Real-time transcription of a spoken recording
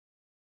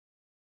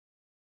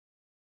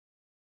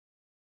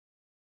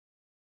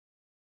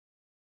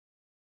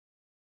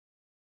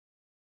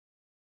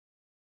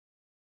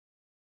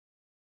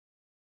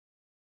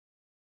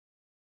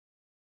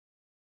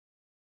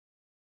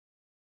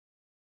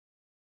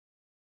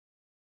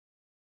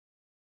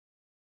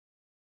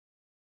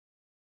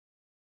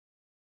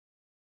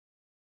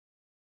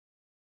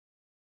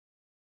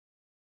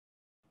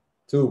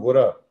Tube, what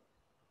up?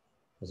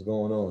 What's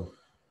going on?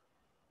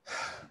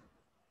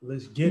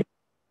 Let's get it.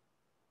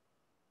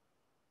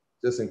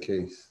 Just in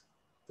case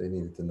they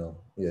needed to know.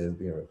 Yeah, it's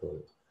being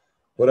recorded.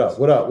 What up?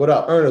 What up? What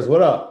up? Ernest,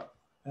 what up?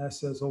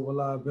 Assets over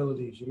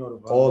liabilities. You know the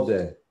vibes. All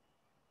day.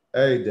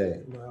 Every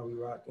day. You know how we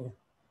rocking.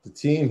 The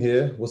team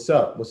here. What's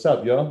up? What's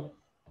up, y'all?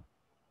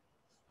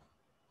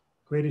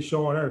 Greatest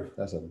show on earth.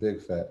 That's a big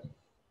fact.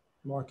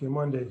 Market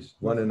Mondays.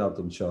 Running up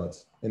them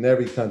charts in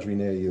every country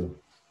near you.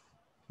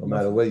 No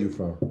matter where you're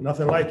from.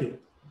 Nothing like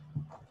it.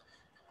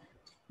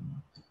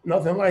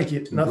 Nothing like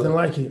it. Nothing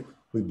like it.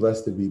 We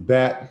blessed to be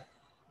back.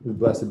 We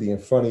blessed to be in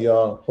front of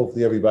y'all.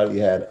 Hopefully everybody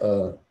had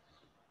an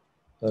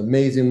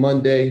amazing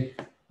Monday.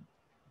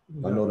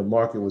 Yeah. I know the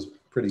market was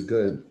pretty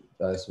good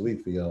last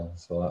week for y'all.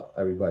 So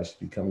everybody should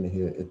be coming in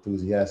here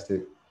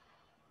enthusiastic.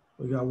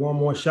 We got one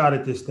more shot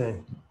at this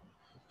thing.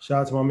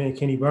 Shout out to my man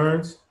Kenny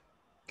Burns.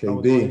 KB. I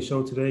was on the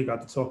show today.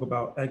 Got to talk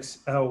about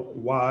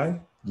XLY.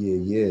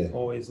 Yeah.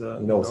 Always you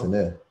know what's in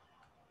there.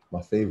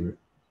 My favorite.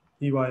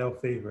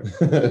 EYL favorite.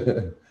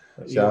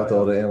 Shout out to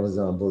all the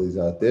Amazon bullies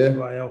out there.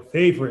 EYL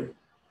favorite.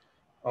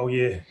 Oh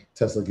yeah.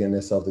 Tesla getting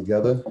themselves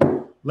together.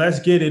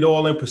 Let's get it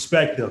all in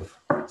perspective.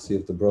 See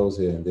if the bro's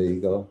here. There you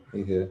go.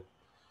 He here.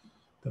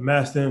 The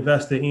master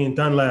investor Ian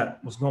Dunlap.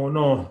 What's going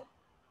on?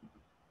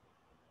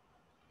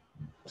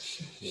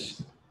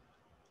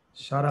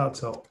 Shout out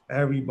to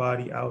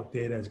everybody out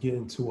there that's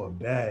getting to a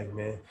bag,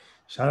 man.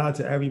 Shout out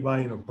to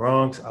everybody in the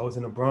Bronx. I was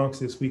in the Bronx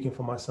this weekend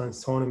for my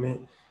son's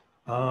tournament.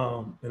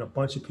 And a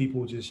bunch of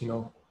people just,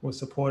 was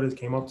supporters,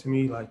 came up to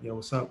me like, yo,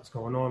 what's up? What's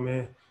going on,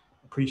 man?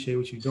 Appreciate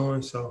what you're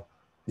doing. So,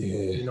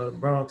 yeah, the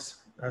Bronx,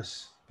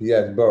 that's...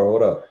 Yeah, bro,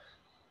 what up?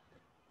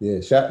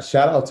 Yeah, shout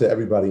out to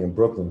everybody in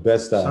Brooklyn.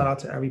 Bed-Stuy. Shout out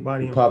to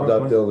everybody in Brooklyn.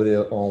 Brooklyn. Popped up over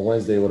there on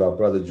Wednesday with our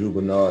brother Drew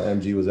Bernard.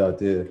 MG was out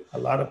there. A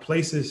lot of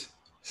places.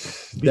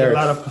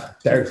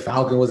 Derek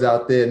Falcon was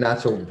out there.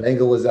 Nacho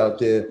Benga was out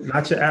there.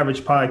 Not your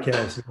average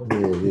podcast.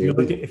 Yeah.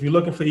 If you're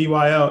looking for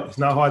EYL, it's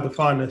not hard to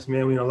find us,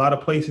 man. We're in a lot of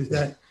places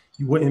that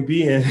you wouldn't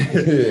be in.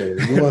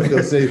 Yeah, you want to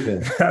feel safe in.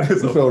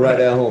 You feel right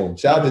at home.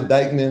 Shout out to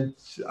Dykeman.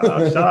 Shout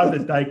out to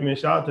Dykeman.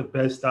 Shout out to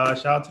Bed-Stuy.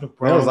 Shout out to the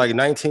Bronx. There was like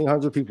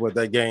 1,900 people at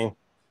that game.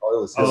 Oh,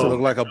 it was It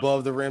looked like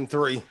above the rim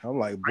 3. I'm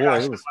like,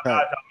 boy, it was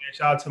packed.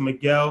 Shout out to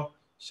Miguel.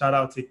 Shout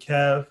out to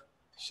Kev.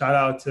 Shout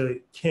out to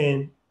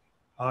Ken.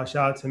 Shout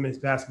out to Miss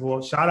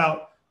Basketball. Shout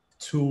out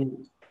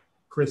to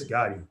Chris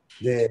Gotti.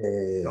 Yeah.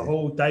 The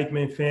whole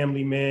Dykeman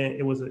family, man.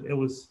 It was.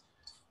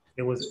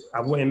 I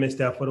wouldn't miss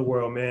that for the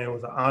world, man. It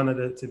was an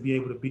honor to be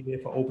able to be there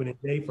for opening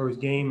day, first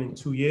game in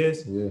 2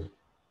 years. Yeah.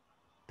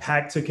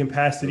 Packed to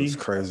capacity. It's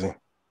crazy.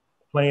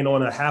 Playing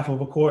on a half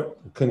of a court.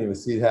 Couldn't even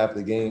see half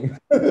the game.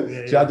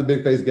 Shout out to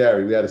Big Face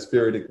Gary. We had a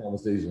spirited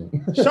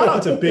conversation. Shout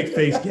out to Big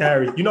Face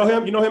Gary. You know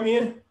him? You know him,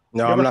 Ian?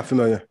 No, I'm not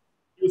familiar.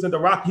 He was in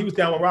he was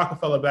down with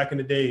Rockefeller back in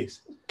the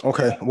days.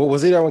 Okay. Well,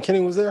 was he there when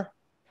Kenny was there?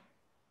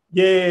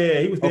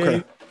 Yeah, he was there.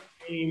 Okay.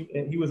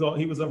 And he was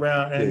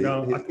around. And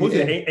was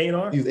it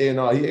A&R? He's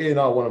A&R. He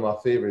A&R one of my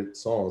favorite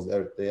songs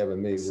that they ever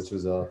made, which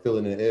was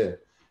 "Feeling in the Air."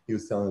 He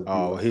was telling.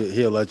 Oh,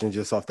 he a legend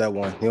just off that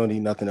one. He don't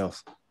need nothing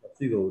else.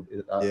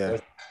 Yeah.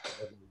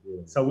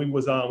 So we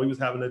was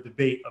having a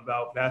debate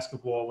about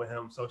basketball with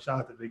him. So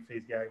shout out to Big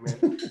Face Gary,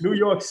 man. New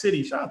York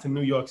City. Shout out to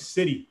New York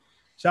City.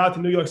 Shout out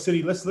to New York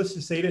City. Let's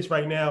just say this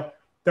right now.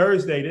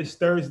 This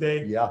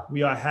Thursday,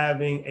 we are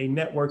having a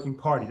networking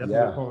party. That's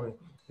what we're calling it.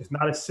 It's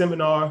not a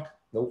seminar.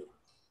 Nope.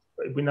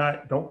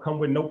 Don't come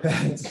with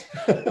notepads.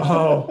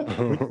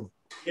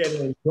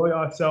 Enjoy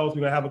ourselves.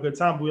 We're gonna have a good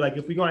time. But we're like,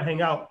 if we're gonna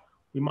hang out,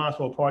 we might as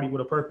well party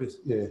with a purpose.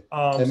 Yeah.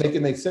 And make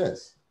it make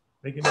sense.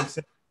 Make it make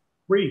sense.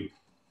 Free.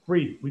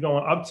 We're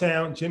going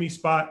uptown, Jimmy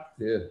Spot.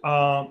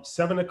 Yeah.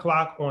 7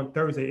 o'clock on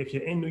Thursday. If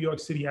you're in New York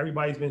City,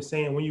 everybody's been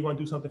saying, when you gonna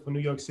do something for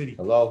New York City?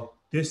 Hello.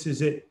 This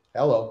is it.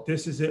 Hello.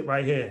 This is it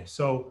right here.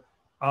 So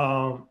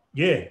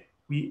we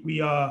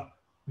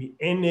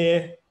in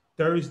there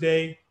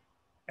Thursday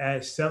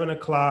at 7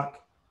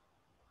 o'clock.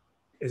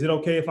 Is it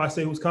okay if I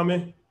say who's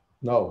coming?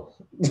 No.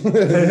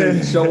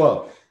 Show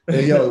up.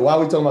 Hey, yo, while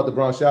we talking about the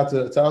Bronx, shout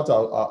out to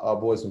our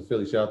boys from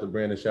Philly. Shout out to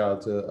Brandon. Shout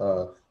out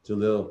to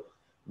Jalil.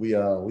 We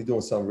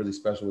doing something really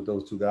special with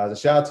those two guys. And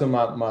shout out to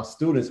my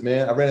students,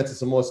 man. I ran into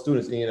some more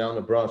students out in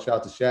the Bronx. Shout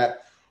out to Shaq.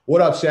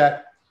 What up,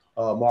 Shaq?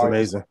 It's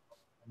amazing.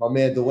 My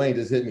man Dwayne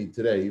just hit me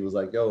today. He was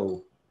like,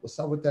 yo, what's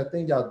up with that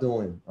thing y'all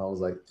doing? I was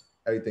like,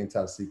 everything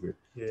top secret.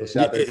 Yeah.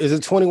 So is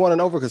it 21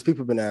 and over? Because people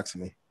have been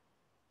asking me.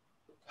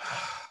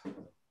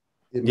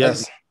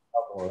 Yes.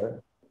 Right?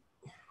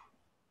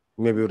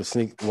 Maybe able to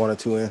sneak 1 or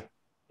 2 in.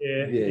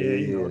 Yeah.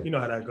 You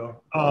know how that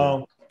go.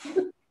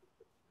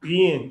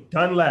 Ian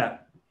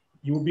Dunlap,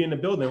 you will be in the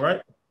building,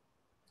 right?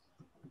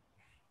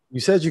 You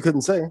said you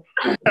couldn't say.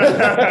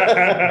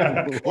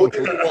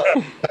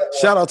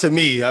 Shout out to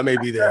me. I may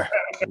be there.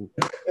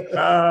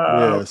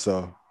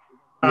 So.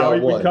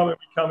 We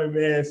coming,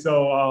 man.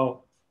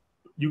 So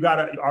you got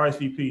to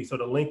RSVP. So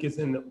the link is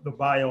in the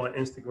bio on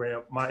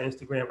Instagram. My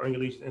Instagram, Earn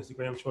Your Leisure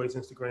Instagram, Choice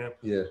Instagram.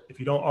 Yeah. If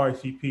you don't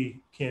RSVP,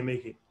 can't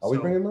make it. Are we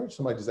bringing merch?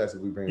 Somebody just asked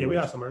if we bring merch. We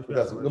have some merch.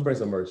 We'll bring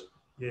some merch.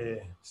 Yeah.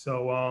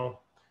 So,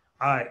 all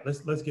right,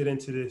 let's get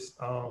into this.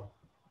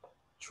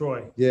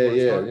 Troy.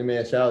 Yeah,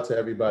 man. Shout out to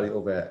everybody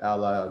over at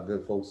Ally, our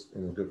good folks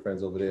and good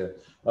friends over there.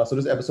 So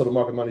this episode of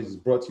Market Money is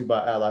brought to you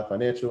by Ally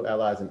Financial.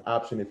 Ally is an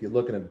option if you're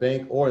looking to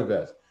bank or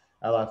invest.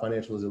 Ally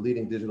Financial is a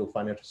leading digital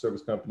financial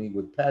service company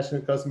with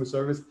passionate customer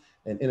service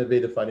and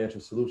innovative financial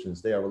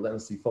solutions. They are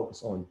relentlessly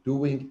focused on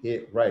doing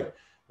it right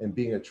and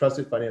being a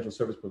trusted financial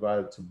service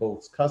provider to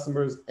both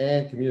customers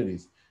and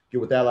communities.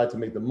 Get with Ally to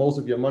make the most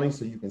of your money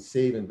so you can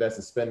save, invest,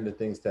 and spend in the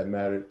things that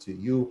matter to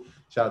you.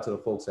 Shout out to the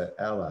folks at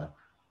Ally.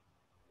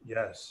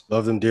 Yes.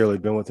 Love them dearly.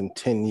 Been with them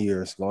 10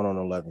 years, going on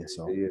 11.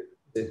 So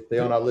they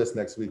on our list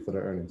next week for the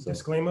earnings. So.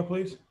 Disclaimer,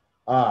 please.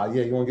 Yeah,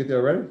 you want to get there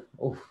already?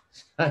 Oh,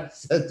 I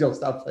said, don't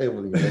stop playing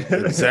with me.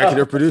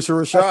 Executive producer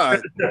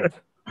Rashad.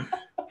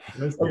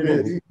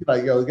 Okay,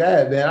 like, yo, go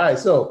ahead, man. All right,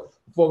 so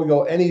before we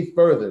go any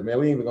further, man,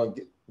 we ain't even gonna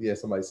get. Yeah,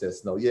 somebody said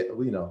snow. Yeah,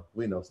 we know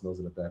snow's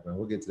in the background.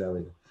 We'll get to that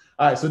later.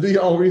 All right, so do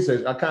your own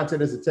research. Our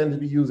content is intended to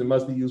be used and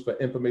must be used for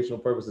informational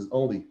purposes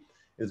only.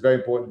 It's very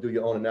important to do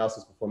your own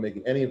analysis before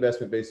making any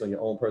investment based on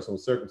your own personal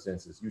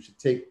circumstances. You should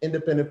take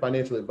independent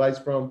financial advice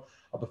from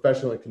a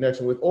professional in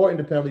connection with, or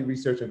independently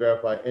research and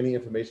verify any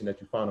information that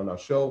you find on our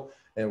show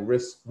and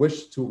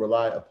wish to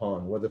rely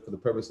upon, whether for the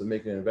purpose of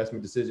making an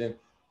investment decision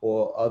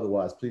or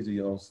otherwise. Please do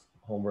your own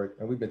homework.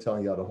 And we've been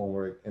telling y'all the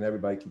homework, and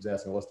everybody keeps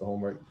asking, what's the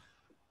homework?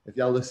 If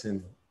y'all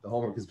listen, the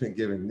homework has been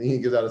given. He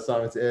gives out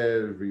assignments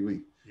every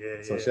week.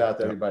 So shout out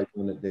to everybody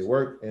doing their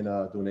work and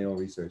doing their own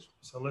research.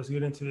 So let's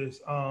get into this.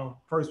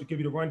 First, we give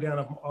you the rundown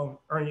of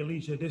Earn Your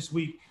Leisure this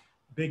week.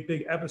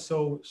 Big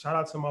episode. Shout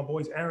out to my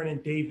boys Aaron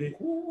and David,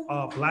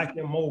 Black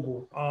and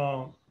Mobile,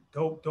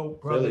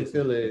 dope brothers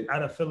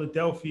out of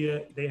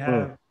Philadelphia. They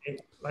have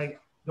like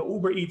the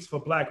Uber Eats for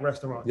Black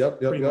restaurants.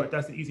 Yep. Much.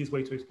 That's the easiest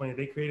way to explain it.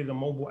 They created a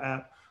mobile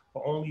app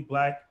for only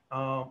Black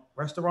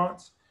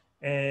restaurants,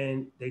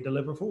 and they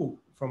deliver food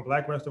from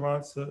Black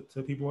restaurants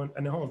to people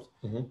in their homes.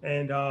 Mm-hmm.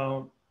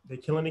 And they're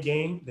killing the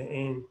game. They're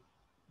in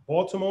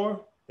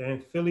Baltimore, they're in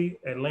Philly,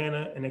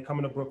 Atlanta, and they're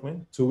coming to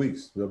Brooklyn. 2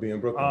 weeks, they'll be in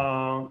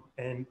Brooklyn.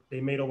 And they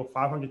made over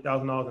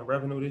 $500,000 in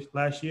revenue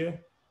last year.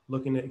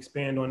 Looking to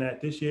expand on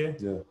that this year.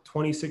 Yeah.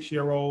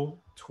 26-year-old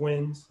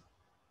twins,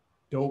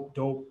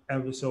 dope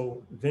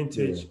episode,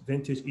 vintage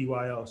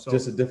EYL. So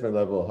just a different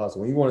level of hustle.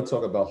 When you want to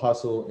talk about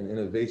hustle and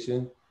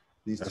innovation,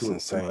 that's two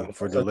insane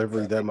for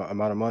delivery that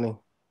amount of money.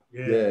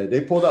 Yeah, they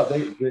pulled out.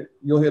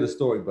 You'll hear the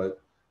story,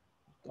 but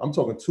I'm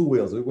talking 2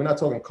 wheels. We're not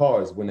talking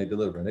cars when they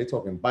deliver. And they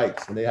talking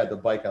bikes, and they had the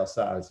bike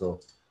outside. So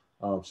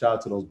shout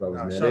out to those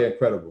brothers, man. They're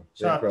incredible.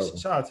 Shout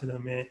out to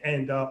them, man.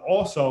 And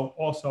also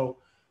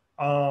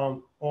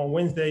on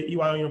Wednesday,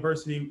 EYL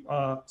University,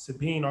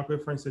 Sabine, our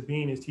good friend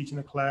Sabine, is teaching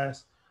a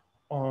class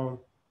on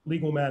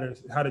legal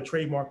matters, how to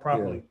trademark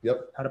properly,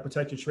 how to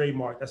protect your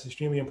trademark. That's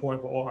extremely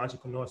important for all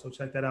entrepreneurs. So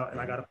check that out. And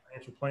I got a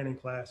financial planning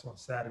class on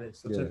Saturday.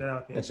 So check that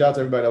out. And shout out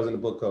to everybody that was in the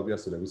book club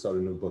yesterday. We saw the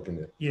new book in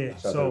there. Yeah.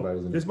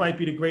 So this might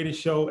be the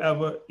greatest show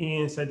ever.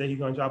 Ian said that he's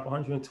going to drop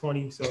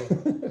 120. So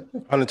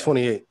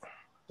 128.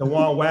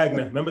 DeJuan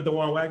Wagner. Remember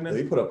DeJuan Wagner?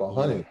 He put up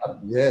 100.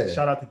 Yeah.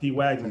 Shout out to D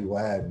Wagner.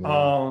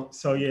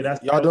 So yeah,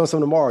 that's y'all doing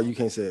something tomorrow. You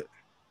can't say it.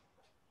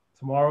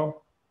 Tomorrow?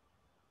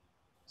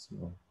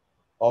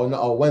 Oh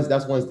no! Oh, Wednesday.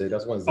 That's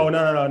Wednesday. Oh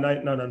no,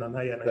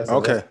 not yet.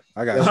 Okay,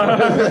 I got you.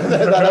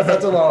 That's not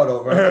tomorrow,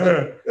 though,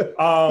 bro.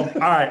 All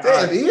right.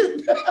 Damn,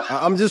 Ian.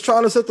 I'm just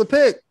trying to set the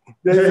pick.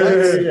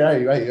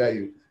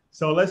 Yeah.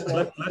 So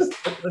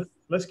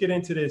let's get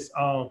into this.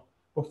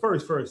 But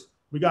first,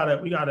 we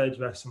gotta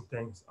address some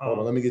things. Hold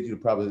on, let me get you the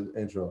proper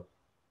intro.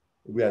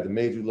 We had the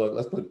made you look.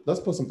 Let's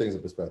put some things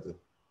in perspective.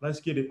 Let's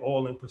get it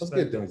all in perspective.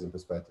 Let's get things in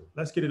perspective.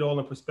 Let's get it all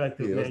in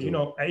perspective, man. You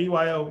know, at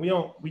EYL,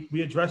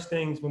 we address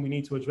things when we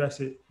need to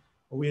address it,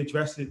 but we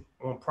address it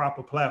on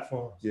proper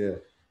platforms. Yeah.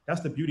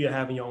 That's the beauty of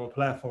having your own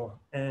platform.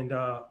 And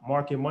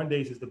Market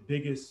Mondays is the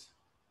biggest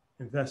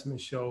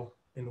investment show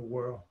in the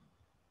world.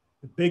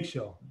 The big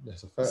show.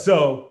 That's a fact.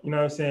 So, you know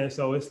what I'm saying?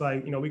 So it's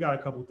like, we got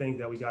a couple things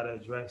that we got to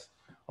address,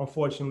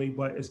 unfortunately,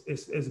 but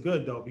it's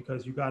good though,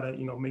 because you got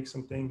to, make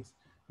some things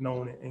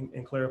known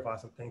and clarify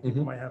some things.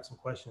 People might have some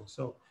questions.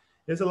 So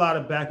there's a lot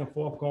of back and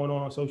forth going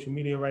on social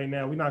media right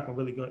now. We're not going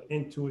to really go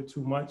into it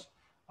too much,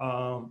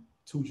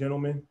 two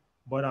gentlemen,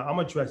 but I'm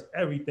going to address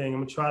everything. I'm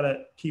going to try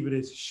to keep it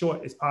as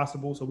short as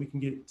possible so we can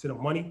get to the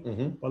money,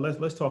 but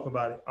let's talk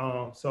about it.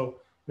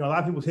 So, a lot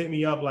of people hit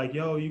me up like,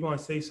 yo, you going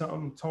to say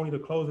something, Tony the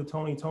closer,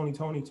 Tony.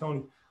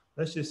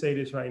 Let's just say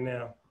this right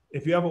now.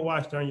 If you ever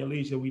watched Earn Your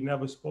Leisure, we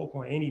never spoke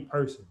on any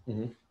person.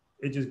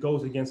 It just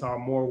goes against our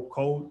moral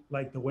code,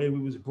 like the way we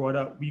was brought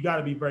up. We got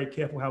to be very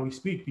careful how we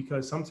speak,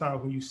 because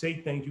sometimes when you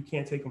say things, you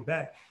can't take them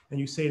back, and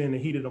you say it in the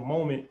heat of the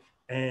moment.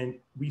 And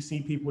we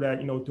see people that,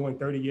 doing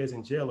 30 years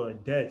in jail or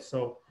dead.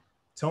 So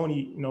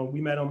Tony,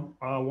 we met him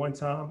one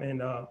time,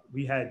 and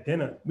we had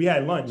dinner. We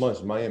had lunch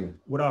in Miami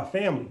with our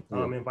family.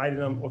 Invited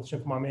him off the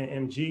trip for my man,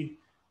 MG.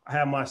 I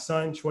had my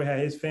son, Troy had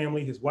his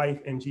family, his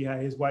wife, MG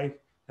had his wife.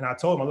 And I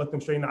told him, I looked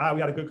him straight in the eye.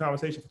 We had a good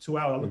conversation for 2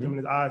 hours. I looked him in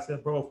his eye and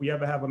said, bro, if we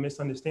ever have a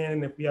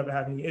misunderstanding, if we ever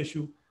have any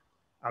issue,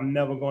 I'm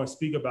never going to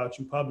speak about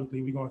you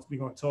publicly. We're going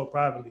to talk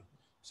privately.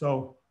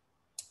 So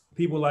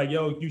people like,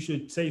 yo, you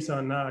should say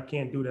something. Nah, I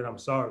can't do that. I'm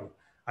sorry.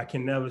 I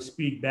can never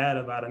speak bad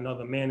about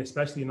another man,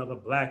 especially another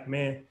black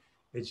man.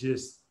 It's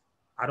just,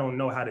 I don't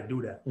know how to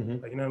do that.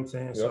 Mm-hmm. Like, you know what I'm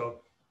saying? Yep. So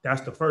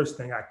that's the first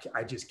thing.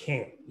 I just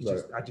can't.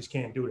 I just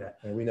can't do that.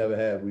 And we never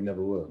have. We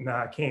never will.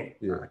 Nah, I can't.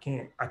 Yeah.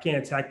 I can't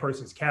attack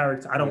person's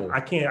character.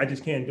 I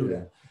just can't do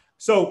that.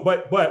 So,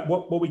 but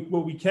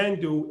what we can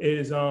do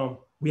is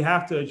we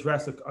have to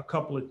address a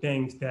couple of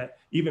things that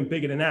even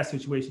bigger than that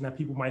situation that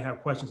people might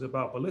have questions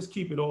about. But let's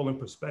keep it all in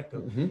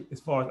perspective. Mm-hmm. As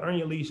far as Earn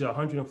Your Leisure,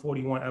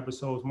 141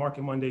 episodes,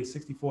 Market Monday,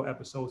 64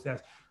 episodes.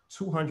 That's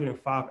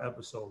 205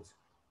 episodes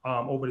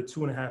over the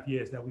 2.5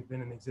 years that we've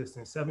been in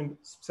existence.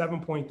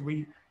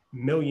 7.3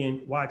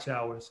 million watch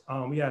hours.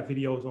 We have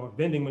videos on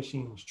vending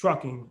machines,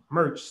 trucking,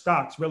 merch,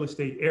 stocks, real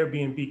estate,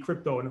 Airbnb,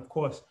 crypto, and of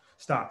course,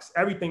 stocks,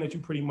 everything that you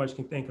pretty much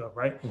can think of,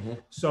 right? Mm-hmm.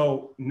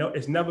 So no,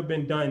 it's never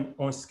been done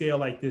on scale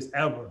like this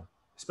ever,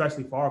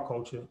 especially for our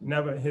culture,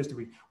 never in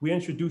history. We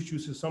introduced you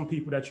to some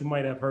people that you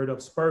might have heard of: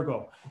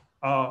 Spurgo,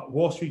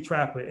 Wall Street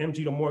Trapper,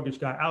 MG the Mortgage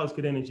Guy, Alex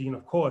Good Energy, and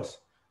of course,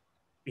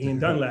 Ian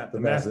Dunlap, the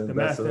master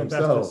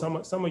investor,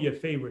 some of your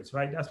favorites,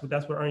 right? That's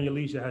what Earn Your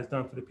Leisure has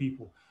done for the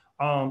people.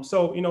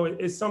 So, you know,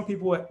 it's some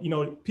people, you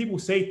know, people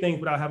say things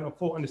without having a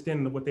full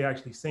understanding of what they're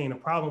actually saying. The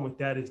problem with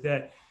that is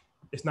that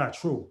it's not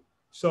true.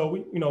 So we,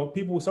 you know,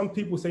 some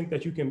people think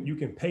that you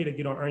can pay to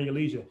get on Earn Your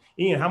Leisure.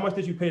 Ian, how much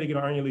did you pay to get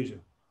on Earn Your Leisure?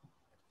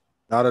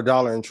 Not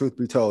 $1. And truth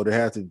be told, it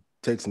had to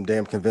take some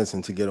damn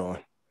convincing to get on.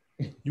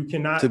 You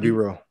cannot. To be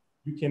real.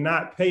 You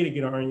cannot pay to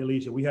get on Earn Your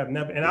Leisure. We have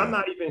never, and I'm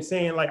not even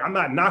saying like, I'm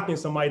not knocking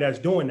somebody that's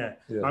doing that.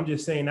 Yeah. I'm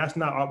just saying that's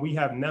not, we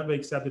have never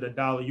accepted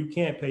 $1. You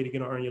can't pay to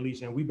get on Earn Your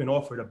Leisure. And we've been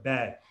offered a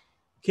bag.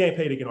 You can't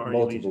pay to get on Earn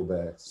Your Leisure. Multiple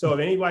bags. So if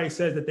anybody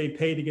says that they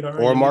pay to get on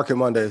Earn or Market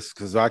Mondays,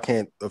 because I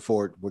can't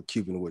afford what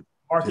Cuban would.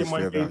 Market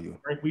Mondays,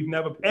 we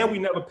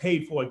never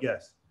paid for a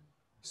guest.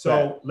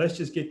 So let's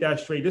just get that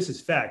straight. This is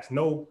facts.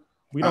 No,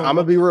 we don't. I'm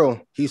gonna be real.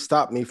 He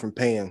stopped me from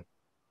paying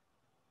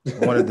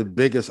one of the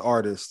biggest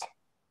artists.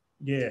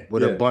 Yeah.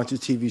 With a bunch of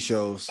TV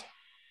shows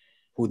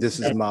who this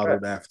is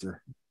modeled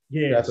after.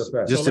 Yeah. That's a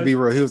fact. Just to be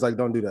real, he was like,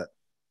 don't do that.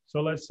 So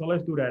let's do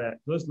that.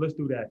 Let's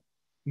do that.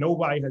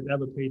 Nobody has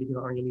ever paid to get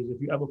on Earn Your Leisure.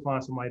 If you ever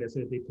find somebody that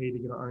says they paid to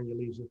get on Earn Your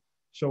Leisure,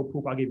 show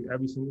proof. I'll give you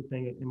every single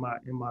thing in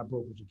my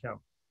brokerage account.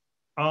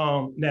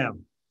 Now,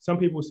 some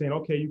people are saying,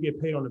 okay, you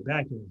get paid on the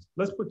back end.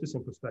 Let's put this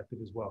in perspective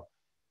as well.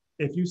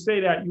 If you say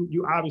that,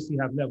 you obviously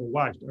have never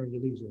watched Earn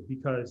Your Leisure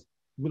because,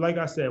 like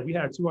I said, we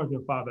had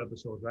 205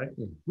 episodes, right?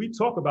 Mm-hmm. We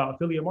talk about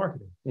affiliate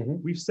marketing. Mm-hmm.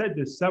 We've said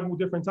this several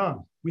different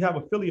times. We have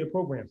affiliate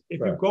programs.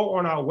 If you go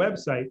on our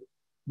website,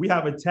 we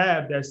have a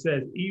tab that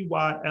says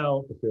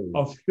EYL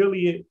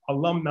affiliate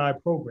alumni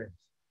programs.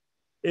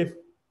 If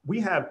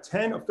we have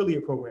 10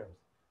 affiliate programs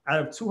out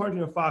of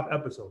 205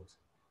 episodes,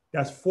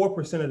 that's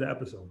 4% of the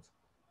episodes.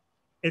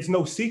 It's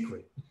no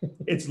secret.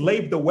 It's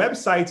labeled, the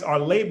websites are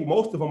labeled,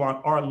 most of them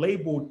are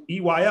labeled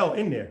EYL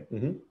in there.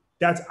 Mm-hmm.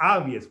 That's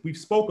obvious. We've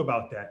spoke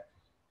about that.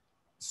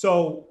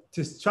 So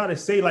to try to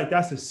say like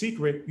that's a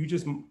secret, you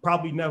just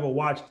probably never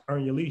watched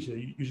Earn Your Leisure.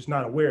 You're just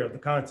not aware of the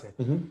content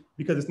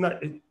because it's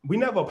not. We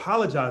never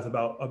apologize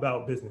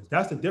about business.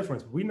 That's the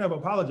difference. We never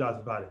apologize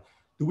about it.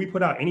 Do we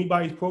put out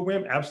anybody's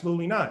program?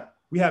 Absolutely not.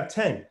 We have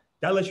 10.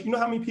 That lets you know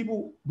how many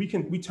people we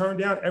turn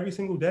down every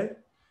single day.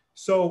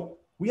 So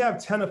we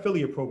have 10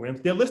 affiliate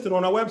programs. They're listed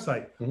on our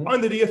website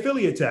under the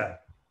affiliate tab.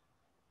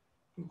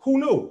 Who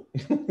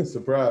knew?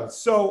 Surprise.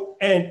 So,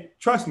 and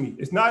trust me,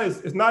 it's not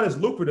as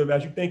lucrative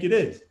as you think it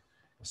is.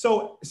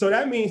 So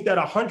that means that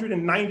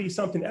 190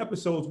 something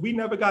episodes we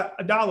never got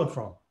 $1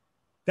 from.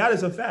 That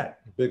is a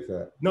fact. Big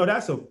fact. No,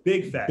 that's a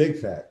big fact. Big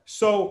fact.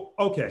 So,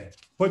 okay.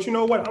 But you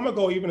know what? I'm gonna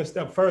go even a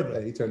step further.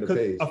 Yeah, he turned the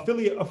page.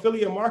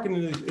 Affiliate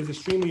marketing is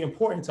extremely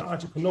important to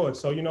entrepreneurs.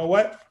 So you know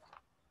what?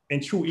 In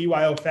true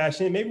EYL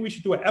fashion, maybe we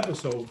should do an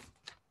episode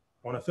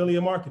on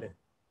affiliate marketing.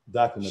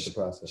 Document the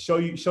process. Show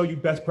you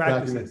best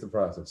practices. Document the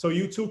process. So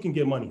you too can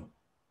get money.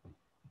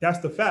 That's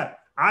the fact.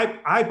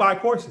 I buy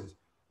courses.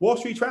 Wall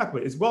Street Trapper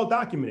is well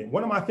documented.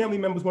 One of my family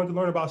members wanted to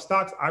learn about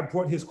stocks. I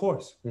brought his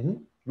course. Mm-hmm.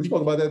 We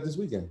spoke about that this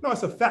weekend. No,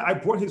 it's a fact. I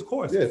brought his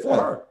course for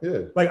her. Yeah.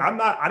 Like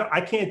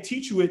I can't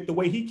teach you it the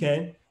way he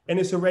can. And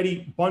it's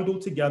already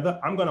bundled together.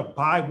 I'm going to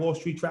buy Wall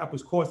Street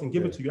Trapper's course and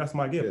give it to you. That's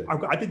my gift. Yeah.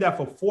 I did that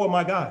for 4 of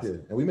my guys.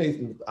 Yeah.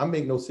 And I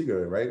make no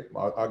secret, right?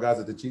 Our guys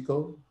at the Cheat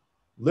Code,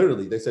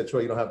 literally, they said,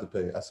 Troy, you don't have to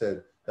pay. I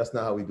said, that's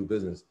not how we do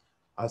business.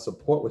 I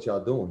support what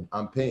y'all doing.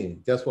 I'm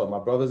paying. Guess what? My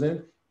brother's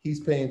in. He's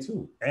paying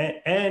too.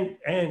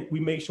 And we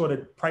make sure the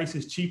price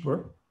is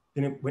cheaper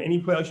than any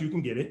place you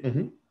can get it.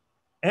 Mm-hmm.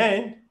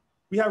 And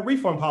we have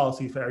refund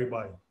policies for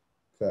everybody.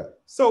 Fact.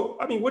 So,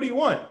 I mean, what do you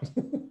want?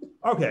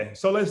 Okay,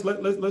 so let's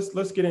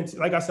get into,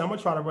 like I said, I'm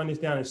gonna try to run this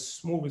down as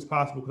smooth as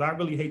possible because I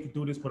really hate to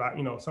do this, but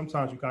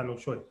sometimes you got no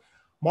choice.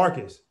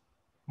 Marcus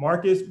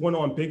went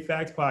on Big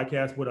Facts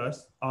podcast with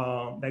us.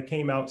 That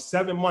came out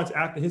 7 months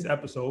after his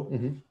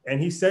episode,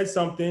 and he said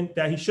something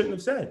that he shouldn't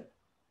have said.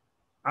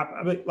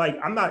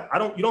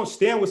 You don't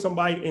stand with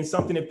somebody in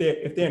something if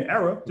they're in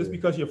error just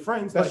because you're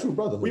friends. That's true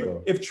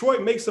brotherhood. If Troy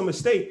makes a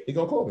mistake, he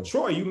gonna call me.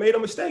 Troy, you made a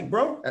mistake,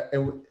 bro.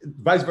 And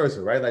vice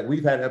versa, right? Like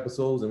we've had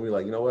episodes and we're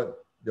like, you know what?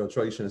 Yo,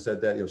 Troy, you shouldn't have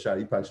said that. Yo, Shot,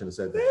 you probably shouldn't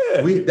have said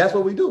that. Yeah. That's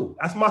what we do.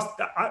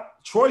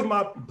 Troy's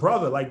my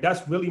brother. Like,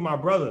 that's really my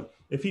brother.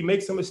 If he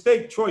makes a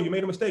mistake, Troy, you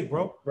made a mistake,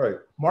 bro. Right.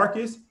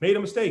 Marcus made a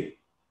mistake.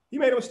 He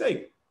made a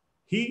mistake.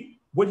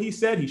 What he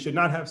said, he should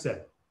not have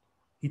said.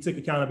 He took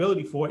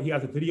accountability for it. He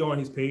has a video on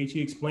his page. He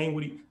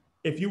explained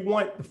if you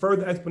want the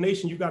further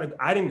explanation,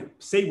 I didn't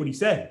say what he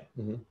said.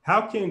 Mm-hmm.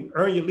 How can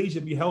Earn Your Leisure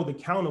be held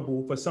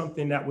accountable for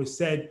something that was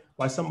said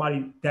by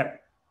somebody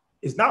that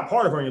is not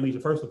part of Earn Your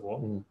Leisure, first of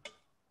all,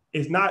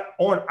 is not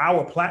on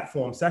our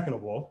platform, second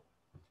of all,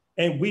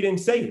 and we didn't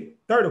say it,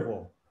 third of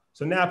all.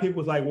 So now people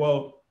was like,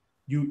 well,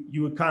 you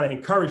would kind of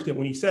encouraged it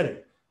when he said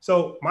it.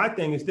 So my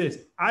thing is this: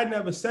 I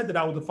never said that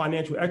I was a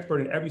financial expert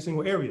in every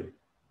single area.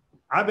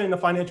 I've been in the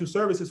financial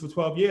services for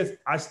 12 years.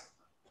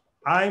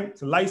 I'm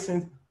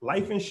licensed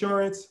life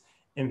insurance,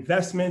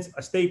 investments,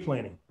 estate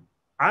planning.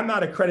 I'm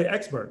not a credit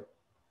expert.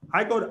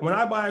 When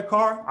I buy a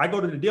car, I go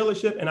to the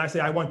dealership and I say,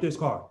 I want this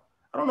car.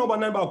 I don't know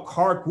about nothing about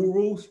car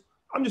gurus.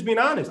 I'm just being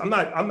honest. I'm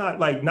not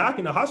like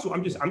knocking the hustle.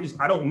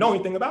 I don't know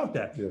anything about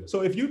that. Yeah.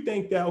 So if you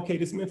think that, okay,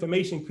 this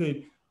information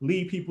could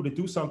lead people to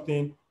do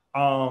something,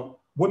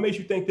 what makes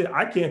you think that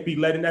I can't be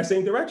led in that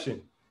same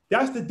direction?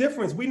 That's the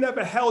difference. We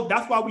never held,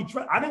 that's why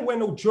I didn't wear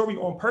no jewelry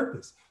on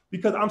purpose,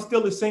 because I'm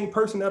still the same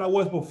person that I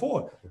was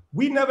before.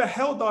 We never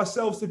held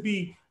ourselves to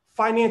be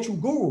financial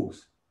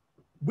gurus.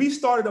 We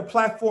started a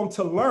platform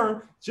to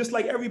learn just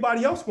like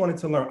everybody else wanted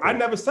to learn. I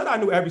never said I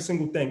knew every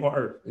single thing on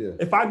earth. Yeah.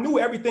 If I knew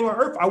everything on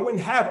earth, I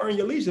wouldn't have Earn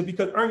Your Leisure,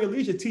 because Earn Your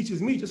Leisure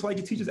teaches me just like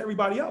it teaches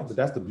everybody else. But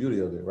that's the beauty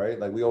of it, right?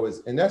 Like we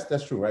always, and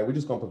that's true, right? We're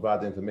just gonna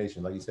provide the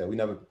information. Like you said, we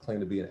never claim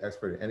to be an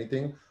expert in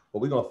anything, but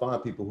we're gonna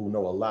find people who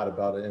know a lot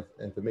about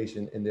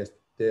information in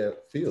their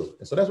field.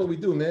 And so that's what we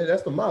do, man.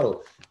 That's the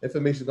model.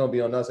 Information is gonna be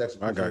on us.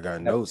 I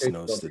got notes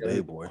today,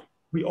 boy.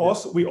 We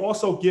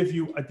also give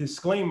you a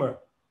disclaimer.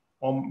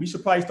 We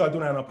should probably start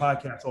doing that on a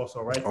podcast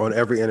also, right? On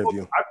every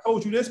interview. I've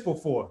told you this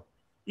before.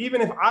 Even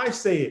if I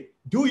say it,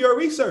 do your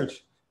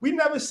research. We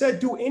never said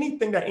do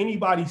anything that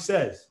anybody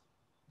says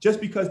just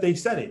because they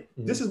said it.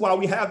 Mm-hmm. This is why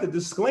we have the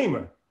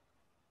disclaimer.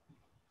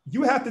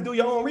 You have to do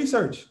your own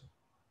research.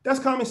 That's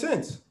common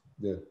sense.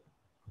 Yeah.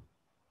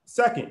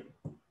 Second,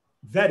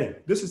 vetting.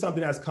 This is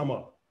something that's come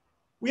up.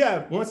 We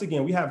have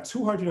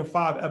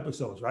 205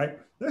 episodes, right?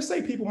 Let's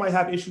say people might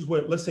have issues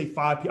with, let's say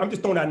 5 people. I'm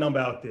just throwing that number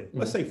out there.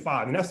 Let's say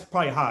 5, and that's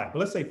probably high, but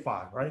let's say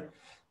 5, right?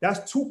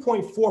 That's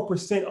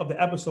 2.4% of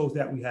the episodes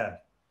that we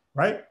have,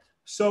 right?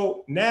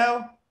 So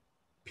now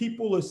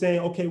people are saying,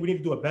 okay, we need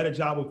to do a better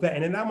job with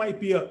vetting, and that might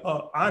be a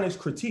honest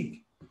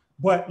critique.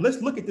 But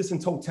let's look at this in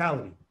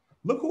totality.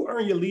 Look who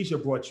Earn Your Leisure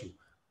brought you.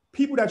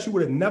 People that you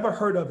would have never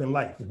heard of in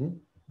life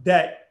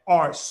that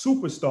are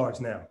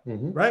superstars now,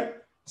 right?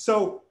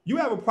 So you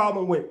have a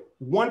problem with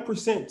 1%,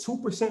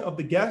 2% of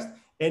the guests.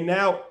 And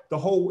now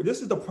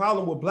this is the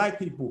problem with Black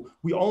people.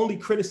 We only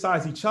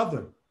criticize each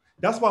other.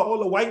 That's why all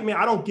the white men,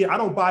 I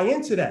don't buy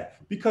into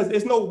that, because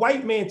there's no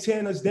white man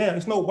tearing us down.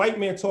 There's no white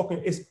man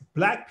talking. It's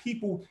Black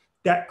people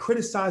that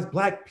criticize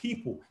Black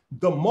people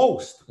the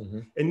most.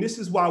 And this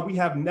is why we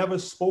have never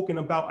spoken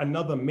about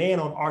another man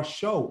on our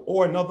show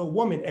or another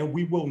woman, and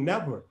we will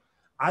never.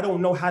 I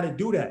don't know how to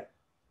do that.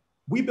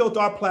 We built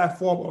our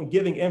platform on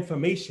giving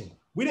information.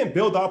 We didn't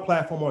build our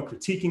platform on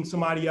critiquing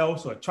somebody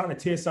else or trying to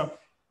tear something.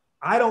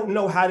 I don't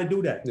know how to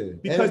do that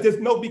because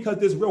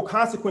there's real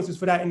consequences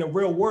for that in the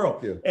real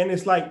world. Yeah. And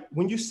it's like,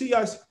 when you see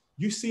us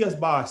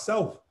by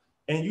ourselves,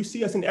 and you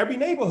see us in every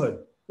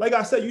neighborhood. Like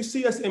I said, you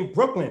see us in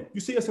Brooklyn,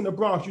 you see us in the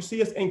Bronx, you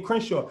see us in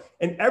Crenshaw,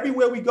 and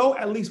everywhere we go,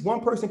 at least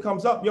one person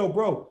comes up, yo,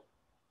 bro,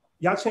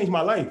 y'all changed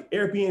my life.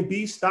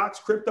 Airbnb, stocks,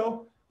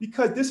 crypto,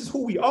 because this is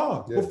who we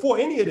are before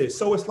any of this.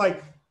 So it's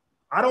like,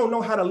 I don't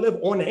know how to live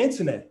on the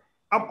internet.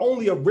 I'm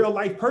only a real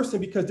life person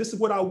because this is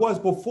what I was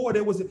before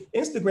there was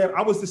Instagram.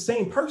 I was the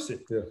same person.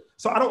 Yeah.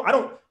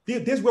 So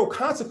there's real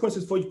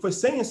consequences for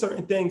saying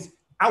certain things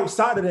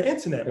outside of the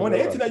internet. On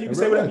the internet, you can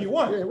say whatever you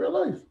want. Yeah, in real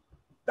life.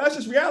 That's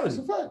just reality. It's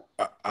a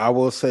fact. I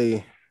will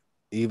say,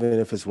 even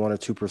if it's 1 or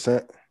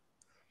 2%,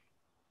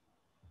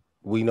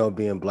 we know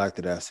being Black,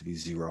 that has to be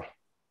 0.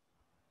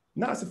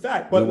 No, it's a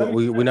fact. But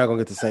we're not gonna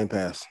get the same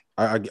pass.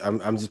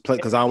 I'm just playing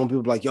because I don't want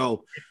people like,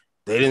 yo,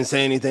 they didn't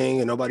say anything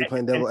and nobody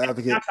playing devil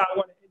advocate. That's how I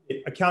want to end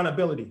it.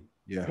 Accountability.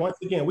 Yeah. Once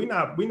again, we're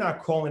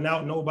not calling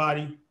out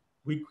nobody.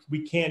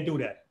 We can't do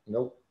that.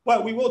 Nope.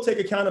 But we will take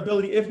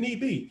accountability if need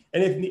be,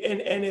 and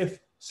if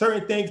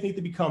certain things need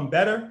to become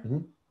better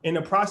in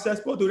the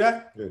process, we'll do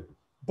that. Yeah.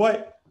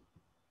 But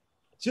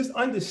just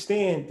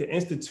understand the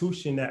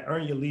institution that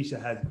Earn Your Leisure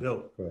has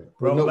built, right,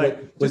 bro.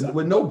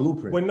 With no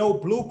blueprint. With no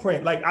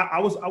blueprint. Like I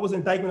was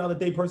in Dykeman the other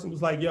day. Person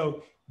was like,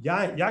 "Yo,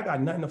 y'all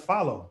got nothing to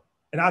follow."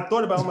 And I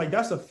thought about it. I'm like,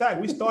 that's a fact.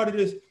 We started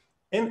this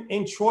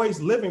in Troy's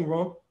living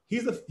room.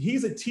 He's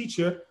a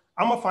teacher.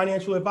 I'm a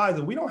financial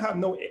advisor. We don't have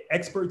no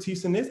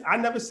expertise in this. I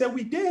never said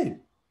we did.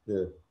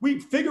 Yeah. We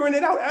figuring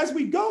it out as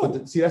we go.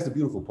 But see, that's the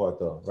beautiful part,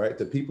 though, right?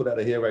 The people that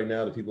are here right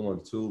now, the people on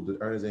the tube, the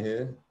earners in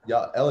here,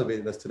 y'all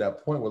elevated us to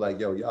that point where, like,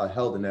 yo, y'all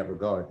held in that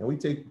regard, and we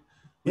take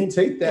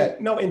that.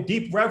 In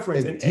deep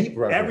reference, and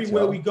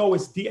everywhere we go,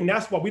 it's deep, and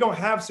that's why we don't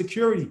have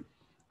security.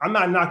 I'm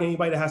not knocking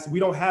anybody that has to. We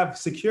don't have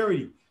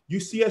security.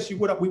 You see us, we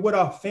with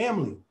our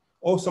family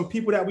or some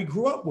people that we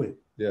grew up with.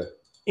 Yeah.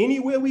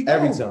 Anywhere we go,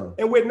 every time,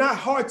 and we're not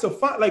hard to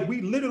find. Like,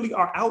 we literally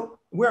are out.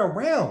 We're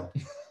around.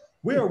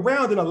 We're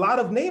around in a lot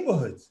of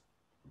neighborhoods.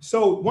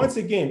 So once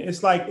again,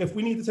 it's like, if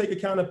we need to take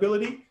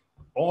accountability,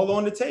 all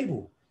on the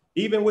table.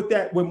 Even with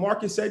that, when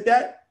Marcus said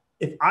that,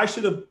 if I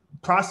should have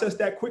processed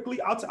that quickly,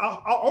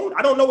 I'll own.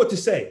 I don't know what to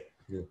say.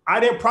 Yeah.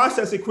 I didn't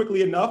process it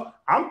quickly enough.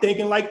 I'm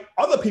thinking like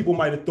other people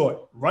might have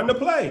thought, run the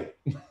play.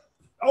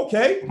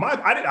 Okay,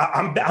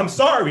 I'm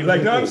sorry. Like,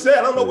 you know what I'm saying?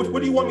 I don't know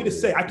what do you want me to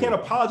say? I can't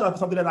apologize for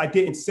something that I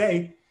didn't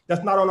say.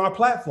 That's not on our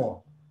platform.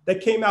 That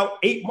came out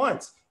 8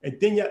 months. And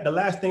then the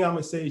last thing I'm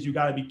gonna say is you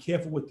gotta be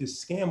careful with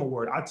this scammer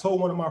word. I told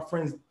one of my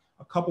friends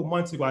a couple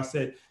months ago, I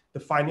said, the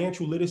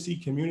financial literacy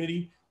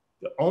community,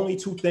 the only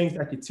two things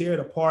that could tear it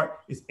apart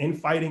is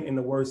infighting and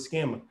the word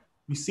scammer.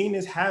 We've seen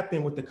this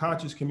happen with the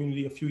conscious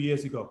community a few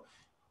years ago.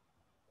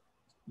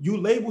 You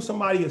label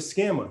somebody a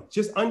scammer,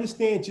 just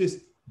understand, just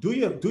do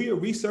your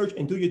research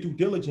and do your due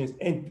diligence.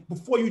 And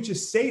before you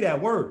just say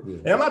that word,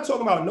 and I'm not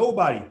talking about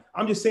nobody,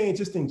 I'm just saying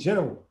just in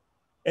general.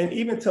 And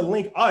even to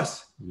link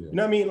us, you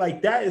know what I mean?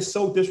 Like, that is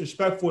so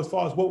disrespectful as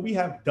far as what we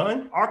have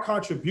done. Our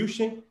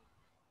contribution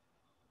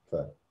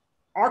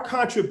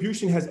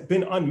has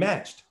been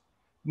unmatched.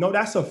 No,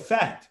 that's a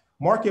fact.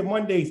 Market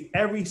Mondays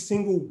every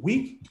single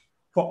week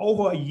for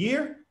over a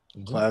year.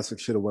 Classic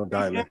should have went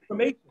diamond.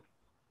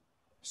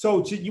 So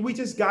we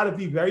just got to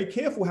be very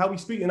careful how we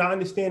speak. And I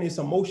understand it's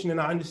emotion,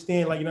 and I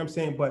understand, like, you know what I'm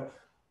saying? But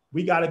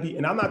we got to be,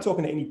 and I'm not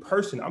talking to any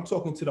person, I'm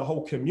talking to the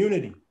whole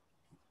community.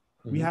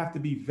 We have to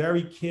be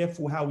very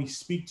careful how we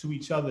speak to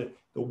each other,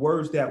 the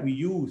words that we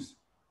use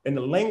and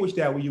the language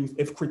that we use.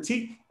 If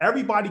critique,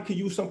 everybody could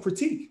use some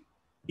critique,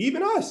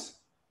 even us.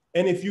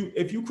 And if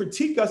you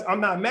critique us,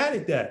 I'm not mad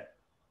at that,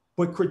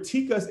 but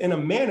critique us in a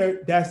manner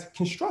that's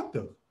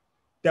constructive,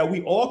 that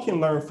we all can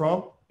learn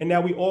from and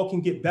that we all can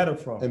get better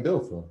from. And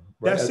build from.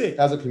 Right? That's it.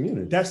 As a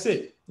community. That's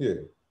it. Yeah.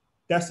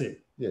 That's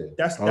it. Yeah.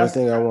 That's the only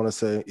thing I want to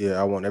say. Yeah,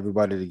 I want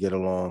everybody to get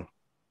along.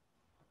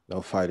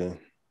 No fighting.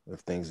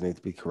 If things need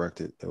to be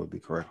corrected, it would be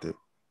corrected.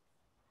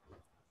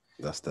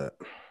 That's that.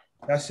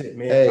 That's it,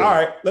 man. Hey, all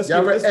right, let's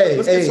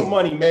get some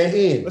money,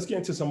 man. Let's get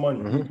into some money.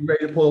 You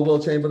ready to pull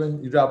Will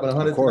Chamberlain? You dropping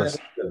 100? Of course.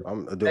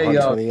 I'm doing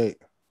 128.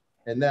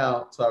 And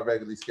now to our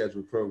regularly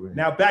scheduled program.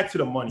 Now back to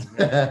the money,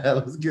 man.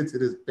 Let's get to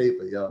this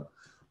paper, y'all.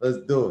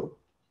 Let's do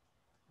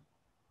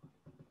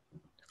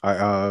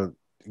it.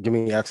 Give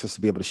me access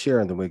to be able to share,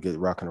 and then we get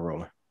rocking and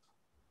rolling.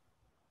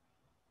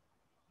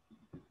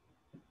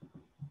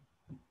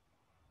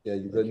 Yeah,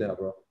 you good now,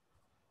 bro.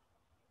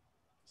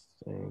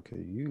 Thank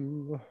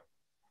you.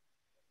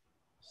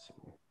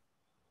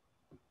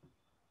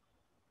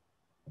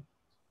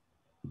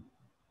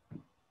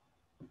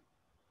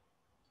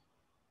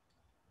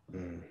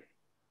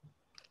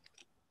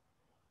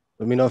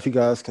 Let me know if you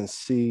guys can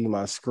see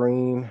my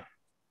screen.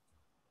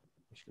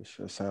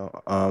 Sure sound.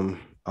 I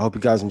hope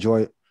you guys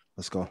enjoy it.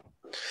 Let's go.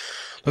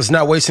 Let's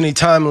not waste any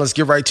time. Let's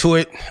get right to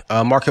it.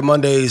 Market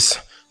Mondays,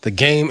 the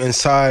game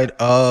inside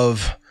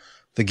of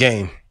the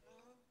game.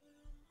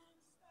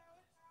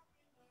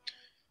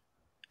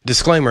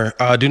 Disclaimer,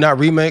 do not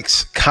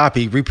remix,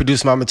 copy,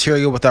 reproduce my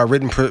material without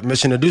written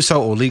permission to do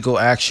so, or legal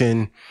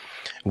action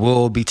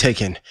will be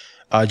taken.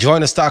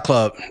 Join the stock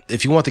club.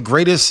 If you want the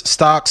greatest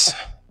stocks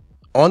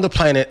on the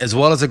planet, as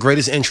well as the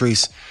greatest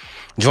entries,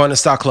 join the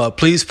stock club.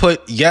 Please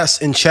put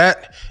yes in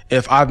chat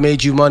if I've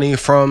made you money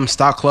from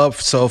stock club.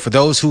 So for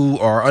those who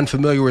are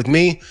unfamiliar with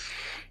me,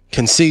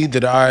 can see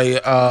that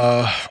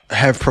I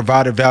have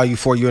provided value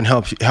for you and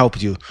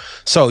help you.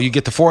 So you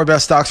get the 4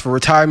 best stocks for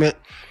retirement,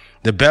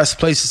 the best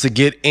places to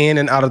get in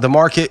and out of the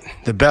market,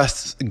 the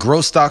best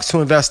growth stocks to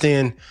invest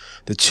in,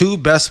 the 2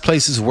 best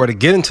places where to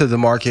get into the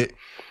market,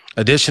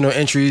 additional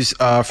entries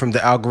from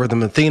the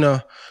algorithm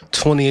Athena,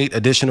 28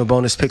 additional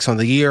bonus picks on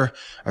the year,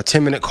 a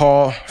 10-minute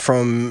call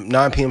from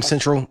 9 p.m.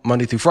 Central,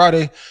 Monday through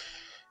Friday,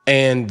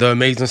 and the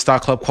amazing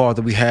stock club call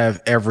that we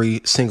have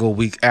every single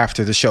week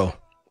after the show.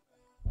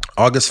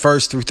 August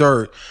 1st through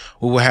 3rd,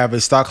 we will have a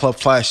stock club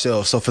flash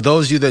sale. So for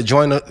those of you that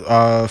join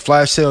the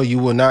flash sale, you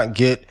will not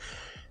get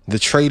the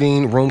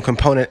trading room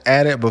component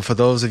added, but for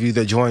those of you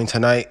that join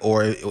tonight,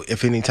 or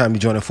if anytime you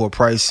join at full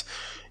price,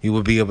 you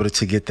will be able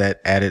to get that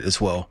added as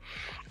well.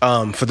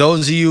 For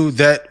those of you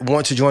that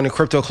want to join the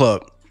crypto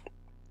club,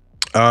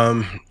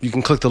 you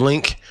can click the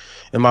link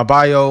in my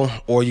bio,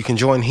 or you can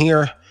join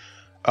here.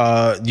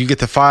 You get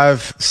the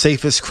 5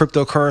 safest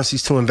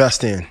cryptocurrencies to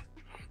invest in,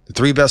 the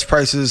 3 best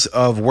prices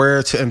of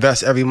where to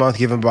invest every month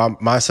given by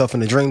myself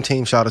and the Dream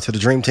Team. Shout out to the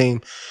Dream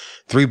Team.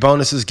 3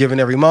 bonuses given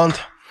every month.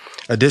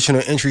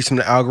 Additional entries from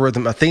the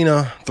algorithm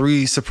Athena,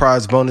 3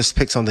 surprise bonus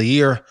picks on the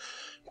year,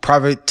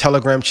 private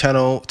Telegram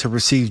channel to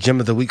receive Gem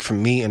of the Week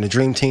from me and the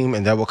Dream Team,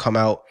 and that will come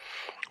out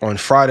on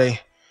Friday.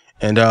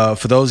 And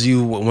for those of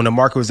you, when the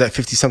market was at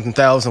 50 something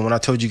thousand, when I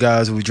told you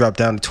guys we dropped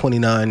down to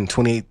 29 and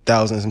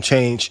 28,000 and some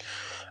change,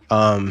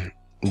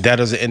 that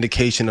is an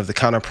indication of the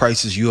kind of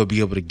prices you will be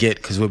able to get,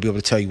 because we'll be able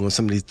to tell you when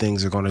some of these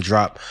things are going to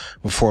drop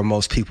before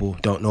most people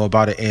don't know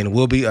about it. And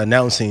we'll be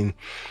announcing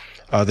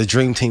the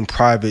Dream Team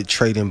private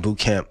trading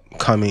bootcamp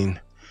coming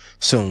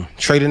soon.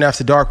 Trading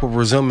After Dark will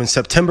resume in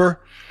September,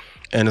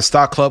 and the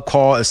stock club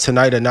call is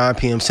tonight at 9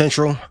 p.m.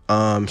 Central.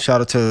 Shout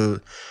out to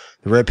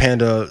the Red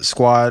Panda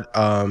squad.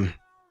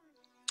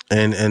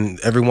 And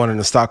everyone in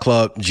the stock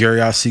club.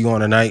 Jerry, I'll see you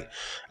on tonight.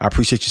 I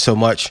appreciate you so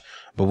much,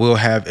 but we'll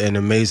have an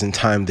amazing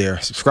time there.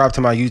 Subscribe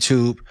to my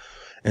YouTube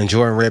and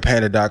join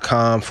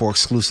redpanda.com for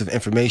exclusive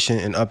information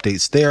and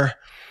updates there.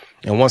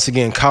 And once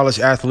again, college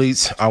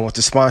athletes, I want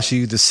to sponsor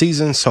you this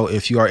season. So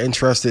if you are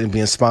interested in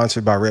being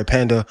sponsored by Red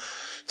Panda,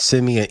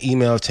 send me an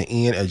email to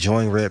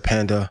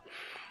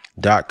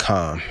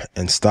ian@joinredpanda.com.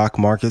 And Stock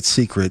Market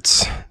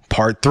Secrets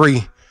Part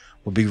 3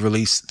 will be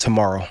released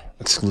tomorrow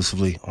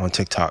exclusively on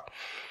TikTok.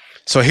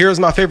 So here's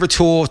my favorite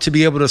tool to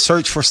be able to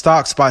search for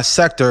stocks by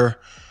sector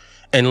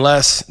in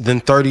less than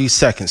 30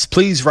 seconds.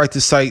 Please write the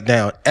site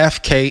down,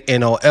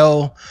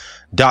 fknol.com,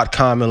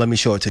 and let me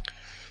show it to you.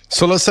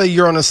 So let's say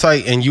you're on a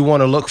site and you want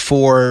to look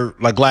for,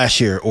 like last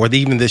year or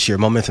even this year,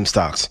 momentum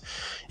stocks.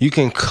 You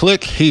can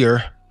click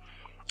here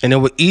and it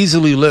will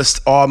easily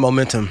list all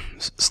momentum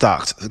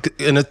stocks.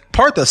 And the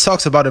part that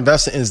sucks about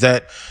investing is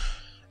that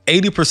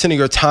 80% of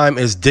your time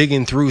is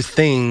digging through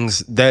things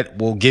that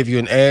will give you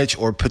an edge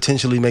or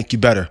potentially make you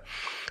better.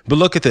 But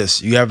look at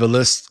this. You have a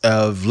list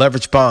of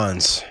leveraged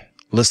bonds,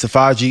 list of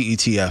 5G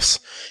ETFs,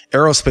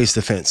 aerospace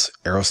defense,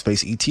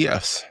 aerospace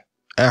ETFs,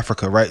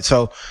 Africa, right?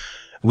 So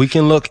we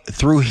can look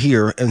through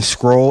here and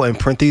scroll and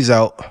print these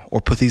out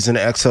or put these in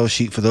an Excel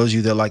sheet for those of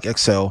you that like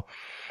Excel.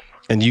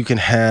 And you can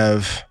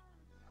have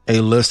a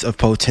list of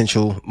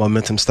potential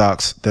momentum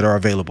stocks that are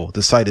available.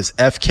 The site is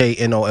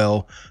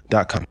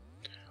fknol.com.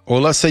 Or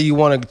let's say you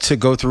wanted to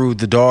go through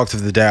the dogs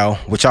of the Dow,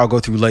 which I'll go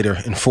through later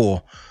in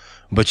full,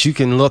 but you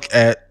can look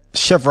at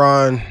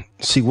Chevron,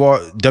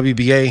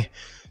 WBA,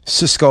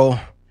 Cisco.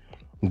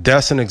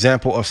 That's an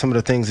example of some of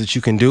the things that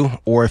you can do.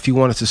 Or if you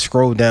wanted to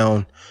scroll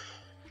down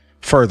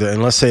further,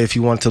 and let's say if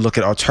you wanted to look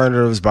at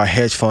alternatives by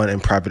hedge fund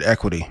and private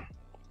equity,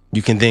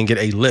 you can then get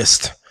a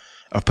list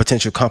of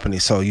potential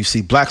companies. So you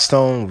see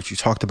Blackstone, which you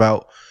talked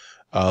about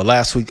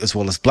last week, as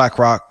well as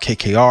BlackRock,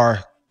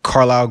 KKR,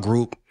 Carlyle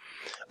Group,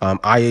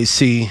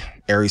 IAC,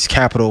 Ares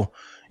Capital.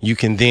 You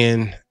can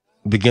then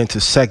begin to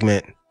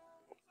segment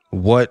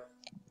what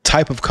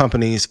type of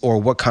companies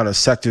or what kind of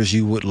sectors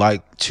you would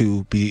like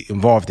to be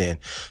involved in.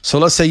 So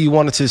let's say you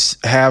wanted to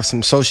have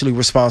some socially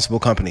responsible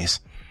companies.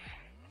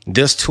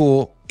 This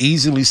tool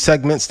easily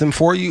segments them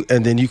for you,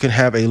 and then you can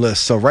have a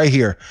list. So right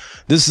here,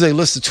 this is a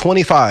list of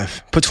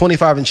 25. Put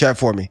 25 in chat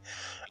for me.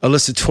 A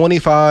list of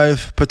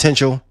 25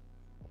 potential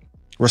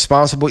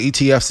responsible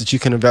ETFs that you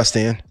can invest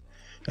in.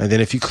 And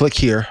then if you click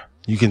here,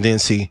 you can then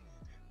see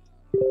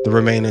the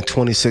remaining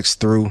 26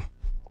 through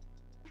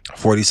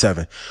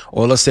 47.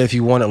 Or let's say if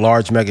you wanted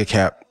large mega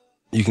cap,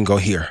 you can go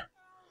here.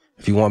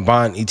 If you want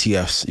bond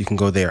ETFs, you can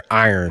go there.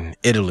 Iron,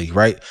 Italy,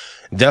 right?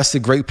 That's the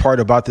great part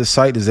about this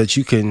site, is that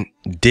you can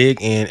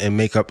dig in and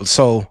make up.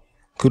 So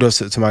kudos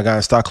to my guy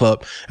in Stock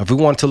Club. If we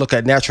want to look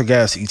at natural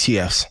gas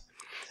ETFs,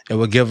 it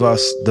will give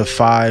us the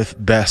 5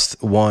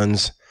 best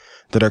ones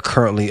that are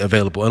currently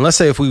available. And let's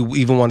say if we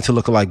even wanted to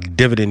look at like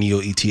dividend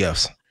yield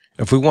ETFs.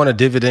 If we want a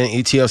dividend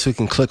ETFs, we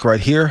can click right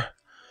here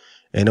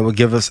and it will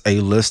give us a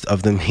list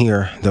of them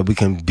here that we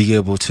can be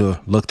able to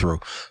look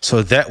through.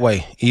 So that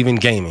way, even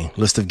gaming,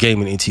 list of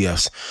gaming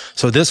ETFs.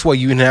 So this way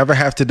you never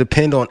have to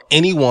depend on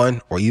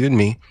anyone or even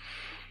me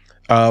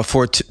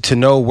to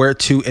know where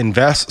to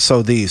invest.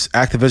 So these,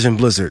 Activision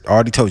Blizzard,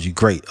 already told you,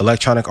 great.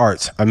 Electronic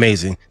Arts,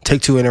 amazing.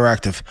 Take-Two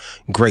Interactive,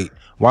 great.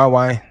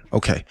 YY,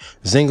 okay.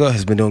 Zynga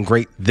has been doing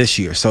great this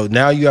year. So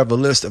now you have a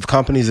list of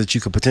companies that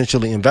you could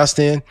potentially invest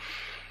in,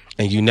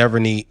 and you never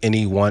need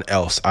anyone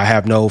else. I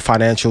have no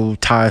financial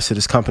ties to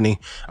this company.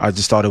 I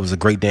just thought it was a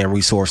great damn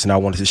resource, and I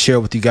wanted to share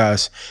with you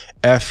guys.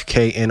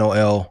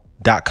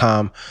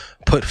 fknol.com.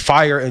 Put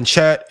fire in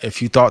chat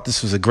if you thought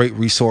this was a great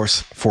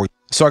resource for you.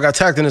 So I got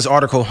tagged in this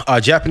article.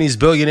 A Japanese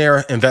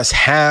billionaire invests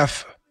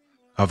half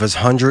of his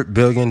 $100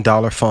 billion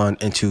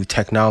fund into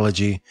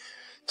technology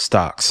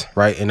stocks,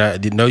 right? And I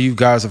know you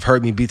guys have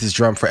heard me beat this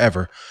drum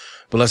forever,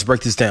 but let's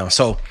break this down.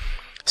 So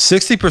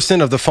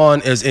 60% of the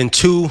fund is in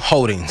 2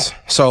 holdings.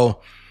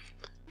 So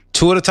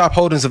 2 of the top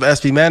holdings of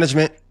SB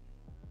Management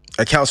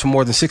accounts for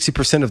more than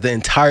 60% of the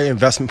entire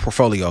investment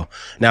portfolio.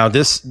 Now,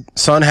 this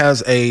son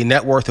has a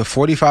net worth of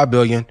 $45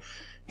 billion.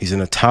 He's in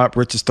the top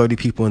richest 30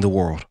 people in the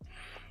world.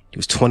 He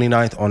was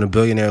 29th on the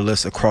billionaire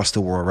list across the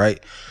world, right?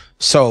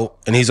 So,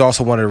 and he's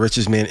also one of the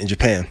richest men in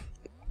Japan.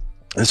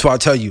 And so I'll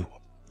tell you,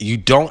 you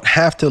don't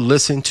have to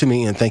listen to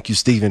me, and thank you,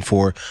 Steven,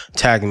 for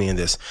tagging me in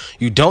this.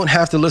 You don't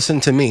have to listen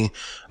to me,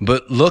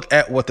 but look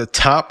at what the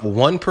top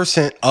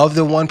 1% of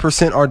the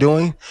 1% are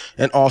doing,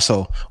 and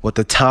also what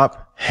the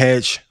top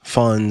hedge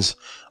funds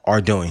are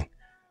doing.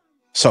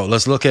 So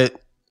let's look at,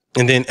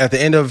 and then at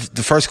the end of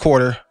the first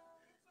quarter,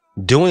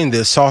 Doing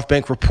this,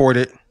 SoftBank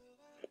reported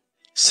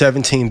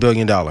 $17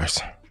 billion.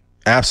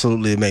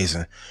 Absolutely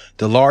amazing.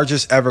 The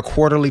largest ever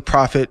quarterly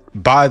profit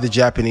by the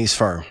Japanese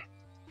firm.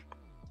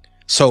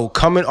 So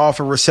coming off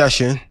a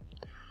recession,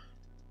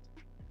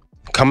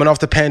 coming off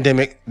the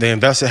pandemic, they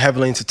invested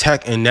heavily into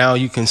tech, and now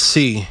you can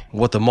see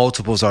what the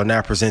multiples are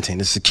now presenting.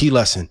 This is a key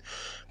lesson.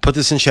 Put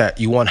this in chat.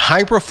 You want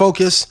hyper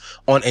focus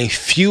on a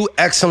few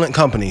excellent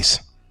companies.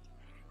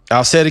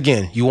 I'll say it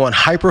again. You want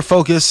hyper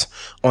focus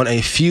on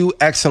a few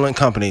excellent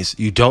companies.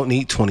 You don't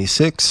need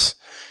 26.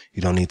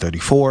 You don't need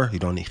 34. You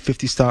don't need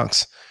 50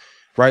 stocks,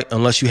 right?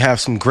 Unless you have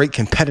some great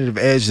competitive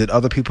edge that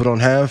other people don't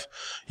have.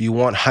 You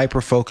want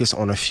hyper focus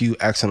on a few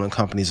excellent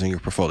companies in your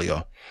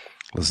portfolio.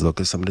 Let's look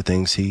at some of the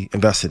things he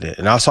invested in.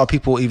 And I saw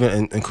people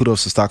even, and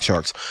kudos to Stock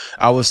Sharks,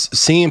 I was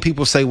seeing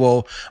people say,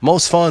 well,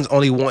 most funds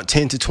only want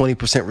 10 to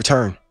 20%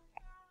 return.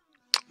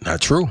 Not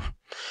true.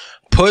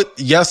 Put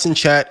yes in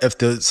chat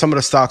if some of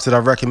the stocks that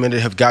I've recommended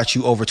have got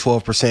you over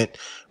 12%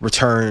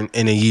 return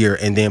in a year,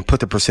 and then put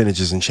the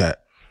percentages in chat.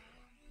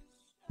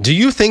 Do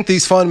you think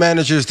these fund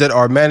managers that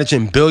are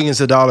managing billions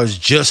of dollars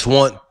just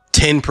want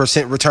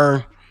 10%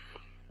 return?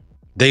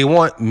 They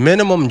want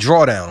minimum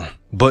drawdown,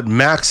 but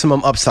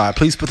maximum upside.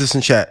 Please put this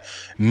in chat.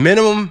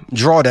 Minimum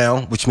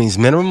drawdown, which means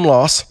minimum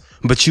loss,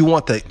 but you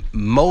want the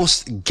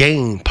most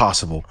gain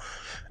possible.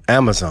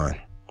 Amazon,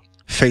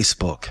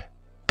 Facebook,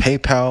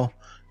 PayPal,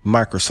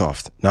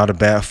 Microsoft, not a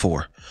bad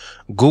four.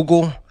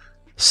 Google,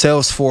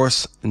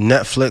 Salesforce,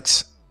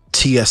 Netflix,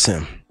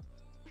 TSM.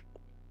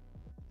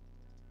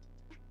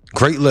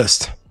 Great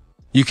list.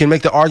 You can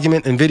make the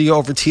argument NVIDIA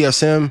over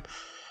TSM.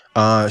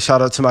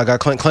 Shout out to my guy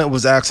Clint. Clint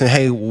was asking,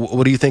 hey,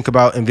 what do you think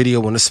about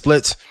NVIDIA when it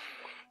splits?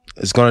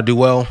 It's going to do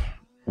well.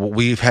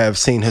 We have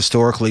seen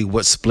historically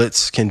what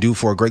splits can do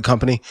for a great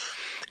company.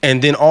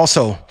 And then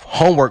also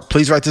homework,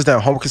 please write this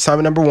down. Homework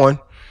assignment number 1.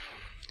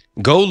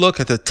 Go look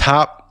at the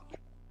top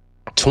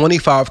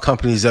 25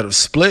 companies that have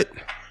split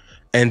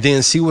and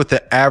then see what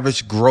the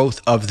average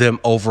growth of them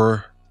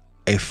over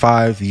a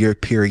 5-year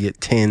period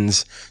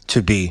tends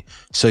to be,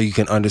 so you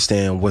can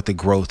understand what the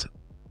growth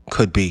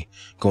could be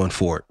going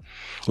forward.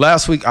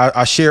 Last week,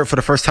 I shared for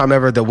the first time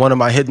ever that one of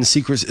my hidden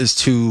secrets is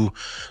to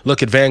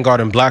look at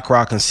Vanguard and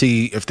BlackRock and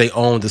see if they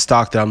own the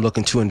stock that I'm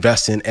looking to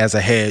invest in as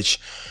a hedge.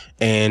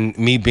 And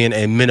me being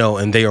a minnow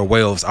and they are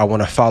whales, I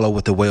want to follow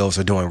what the whales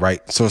are doing, right?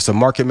 So it's a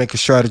market maker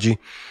strategy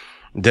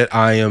that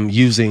I am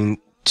using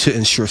to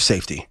ensure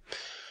safety.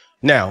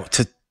 Now,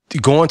 to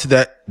go into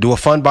that, do a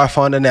fund by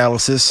fund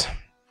analysis,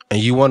 and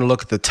you want to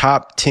look at the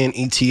top 10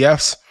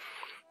 ETFs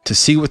to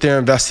see what they're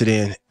invested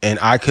in. And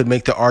I could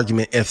make the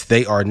argument, if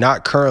they are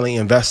not currently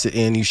invested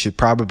in, you should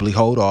probably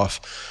hold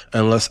off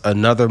unless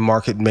another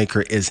market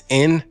maker is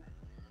in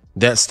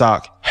that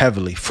stock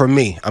heavily. For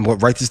me, I'm going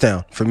to write this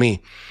down. For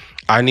me,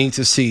 I need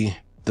to see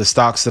the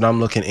stocks that I'm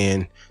looking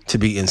in to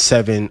be in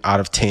 7 out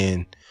of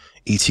 10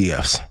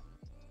 ETFs.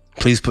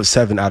 Please put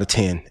 7 out of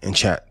 10 in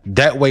chat.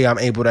 That way I'm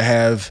able to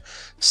have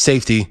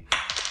safety.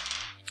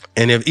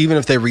 And even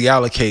if they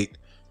reallocate,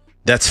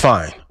 that's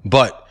fine.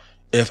 But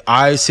if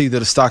I see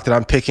that a stock that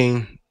I'm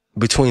picking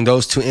between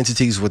those two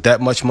entities with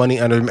that much money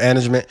under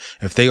management,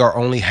 if they are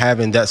only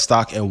having that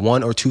stock in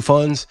 1 or 2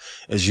 funds,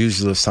 it's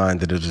usually a sign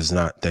that it is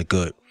not that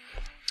good.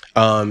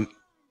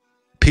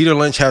 Peter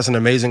Lynch has an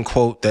amazing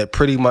quote that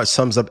pretty much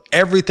sums up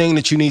everything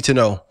that you need to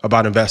know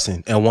about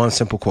investing in one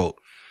simple quote.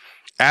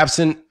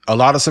 Absent a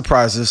lot of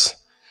surprises,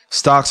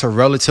 stocks are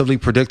relatively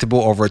predictable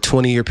over a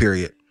 20-year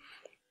period.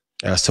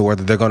 As to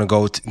whether they're going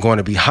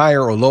to be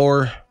higher or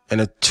lower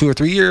in 2 or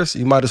 3 years,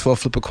 you might as well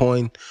flip a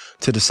coin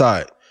to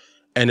decide.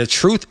 And the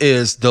truth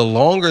is, the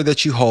longer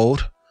that you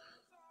hold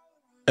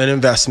an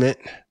investment,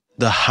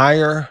 the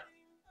higher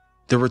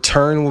the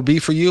return will be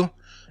for you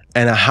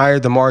and a higher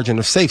the margin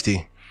of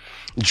safety.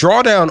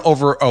 Drawdown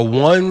over a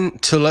 1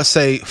 to, let's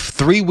say,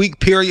 3 week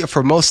period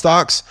for most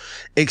stocks,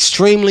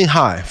 extremely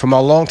high from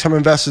our long-term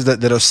investors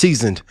that are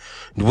seasoned.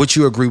 Would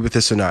you agree with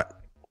this or not?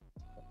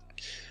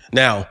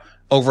 Now,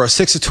 over a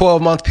 6 to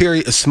 12 month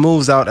period, it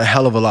smooths out a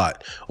hell of a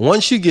lot.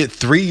 Once you get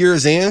 3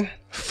 years in,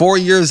 4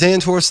 years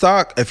into a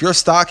stock, if your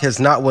stock has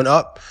not went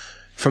up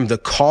from the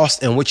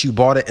cost in which you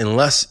bought it,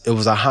 unless it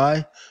was a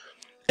high,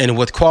 and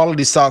with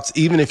quality stocks,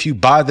 even if you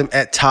buy them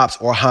at tops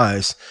or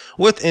highs,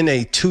 within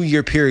a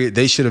 2-year period,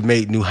 they should have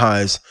made new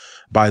highs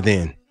by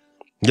then.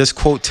 This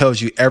quote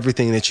tells you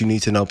everything that you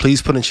need to know. Please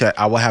put in chat,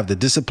 I will have the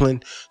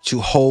discipline to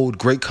hold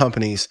great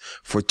companies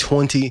for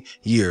 20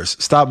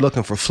 years. Stop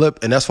looking for flip.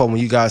 And that's why when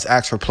you guys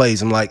ask for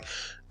plays, I'm like,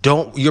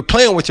 you're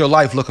playing with your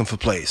life looking for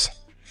plays.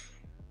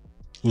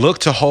 Look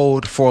to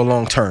hold for a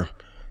long term.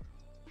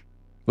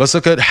 Let's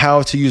look at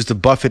how to use the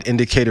Buffett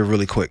indicator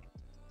really quick.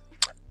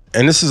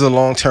 And this is a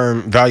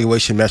long-term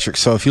valuation metric.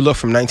 So if you look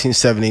from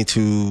 1970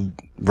 to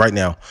right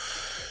now,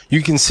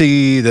 you can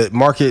see that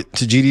market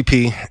to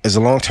GDP is a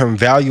long-term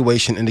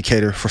valuation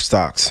indicator for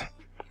stocks.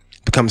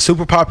 Become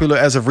super popular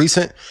as of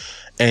recent,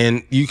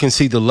 and you can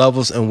see the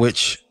levels in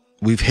which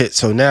we've hit.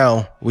 So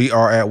now we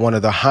are at one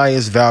of the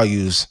highest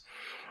values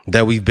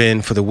that we've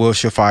been for the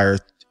Wilshire Fire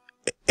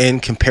in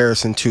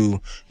comparison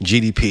to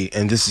GDP.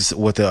 And this is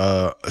what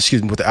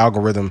with the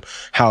algorithm,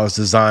 how it's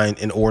designed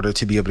in order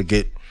to be able to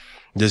get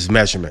this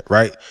measurement,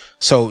 right?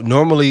 So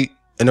normally,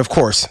 and of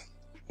course,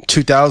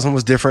 2000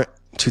 was different.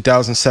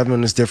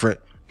 2007 is different.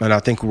 And I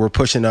think we were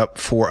pushing up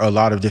for a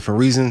lot of different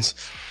reasons.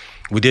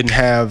 We didn't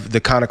have the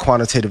kind of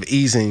quantitative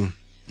easing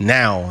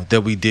now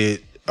that we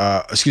did.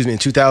 In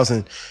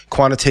 2000,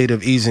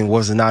 quantitative easing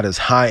was not as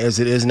high as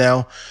it is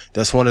now.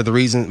 That's one of the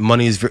reasons.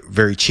 Money is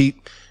very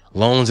cheap.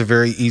 Loans are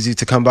very easy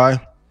to come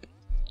by.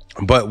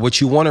 But what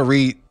you want to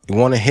read, you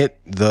want to hit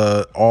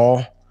the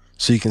all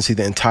so you can see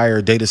the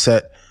entire data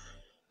set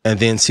and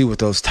then see what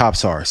those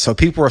tops are. So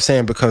people are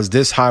saying because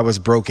this high was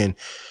broken,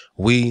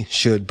 we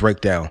should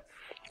break down.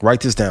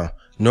 Write this down.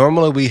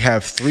 Normally we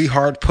have 3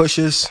 hard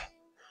pushes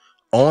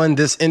on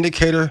this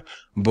indicator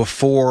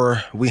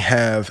before we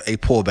have a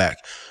pullback.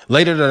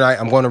 Later tonight,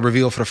 I'm going to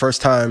reveal for the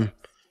first time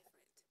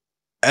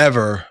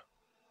ever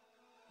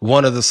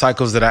one of the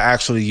cycles that I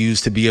actually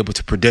use to be able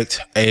to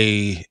predict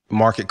a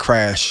market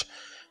crash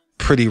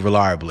pretty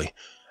reliably.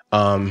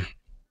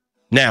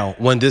 Now,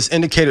 when this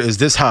indicator is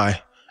this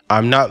high,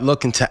 I'm not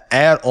looking to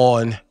add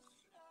on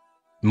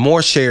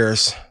more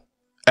shares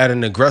at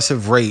an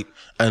aggressive rate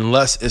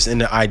unless it's in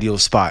the ideal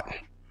spot.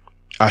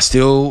 I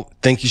still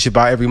think you should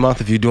buy every month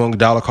if you're doing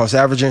dollar cost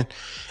averaging.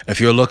 If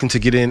you're looking to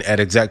get in at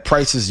exact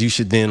prices, you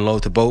should then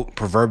load the boat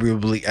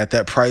proverbially at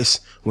that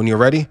price when you're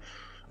ready.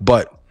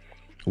 But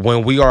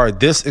when we are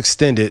this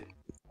extended,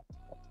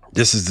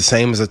 this is the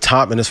same as a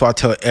top. And that's why I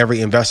tell every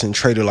investing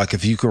trader, like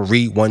if you can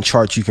read one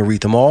chart, you can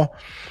read them all.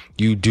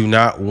 You do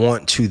not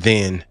want to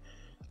then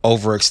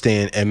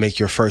overextend and make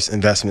your first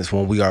investments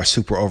when we are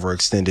super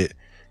overextended.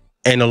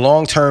 In a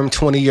long-term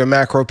 20-year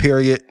macro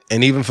period,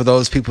 and even for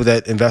those people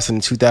that invested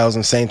in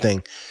 2000, same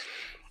thing.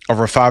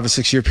 Over a 5 or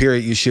 6 year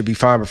period, you should be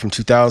fine. But from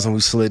 2000, we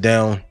slid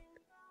down.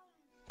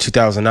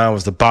 2009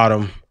 was the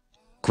bottom.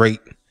 Great.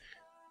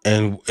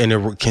 And it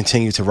will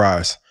continue to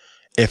rise.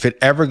 If it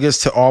ever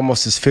gets to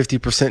almost this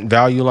 50%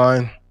 value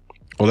line,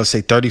 or let's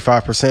say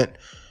 35%,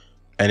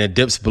 and it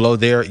dips below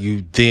there,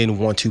 you then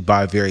want to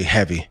buy very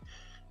heavy.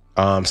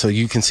 So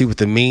you can see what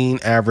the mean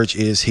average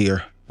is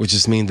here, which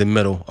just means the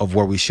middle of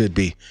where we should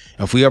be.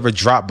 If we ever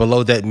drop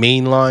below that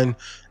mean line,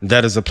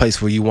 that is a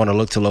place where you want to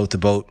look to load the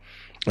boat.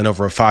 And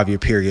over a 5-year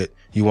period,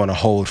 you want to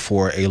hold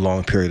for a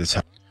long period of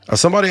time.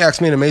 Somebody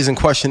asked me an amazing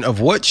question of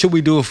what should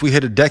we do if we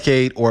hit a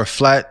decade or a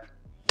flat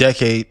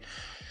decade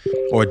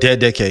or a dead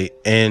decade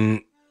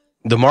and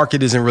the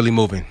market isn't really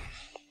moving.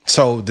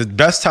 So the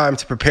best time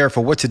to prepare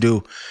for what to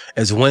do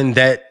is when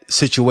that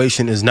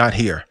situation is not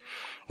here.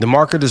 The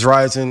market is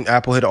rising.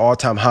 Apple hit an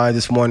all-time high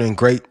this morning.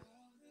 Great.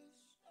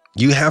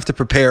 You have to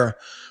prepare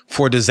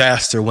for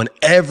disaster when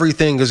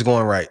everything is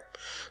going right.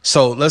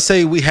 So let's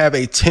say we have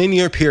a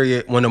 10-year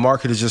period when the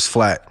market is just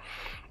flat.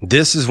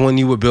 This is when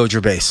you would build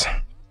your base.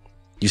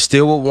 You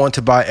still would want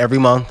to buy every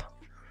month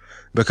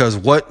because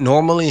what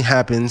normally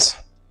happens,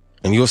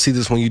 and you'll see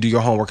this when you do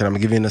your homework, and I'm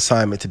gonna give you an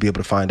assignment to be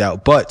able to find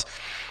out, but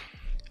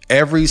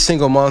every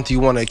single month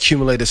you want to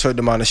accumulate a certain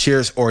amount of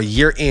shares, or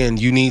year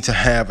end, you need to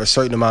have a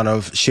certain amount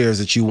of shares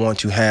that you want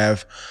to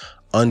have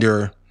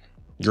under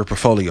your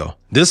portfolio.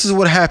 This is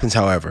what happens,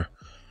 however.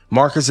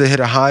 Markets that hit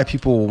a high,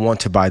 people will want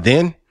to buy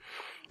then.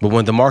 But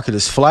when the market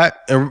is flat,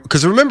 and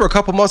because remember a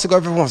couple months ago,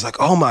 everyone was like,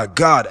 oh my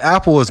God,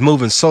 Apple is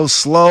moving so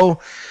slow.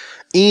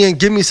 Ian,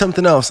 give me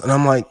something else. And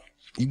I'm like,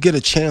 you get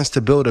a chance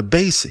to build a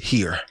base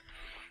here.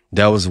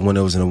 That was when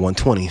it was in the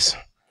 120s.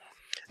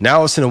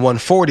 Now it's in the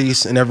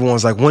 140s. And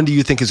everyone's like, when do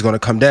you think it's going to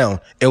come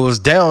down? It was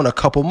down a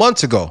couple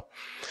months ago.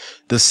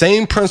 The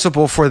same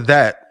principle for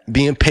that,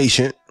 being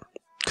patient,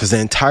 because the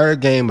entire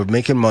game of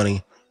making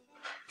money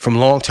from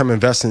long-term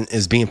investing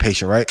is being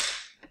patient, right?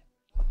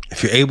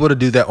 If you're able to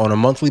do that on a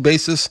monthly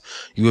basis,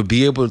 you would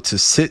be able to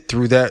sit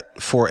through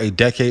that for a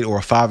decade or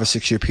a 5 or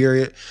 6 year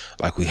period,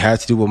 like we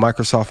had to do with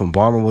Microsoft when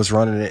Ballmer was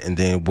running it. And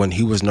then when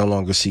he was no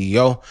longer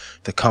CEO,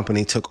 the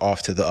company took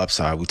off to the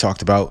upside. We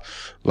talked about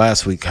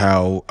last week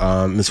how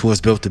Ms.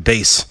 Woods built the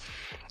base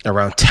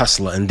around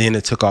Tesla, and then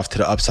it took off to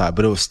the upside,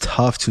 but it was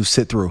tough to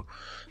sit through.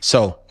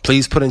 So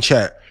please put in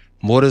chat,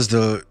 what is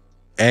the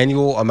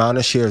annual amount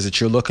of shares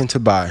that you're looking to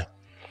buy?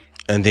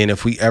 And then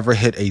if we ever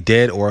hit a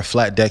dead or a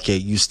flat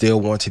decade, you still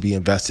want to be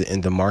invested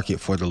in the market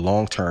for the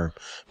long term,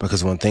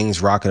 because when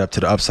things rocket up to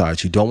the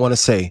upside, you don't want to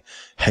say,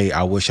 hey,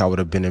 I wish I would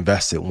have been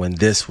invested when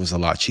this was a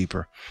lot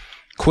cheaper.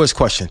 Quiz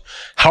question.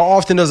 How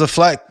often does a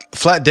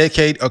flat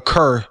decade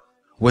occur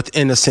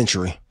within a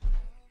century?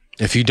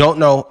 If you don't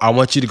know, I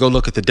want you to go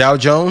look at the Dow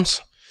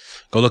Jones,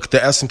 go look at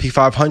the S&P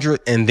 500,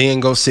 and then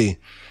go see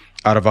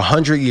out of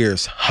 100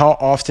 years, how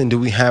often do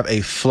we have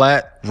a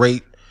flat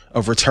rate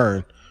of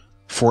return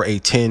for a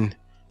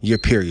 10-year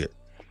period?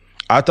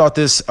 I thought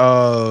this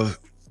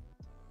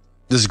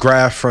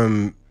graph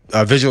from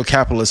Visual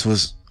Capitalist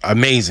was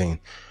amazing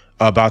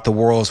about the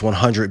world's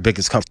 100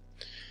 biggest companies.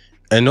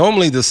 And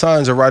normally the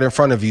signs are right in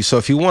front of you. So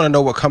if you want to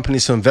know what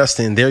companies to invest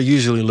in, they're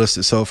usually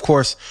listed. So of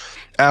course,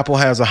 Apple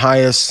has the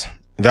highest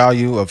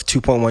value of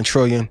 2.1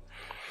 trillion.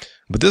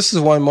 But this is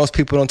one most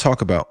people don't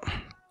talk about.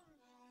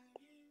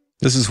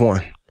 This is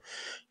one.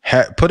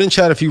 Put in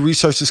chat if you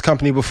researched this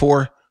company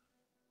before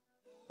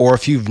or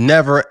if you've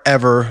never,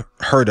 ever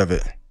heard of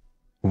it.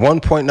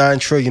 1.9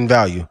 trillion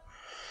value.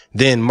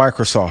 Then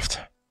Microsoft,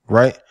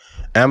 right?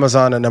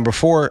 Amazon at number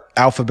 4.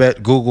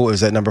 Alphabet, Google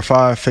is at number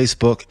 5.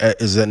 Facebook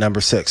is at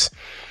number 6.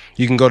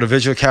 You can go to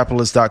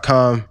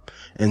visualcapitalist.com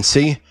and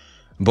see.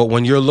 But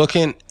when you're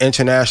looking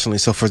internationally,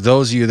 so for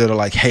those of you that are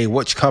like, hey,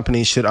 which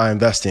companies should I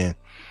invest in?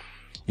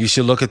 You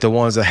should look at the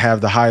ones that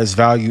have the highest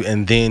value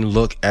and then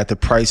look at the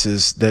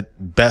prices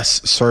that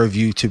best serve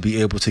you to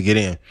be able to get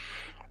in.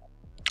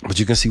 But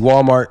you can see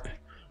Walmart,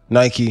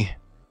 Nike,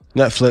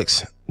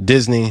 Netflix,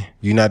 Disney,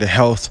 United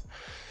Health,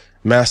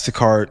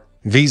 MasterCard,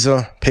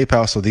 Visa,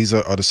 PayPal. So these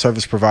are the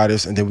service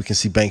providers. And then we can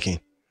see banking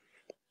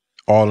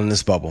all in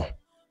this bubble.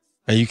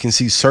 And you can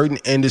see certain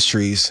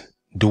industries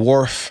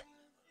dwarf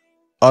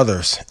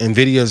others.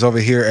 NVIDIA is over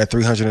here at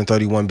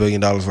 $331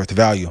 billion worth of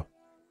value,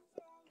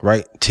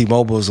 right?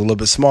 T-Mobile is a little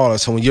bit smaller.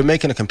 So when you're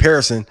making a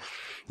comparison,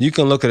 you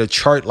can look at a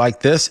chart like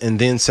this and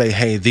then say,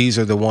 hey, these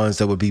are the ones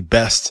that would be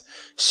best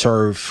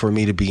served for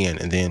me to be in.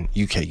 And then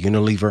UK,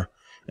 Unilever,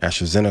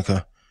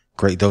 AstraZeneca.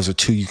 Great. Those are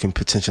 2 you can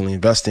potentially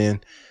invest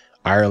in.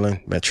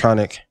 Ireland,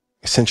 Medtronic,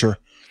 Accenture.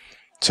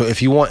 So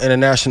if you want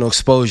international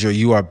exposure,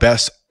 you are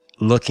best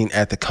looking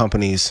at the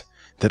companies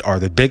that are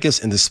the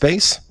biggest in the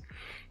space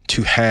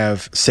to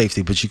have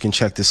safety. But you can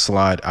check this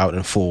slide out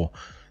in full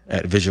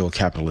at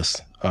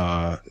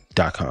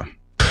visualcapitalist.com.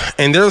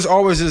 And there's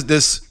always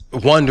this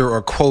wonder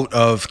or quote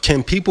of,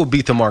 can people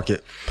beat the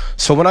market?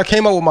 So when I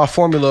came up with my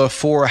formula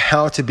for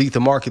how to beat the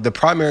market, the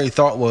primary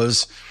thought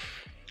was,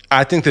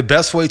 I think the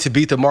best way to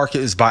beat the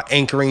market is by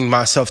anchoring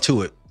myself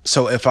to it.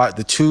 So if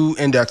the 2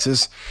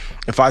 indexes,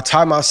 if I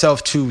tie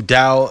myself to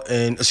Dow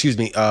and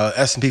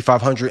S&P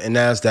 500 and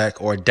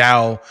NASDAQ, or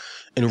Dow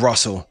and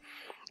Russell,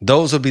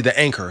 those will be the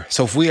anchor.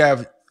 So if we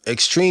have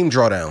extreme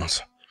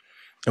drawdowns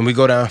and we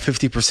go down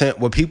 50%,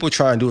 what people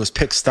try and do is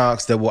pick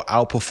stocks that will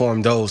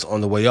outperform those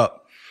on the way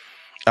up.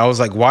 I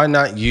was like, why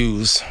not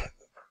use,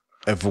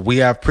 if we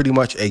have pretty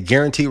much a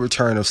guaranteed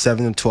return of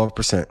 7 to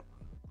 12%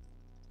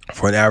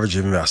 for an average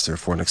investor,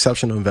 for an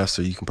exceptional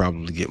investor, you can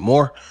probably get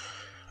more.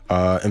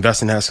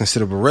 Investing has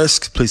considerable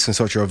risks. Please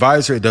consult your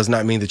advisor. It does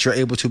not mean that you're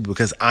able to,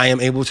 because I am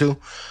able to.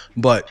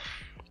 But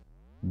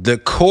the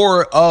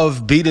core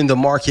of beating the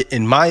market,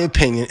 in my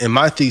opinion, in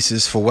my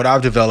thesis for what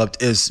I've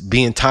developed, is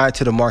being tied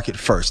to the market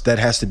first. That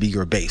has to be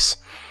your base.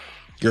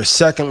 Your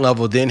second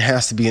level then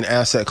has to be an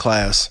asset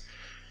class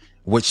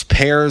which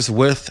pairs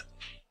with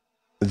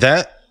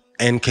that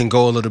and can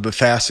go a little bit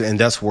faster. And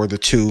that's where the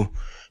 2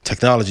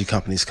 technology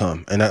companies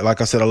come. And like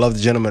I said, I love the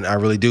gentleman. I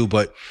really do.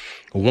 But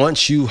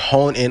once you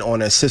hone in on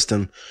that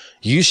system,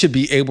 you should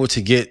be able to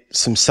get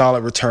some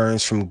solid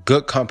returns from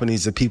good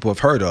companies that people have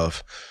heard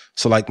of.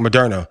 So like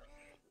Moderna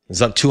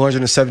is up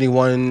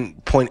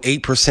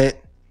 271.8%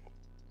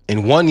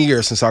 in 1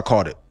 year since I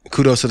caught it.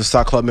 Kudos to the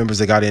stock club members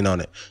that got in on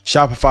it.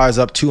 Shopify is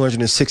up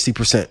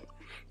 260%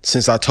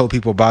 since I told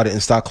people about it in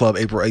stock club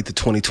April 8th of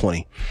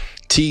 2020.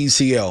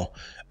 TECL.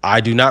 I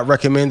do not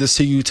recommend this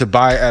to you to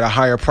buy at a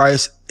higher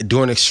price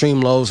during extreme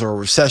lows or a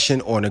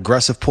recession or an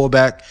aggressive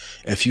pullback.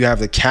 If you have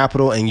the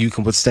capital and you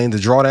can withstand the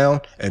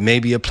drawdown, it may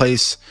be a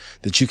place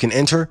that you can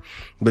enter.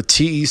 But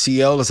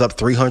TECL is up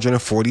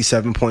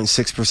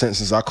 347.6%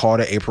 since I called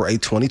it April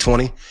 8,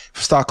 2020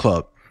 for Stock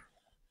Club.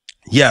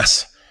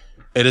 Yes,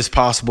 it is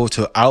possible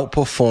to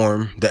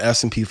outperform the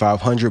S&P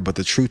 500, but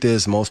the truth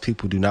is most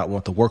people do not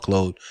want the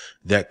workload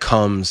that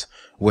comes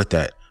with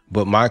that.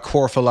 But my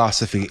core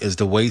philosophy is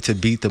the way to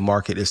beat the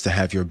market is to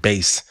have your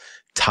base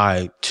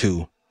tied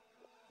to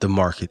the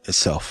market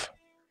itself.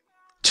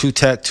 2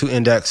 tech, 2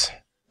 index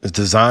is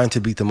designed to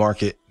beat the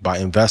market by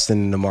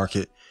investing in the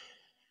market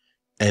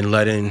and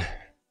letting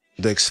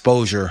the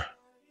exposure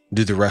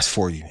do the rest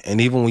for you.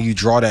 And even when you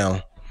draw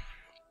down,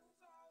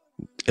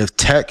 if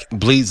tech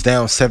bleeds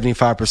down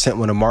 75%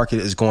 when the market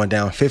is going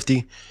down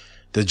 50,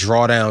 the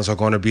drawdowns are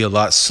going to be a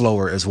lot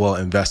slower as well,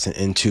 investing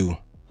into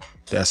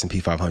the S&P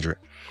 500.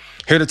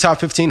 Here are the top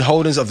 15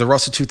 holdings of the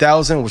Russell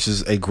 2000, which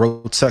is a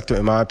growth sector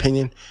in my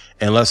opinion.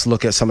 And let's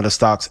look at some of the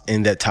stocks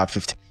in that top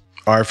 15.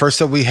 All right,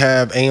 first up we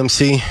have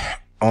AMC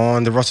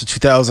on the Russell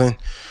 2000.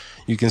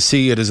 You can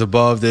see it is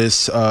above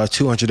this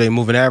 200-day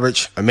moving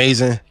average.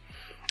 Amazing.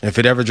 If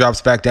it ever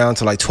drops back down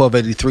to like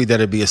 1283,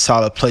 that'd be a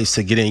solid place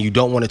to get in. You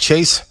don't want to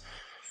chase.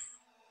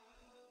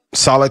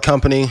 Solid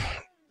company,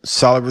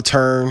 solid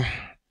return,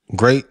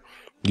 great.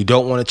 You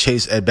don't want to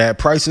chase at bad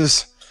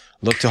prices.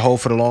 Look to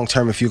hold for the long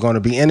term if you're going to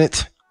be in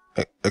it,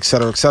 et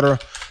cetera, et cetera.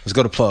 Let's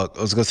go to plug.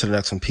 Let's go to the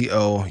next one,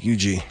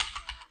 PLUG.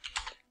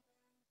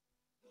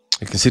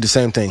 You can see the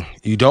same thing.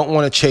 You don't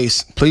want to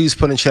chase. Please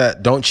put in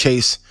chat, don't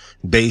chase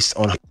based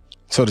on.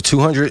 So the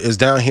 200 is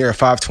down here at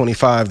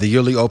 525. The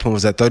yearly open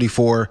was at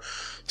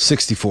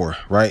 34.64,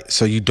 right?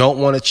 So you don't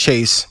want to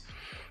chase.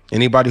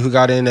 Anybody who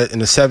got in the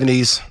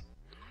 70s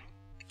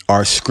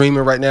are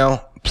screaming right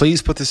now.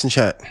 Please put this in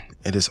chat.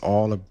 It is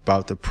all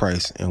about the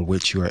price in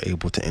which you are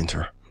able to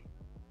enter.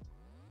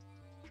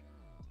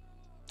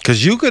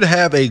 Because you could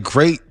have a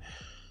great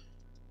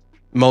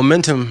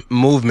momentum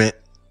movement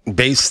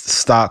base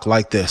stock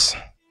like this.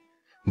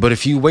 But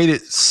if you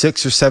waited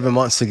 6 or 7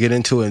 months to get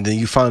into it and then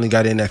you finally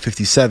got in at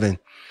 57,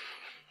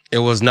 it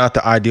was not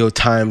the ideal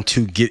time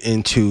to get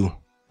into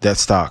that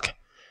stock.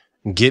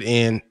 Get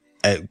in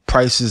at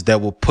prices that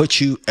will put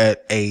you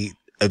at a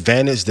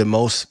advantage that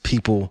most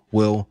people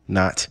will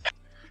not.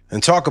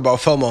 And talk about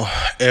FOMO.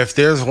 If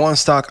there's one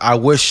stock I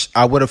wish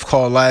I would have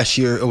called last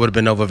year, it would have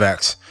been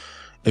Novavax.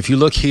 If you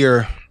look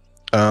here,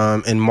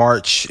 in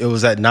March, it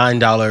was at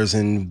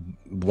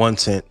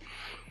 $9.01.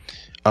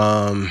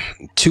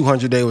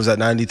 200-day was at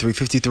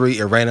 93.53.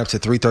 It ran up to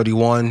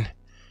 331,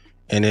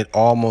 and it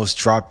almost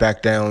dropped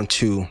back down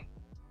to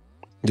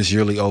this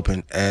yearly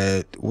open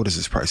at, what is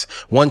this price?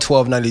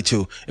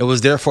 112.92. It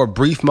was there for a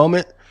brief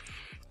moment.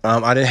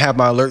 I didn't have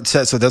my alert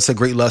set, so that's a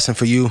great lesson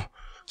for you,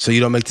 so you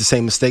don't make the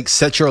same mistake.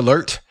 Set your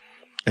alert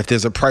if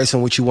there's a price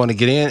in which you want to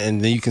get in,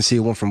 and then you can see it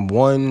went from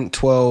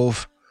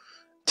 112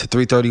 to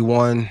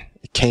 331.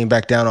 It came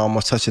back down,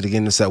 almost touched it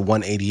again. It's at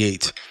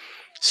 188.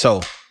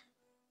 So,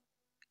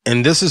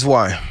 and this is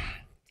why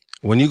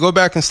when you go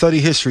back and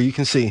study history, you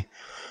can see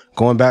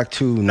going back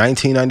to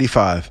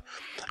 1995,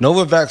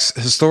 Novavax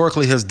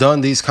historically has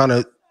done these kind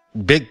of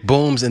big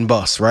booms and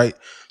busts, right?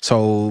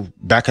 So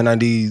back in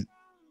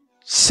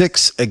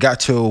 96, it got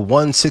to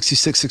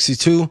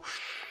 166.62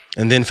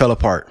 and then fell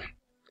apart.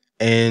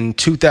 In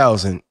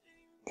 2000,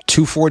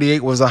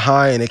 248 was a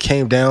high and it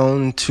came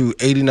down to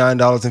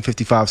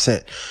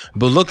 $89.55.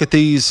 But look at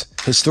these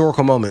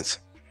historical moments.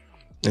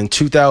 In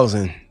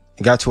 2000,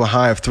 it got to a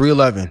high of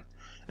 311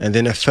 and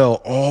then it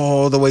fell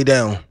all the way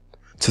down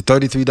to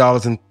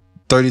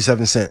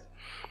 $33.37.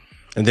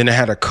 And then it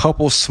had a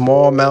couple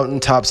small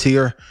mountaintops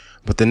here.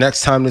 But the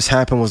next time this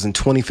happened was in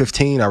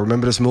 2015. I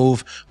remember this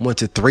move went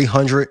to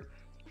 300.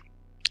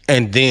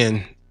 And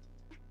then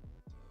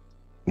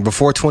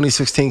before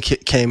 2016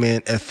 came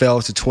in, it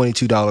fell to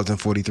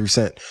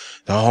 $22.43.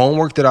 The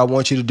homework that I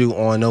want you to do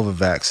on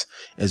Novavax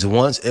is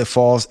once it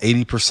falls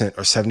 80%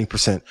 or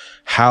 70%,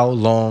 how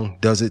long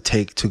does it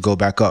take to go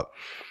back up?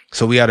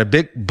 So we had a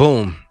big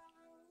boom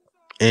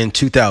in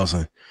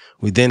 2000.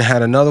 We then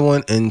had another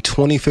one in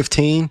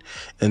 2015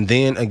 and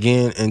then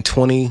again in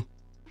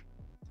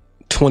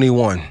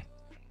 2021.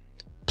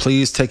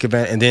 Please take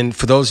advantage. And then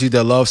for those of you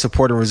that love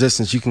support and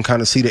resistance, you can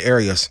kind of see the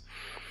areas.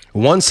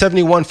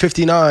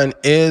 171.59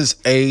 is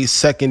a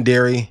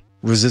secondary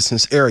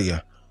resistance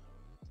area.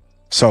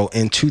 So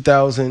in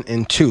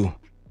 2002,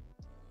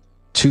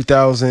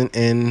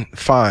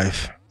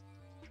 2005,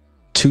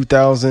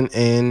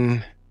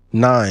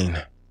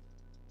 2009,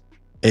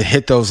 it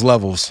hit those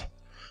levels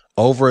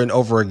over and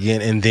over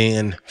again and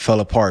then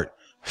fell apart,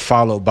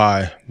 followed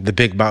by the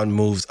big mountain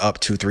moves up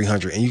to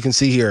 300. And you can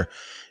see here,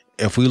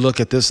 if we look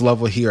at this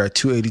level here at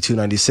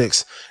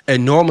 282.96, it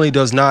normally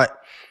does not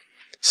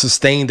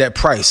sustain that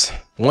price.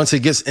 Once it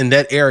gets in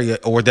that area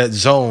or that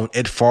zone,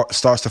 it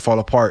starts to fall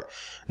apart.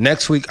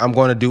 Next week, I'm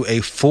going to do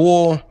a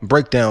full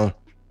breakdown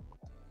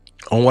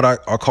on what I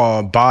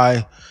call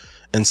buy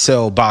and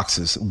sell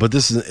boxes. But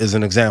this is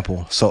an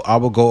example. So I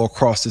will go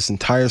across this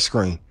entire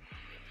screen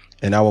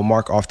and I will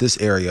mark off this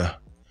area,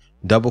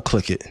 double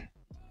click it.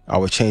 I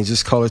would change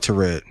this color to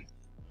red.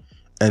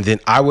 And then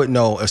I would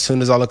know as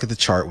soon as I look at the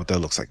chart what that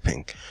looks like.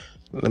 Pink.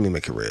 Let me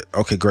make it red.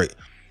 Okay, great.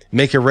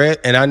 Make it red.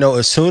 And I know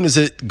as soon as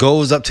it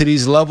goes up to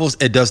these levels,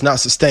 it does not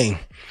sustain.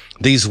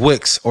 These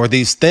wicks or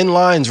these thin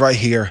lines right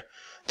here,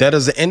 that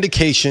is an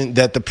indication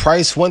that the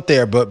price went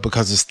there, but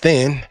because it's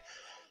thin,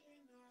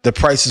 the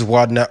prices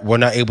were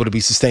not able to be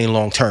sustained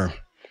long term.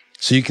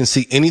 So you can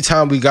see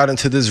anytime we got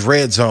into this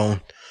red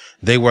zone,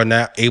 they were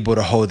not able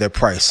to hold their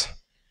price.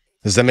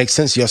 Does that make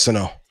sense? Yes or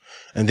no?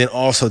 And then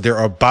also there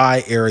are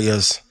buy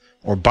areas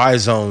or buy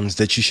zones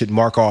that you should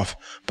mark off,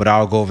 but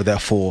I'll go over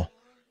that full.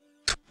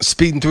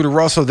 Speeding through the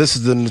Russell, this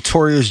is the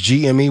notorious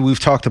GME. We've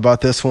talked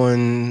about this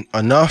one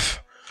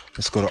enough.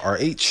 Let's go to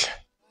RH.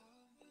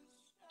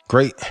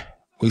 Great.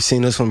 We've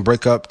seen this one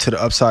break up to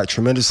the upside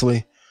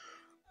tremendously.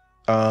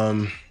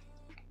 Once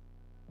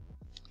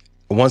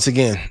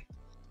again,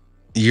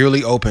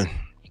 yearly open.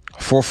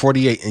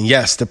 448. And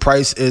yes, the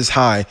price is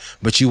high,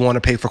 but you want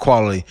to pay for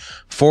quality.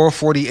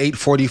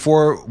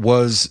 448.44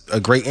 was a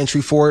great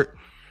entry for it.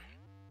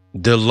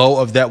 The low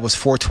of that was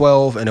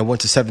 412 and it went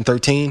to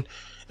 713.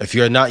 If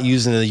you're not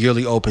using the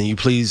yearly open, you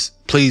please,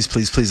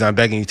 I'm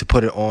begging you to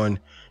put it on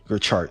your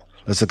chart.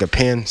 Let's look at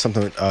PENN,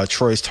 something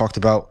Troy's talked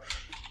about.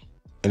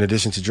 In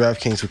addition to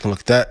DraftKings, we can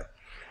look at that.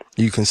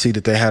 You can see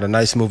that they had a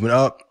nice movement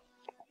up.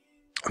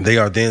 They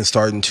are then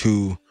starting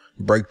to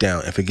break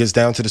down. If it gets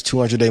down to this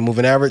 200-day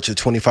moving average at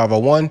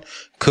 2501,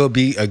 could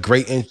be a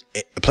great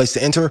place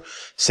to enter.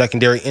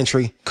 Secondary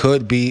entry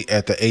could be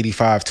at the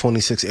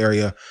 85.26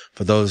 area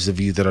for those of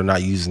you that are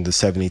not using the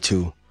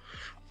 72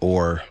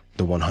 or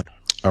the 100.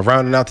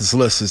 Rounding out this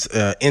list is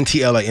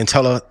NTLA,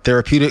 Intella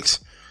Therapeutics,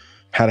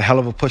 had a hell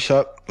of a push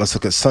up. Let's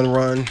look at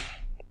Sunrun.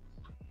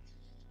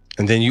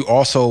 And then you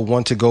also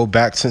want to go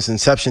back since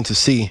inception to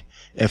see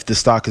if the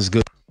stock is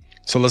good.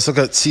 So let's look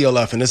at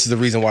CLF, and this is the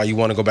reason why you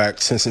want to go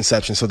back since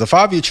inception. So the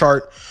 5-year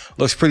chart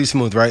looks pretty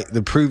smooth, right?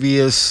 The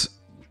previous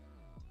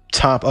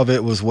top of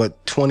it was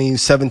what,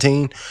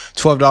 2017,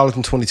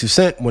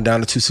 $12.22, went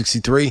down to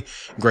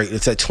 $2.63. Great.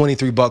 It's at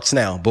 $23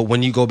 now. But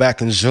when you go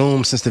back and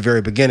zoom since the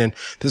very beginning,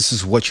 this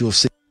is what you'll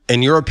see.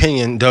 In your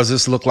opinion, does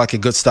this look like a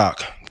good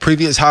stock?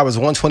 Previous high was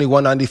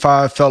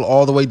 $121.95, fell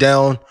all the way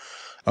down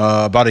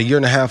about a year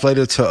and a half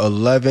later to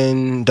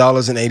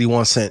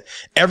 $11.81.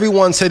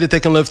 Everyone say that they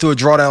can live through a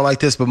drawdown like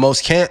this, but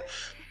most can't.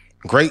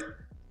 Great.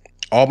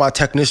 All my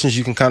technicians,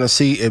 you can kind of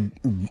see it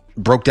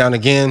broke down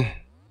again,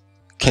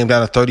 came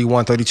down to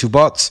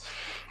 $32,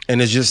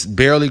 and it's just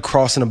barely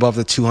crossing above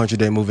the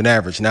 200-day moving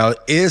average. Now, it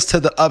is to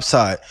the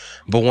upside,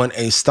 but when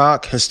a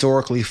stock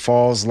historically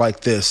falls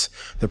like this,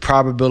 the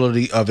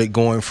probability of it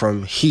going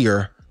from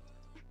here,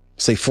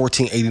 say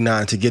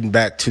 1489, to getting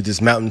back to this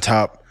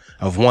mountaintop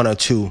of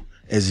 102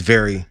 is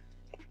very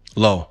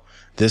low.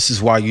 This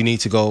is why you need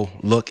to go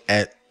look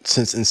at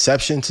since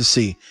inception to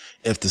see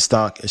if the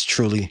stock is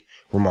truly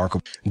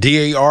remarkable.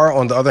 DAR,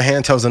 on the other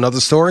hand, tells another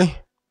story.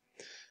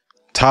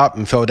 Top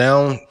and fell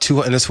down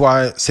and that's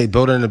why I say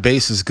building the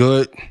base is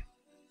good,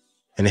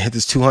 and it hit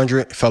this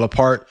 200, fell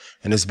apart,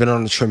 and it's been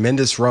on a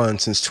tremendous run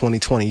since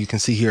 2020. You can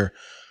see here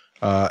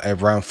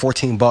at around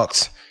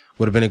 $14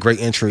 would have been a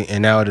great entry,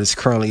 and now it is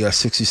currently at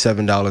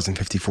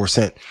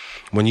 $67.54.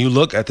 When you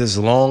look at this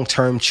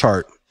long-term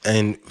chart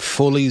and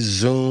fully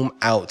zoom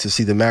out to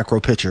see the macro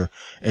picture,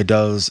 it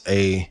does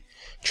a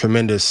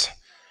tremendous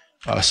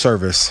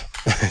service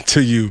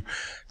to you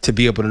to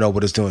be able to know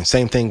what it's doing.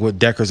 Same thing with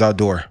Deckers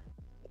Outdoor.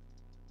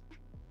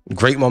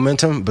 Great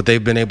momentum, but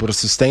they've been able to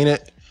sustain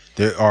it.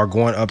 They are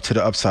going up to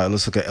the upside.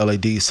 Let's look at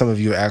LAD. Some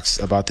of you asked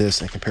about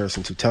this in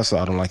comparison to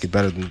Tesla. I don't like it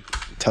better than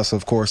Tesla,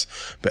 of course,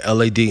 but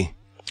LAD,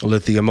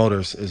 Lithium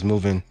Motors, is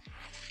moving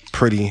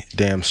pretty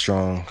damn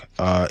strong.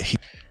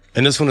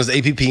 And this one is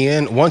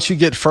APPN. Once you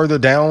get further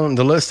down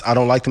the list, I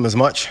don't like them as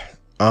much.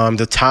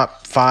 The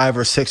top 5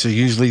 or 6 are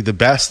usually the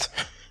best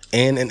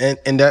in an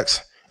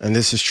index, and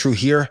this is true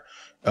here.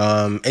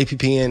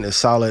 APPN is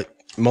solid.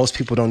 Most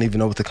people don't even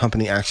know what the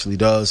company actually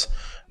does,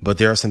 but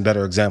there are some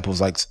better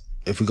examples. Like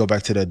if we go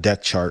back to the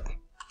deck chart,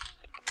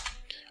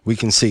 we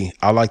can see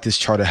I like this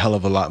chart a hell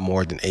of a lot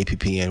more than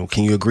APPN.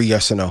 Can you agree?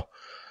 Yes or no?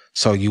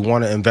 So you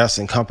want to invest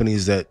in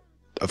companies that,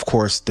 of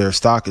course, their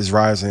stock is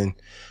rising,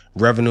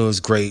 revenue is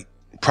great,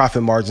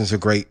 profit margins are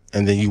great,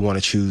 and then you want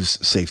to choose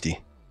safety.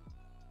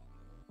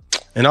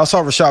 And I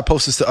saw Rashad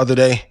post this the other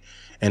day,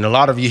 and a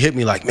lot of you hit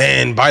me like,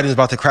 man, Biden's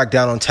about to crack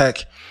down on tech.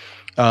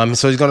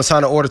 So he's going to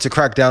sign an order to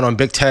crack down on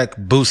big tech,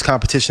 boost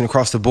competition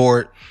across the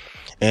board.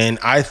 And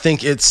I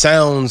think it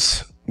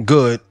sounds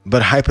good,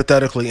 but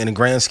hypothetically, in the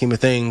grand scheme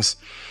of things,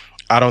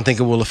 I don't think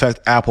it will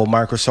affect Apple,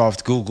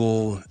 Microsoft,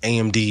 Google,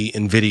 AMD,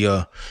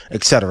 Nvidia,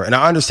 etc. And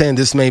I understand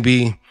this may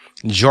be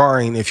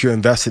jarring if you're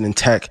invested in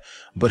tech,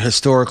 but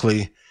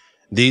historically,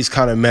 these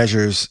kind of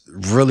measures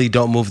really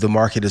don't move the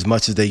market as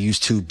much as they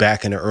used to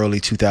back in the early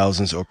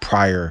 2000s or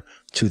prior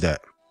to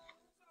that.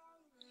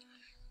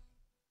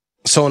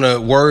 So in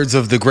the words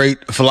of the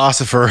great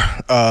philosopher,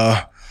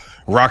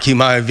 Rocky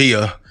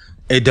Maivia,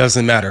 it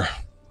doesn't matter.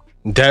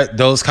 That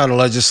those kind of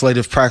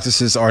legislative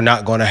practices are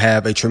not going to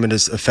have a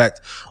tremendous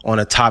effect on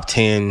a top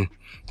 10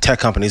 tech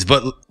companies.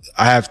 But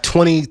I have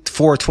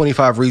 24,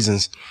 25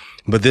 reasons,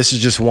 but this is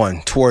just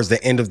one towards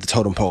the end of the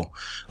totem pole.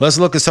 Let's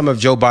look at some of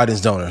Joe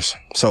Biden's donors.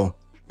 So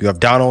we have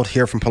Donald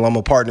here from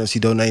Palombo Partners. He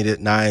donated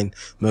 $9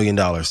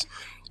 million.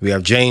 We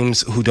have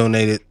James, who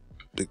donated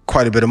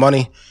quite a bit of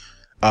money.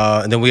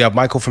 And then we have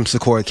Michael from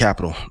Sequoia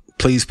Capital.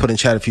 Please put in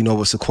chat if you know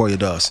what Sequoia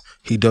does.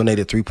 He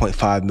donated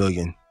 $3.5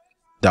 million.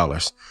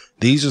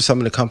 These are some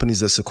of the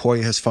companies that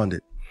Sequoia has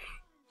funded.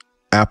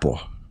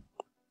 Apple,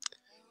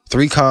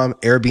 3Com,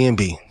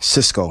 Airbnb,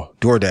 Cisco,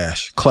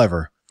 DoorDash,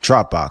 Clever,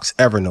 Dropbox,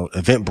 Evernote,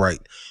 Eventbrite,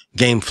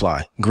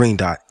 Gamefly, Green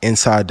Dot,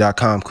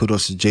 Inside.com.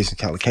 Kudos to Jason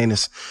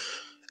Calacanis.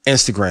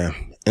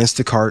 Instagram,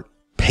 Instacart,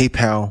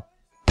 PayPal,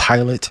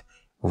 Pilot,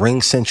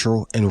 Ring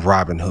Central, and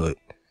Robinhood.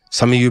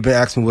 Some of you have been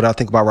asking me what I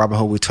think about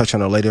Robinhood. We'll touch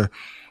on it later.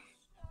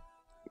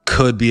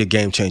 Could be a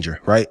game changer,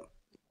 right?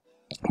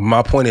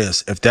 My point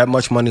is, if that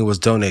much money was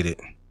donated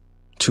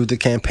to the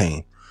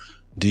campaign,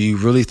 do you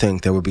really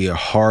think there would be a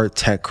hard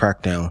tech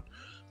crackdown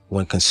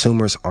when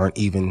consumers aren't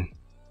even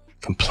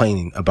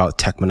complaining about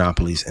tech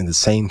monopolies in the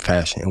same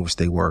fashion in which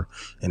they were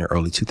in the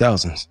early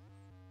 2000s?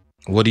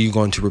 What are you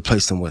going to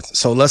replace them with?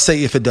 So let's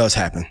say if it does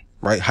happen,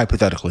 right?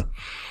 Hypothetically.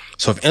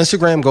 So if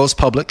Instagram goes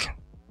public,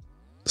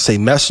 say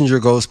Messenger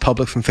goes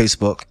public from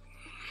Facebook,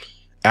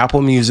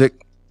 Apple Music,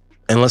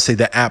 and let's say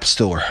the App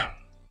Store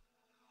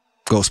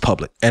goes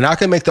public. And I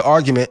can make the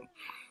argument,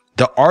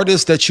 the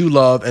artists that you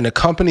love and the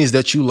companies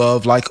that you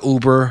love, like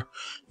Uber,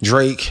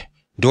 Drake,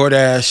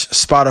 DoorDash,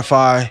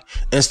 Spotify,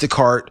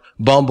 Instacart,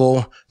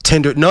 Bumble,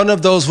 Tinder, none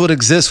of those would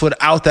exist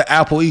without the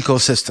Apple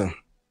ecosystem.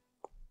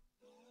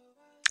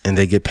 And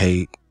they get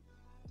paid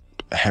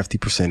a hefty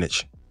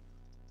percentage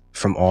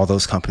from all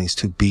those companies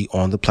to be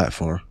on the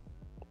platform.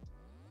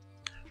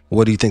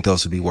 What do you think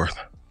those would be worth?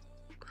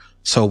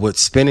 So with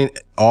spinning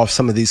off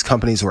some of these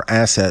companies or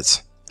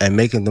assets and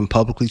making them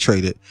publicly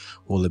traded,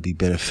 will it be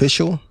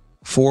beneficial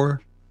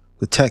for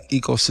the tech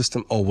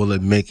ecosystem, or will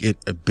it make it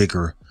a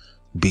bigger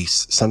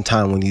beasts.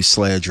 Sometime when you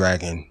slay a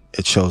dragon,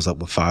 it shows up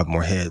with 5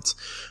 more heads.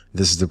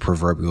 This is the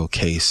proverbial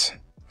case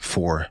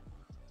for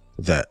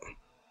that.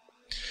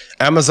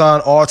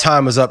 Amazon all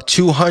time is up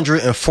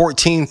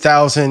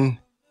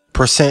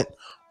 214,000%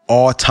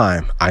 all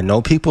time. I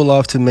know people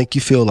love to make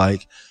you feel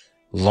like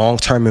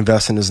long-term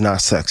investing is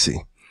not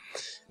sexy.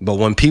 But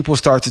when people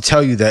start to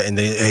tell you that, and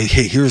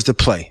hey, here's the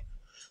play.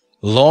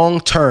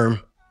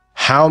 Long-term,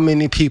 how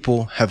many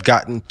people have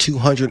gotten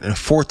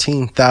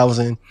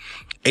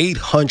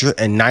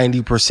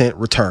 214,890%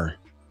 return?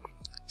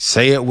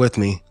 Say it with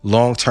me.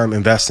 Long-term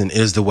investing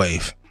is the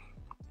wave.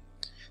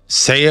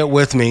 Say it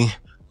with me.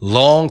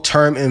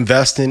 Long-term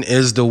investing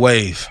is the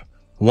wave.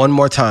 One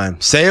more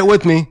time. Say it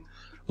with me.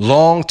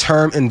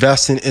 Long-term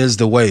investing is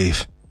the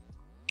wave.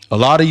 A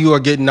lot of you are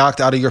getting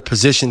knocked out of your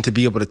position to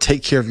be able to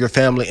take care of your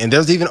family. And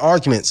there's even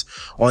arguments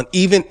on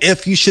even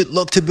if you should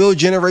look to build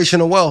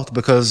generational wealth,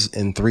 because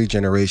in 3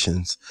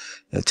 generations,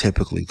 it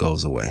typically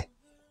goes away.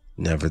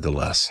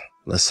 Nevertheless,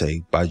 let's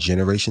say by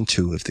generation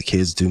 2, if the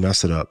kids do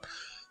mess it up,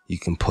 you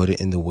can put it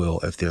in the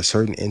will. If there are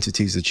certain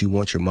entities that you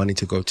want your money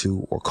to go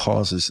to or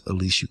causes, at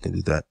least you can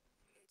do that.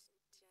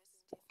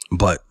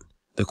 But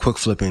the quick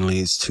flipping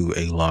leads to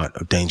a lot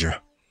of danger.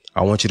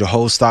 I want you to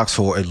hold stocks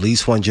for at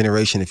least 1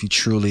 generation if you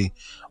truly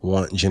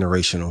want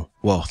generational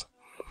wealth.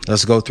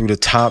 Let's go through the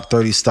top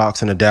 30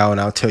 stocks in the Dow,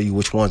 and I'll tell you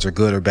which ones are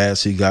good or bad,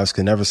 so you guys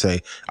can never say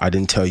I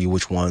didn't tell you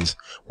which ones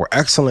were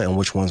excellent and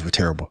which ones were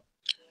terrible.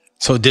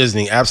 So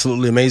Disney,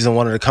 absolutely amazing.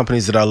 One of the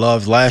companies that I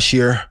loved last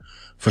year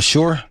for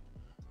sure.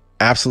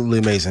 Absolutely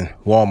amazing.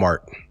 Walmart,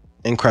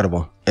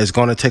 incredible. It's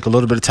going to take a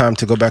little bit of time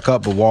to go back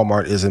up, but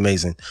Walmart is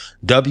amazing.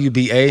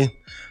 WBA,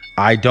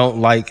 I don't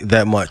like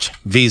that much.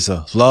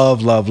 Visa,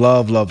 love, love,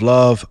 love, love,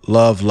 love,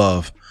 love,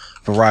 love.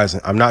 Verizon,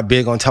 I'm not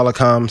big on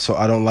telecom, so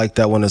I don't like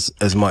that one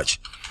as much.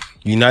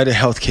 United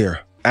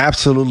Healthcare,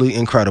 absolutely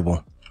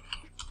incredible.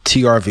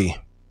 TRV,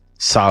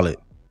 solid.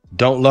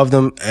 Don't love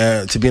them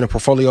to be in a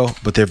portfolio,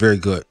 but they're very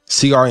good.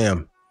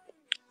 CRM,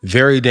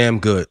 very damn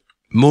good.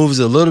 Moves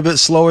a little bit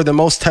slower than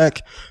most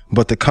tech,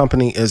 but the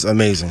company is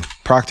amazing.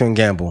 Procter &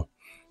 Gamble,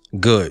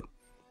 good.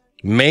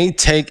 May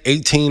take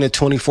 18 to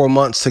 24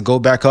 months to go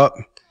back up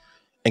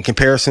in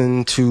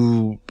comparison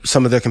to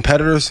some of their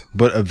competitors,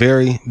 but a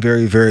very,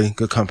 very, very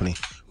good company.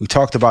 We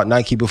talked about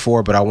Nike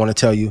before, but I want to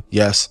tell you,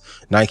 yes,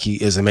 Nike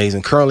is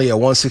amazing. Currently at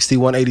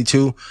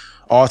 161.82,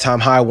 all-time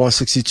high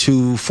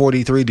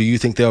 162.43. Do you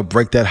think they'll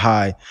break that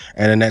high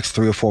in the next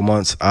 3 or 4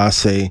 months? I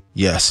say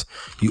yes.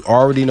 You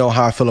already know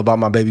how I feel about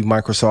my baby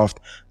Microsoft.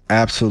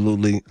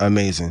 Absolutely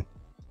amazing.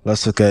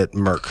 Let's look at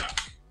Merck.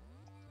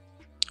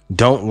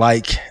 Don't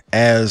like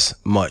as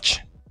much.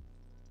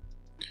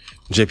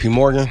 JP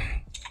Morgan,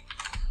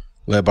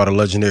 led by the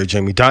legendary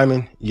Jamie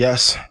Dimon.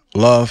 Yes,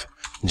 love.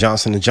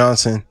 Johnson &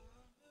 Johnson,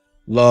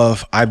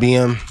 love.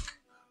 IBM,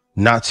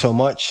 not so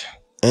much.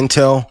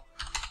 Intel,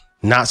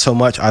 not so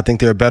much. I think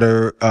there are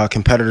better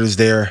competitors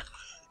there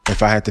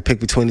if I had to pick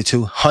between the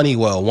two.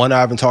 Honeywell, one I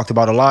haven't talked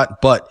about a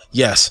lot, but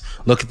yes,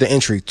 look at the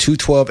entry.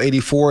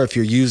 212.84 if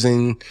you're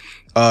using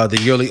the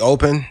yearly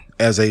open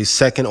as a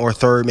second or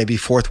third, maybe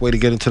fourth way to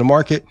get into the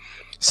market.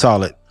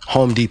 Solid.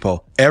 Home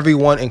Depot.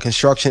 Everyone in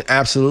construction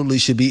absolutely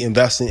should be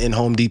investing in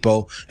Home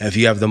Depot if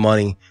you have the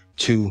money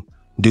to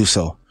do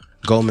so.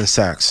 Goldman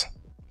Sachs.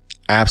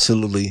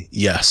 Absolutely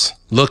yes.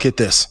 Look at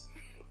this.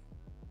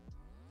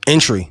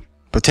 Entry.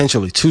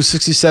 Potentially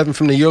 267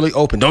 from the yearly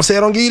open. Don't say I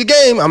don't give you the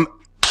game. I'm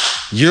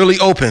yearly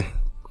open.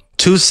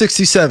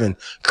 267.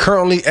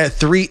 Currently at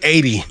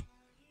 380.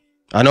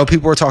 I know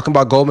people are talking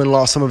about Goldman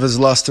lost some of his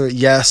luster.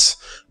 Yes,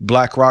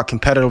 BlackRock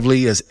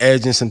competitively is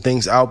edging some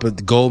things out,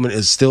 but Goldman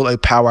is still a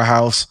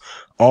powerhouse.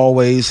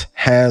 Always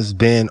has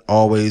been,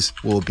 always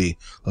will be.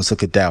 Let's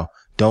look at Dow.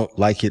 Don't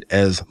like it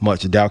as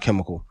much. Dow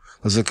Chemical.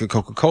 Let's look at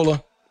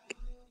Coca-Cola.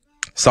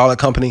 Solid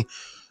company.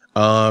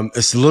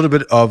 It's a little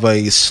bit of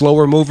a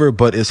slower mover,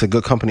 but it's a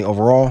good company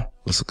overall.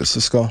 Let's look at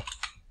Cisco.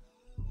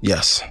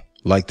 Yes,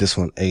 like this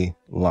one a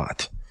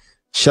lot.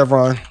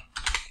 Chevron.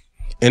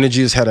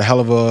 Energy has had a hell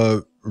of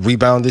a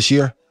rebound this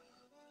year.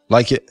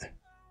 Like it.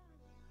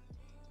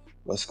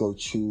 Let's go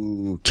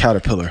to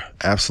Caterpillar.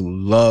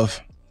 Absolute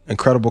love.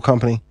 Incredible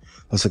company.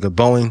 Let's look at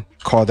Boeing.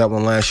 Called that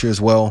one last year as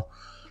well.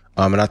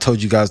 And I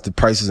told you guys the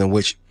prices in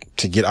which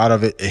to get out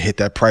of it, it hit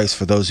that price.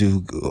 For those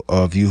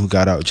of you who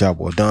got out, job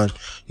well done.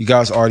 You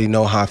guys already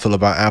know how I feel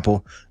about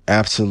Apple.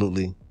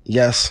 Absolutely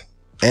yes.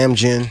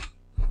 Amgen,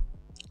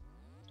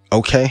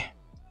 okay,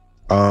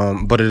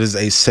 but it is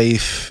a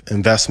safe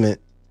investment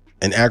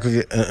in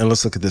aggregate. And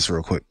let's look at this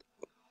real quick.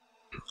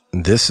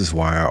 This is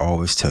why I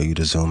always tell you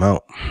to zoom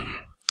out.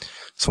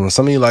 So when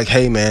some of you like,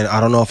 hey man, I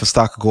don't know if a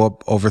stock could go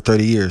up over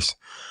 30 years.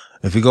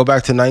 If we go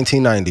back to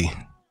 1990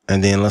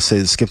 and then let's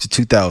say skip to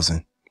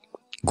 2000,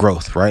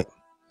 growth, right?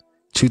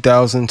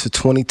 2000 to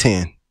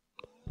 2010, a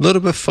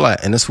little bit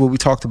flat. And that's what we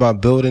talked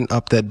about, building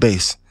up that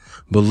base.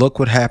 But look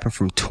what happened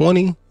from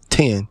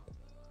 2010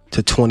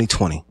 to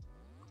 2020.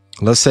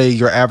 Let's say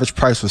your average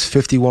price was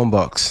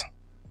 $51.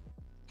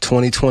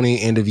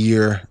 2020 end of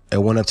year,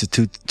 it went up to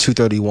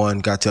 231,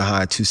 got to a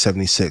high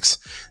 276.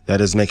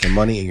 That is making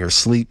money in your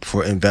sleep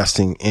for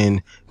investing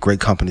in great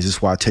companies. This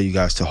is why I tell you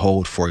guys to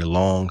hold for a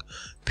long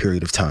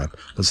period of time.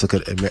 Let's look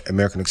at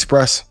American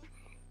Express.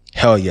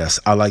 Hell yes.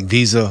 I like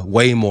Visa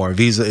way more.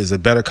 Visa is a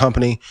better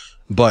company,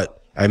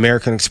 but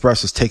American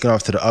Express is taking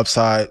off to the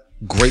upside.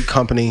 Great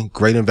company,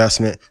 great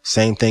investment.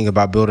 Same thing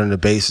about building the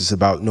base. It's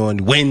about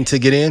knowing when to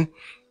get in,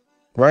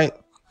 right?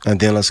 And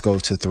then let's go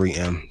to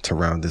 3M to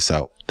round this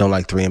out. Don't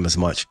like 3M as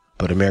much,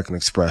 but American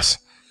Express,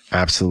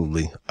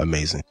 absolutely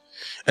amazing.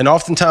 And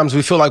oftentimes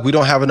we feel like we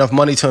don't have enough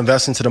money to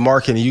invest into the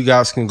market, and you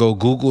guys can go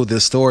Google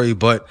this story,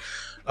 but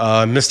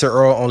Mr.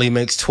 Earl only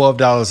makes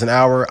 $12 an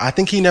hour. I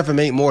think he never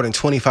made more than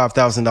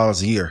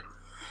 $25,000 a year.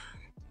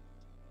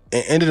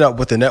 And ended up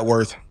with a net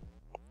worth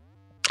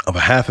of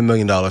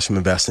 $500,000 from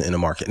investing in the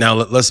market. Now,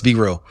 let's be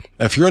real.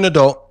 If you're an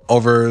adult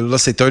over,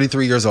 let's say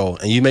 33 years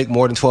old, and you make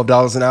more than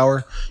 $12 an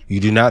hour, you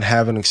do not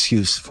have an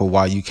excuse for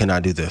why you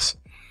cannot do this.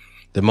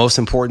 The most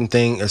important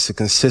thing is to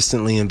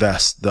consistently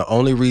invest. The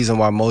only reason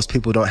why most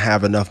people don't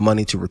have enough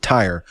money to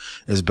retire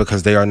is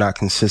because they are not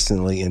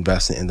consistently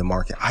investing in the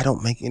market. I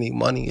don't make any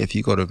money if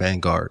you go to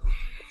Vanguard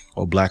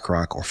or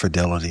BlackRock or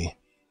Fidelity.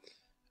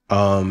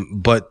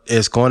 But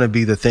it's going to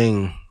be the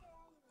thing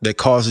that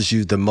causes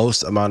you the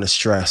most amount of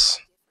stress.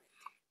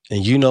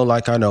 And you know,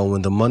 like I know,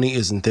 when the money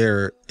isn't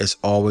there, it's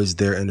always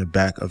there in the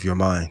back of your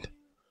mind.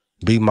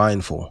 Be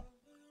mindful.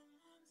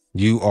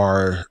 You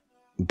are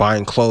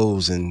buying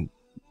clothes and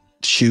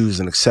shoes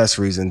and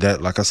accessories, and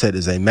that, like I said,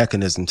 is a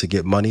mechanism to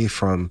get money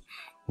from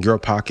your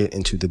pocket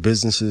into the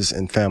businesses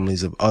and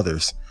families of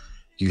others.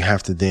 You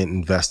have to then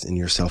invest in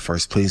yourself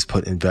first. Please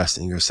put invest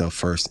in yourself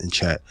first in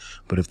chat.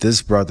 But if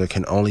this brother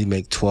can only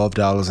make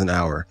 $12 an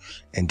hour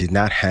and did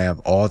not have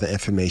all the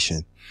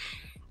information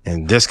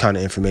and this kind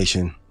of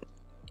information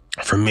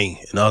from me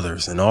and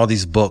others and all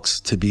these books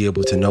to be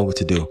able to know what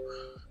to do,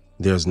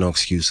 there's no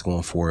excuse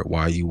going forward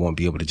why you won't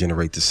be able to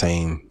generate the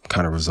same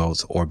kind of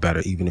results or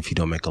better, even if you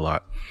don't make a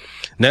lot.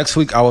 Next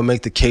week, I will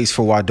make the case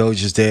for why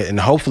Doge is dead. And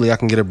hopefully I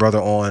can get a brother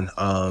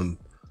on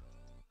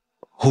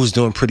who's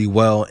doing pretty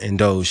well in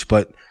Doge.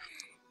 But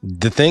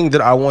the thing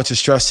that I want to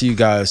stress to you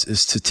guys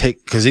is to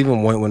take, because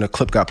even when a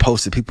clip got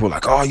posted, people were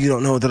like, oh, you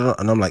don't know.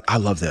 And I'm like, I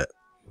love that.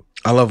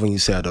 I love when you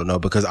say I don't know,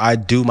 because I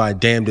do my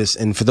damnedest.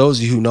 And for those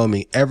of you who know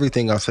me,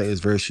 everything I say is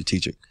very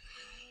strategic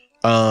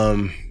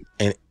and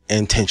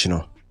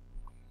intentional.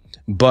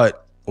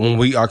 But when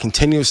we are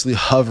continuously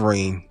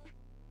hovering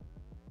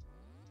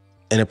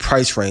in a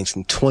price range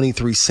from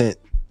 23 cents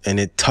and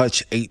it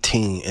touched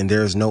 18 and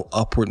there is no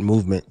upward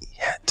movement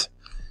yet.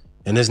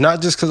 And it's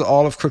not just because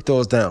all of crypto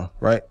is down,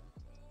 right?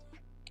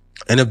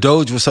 And if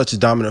Doge was such a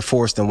dominant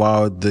force, then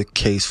why would the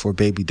case for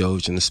Baby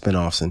Doge and the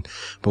spinoffs?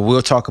 But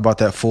we'll talk about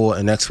that full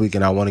and next week.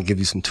 And I want to give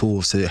you some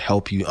tools to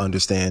help you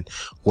understand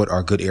what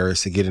are good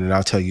areas to get in. And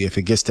I'll tell you, if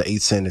it gets to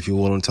 8 cents, if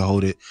you're willing to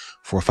hold it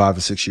for a 5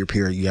 or 6 year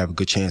period, you have a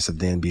good chance of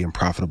then being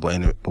profitable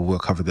in it. But we'll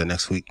cover that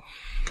next week.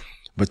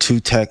 But 2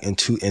 tech and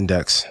 2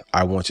 index,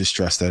 I want to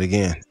stress that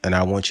again. And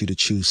I want you to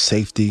choose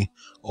safety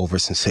over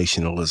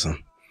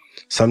sensationalism.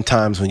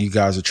 Sometimes when you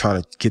guys are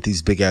trying to get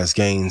these big ass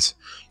gains,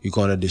 you're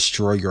going to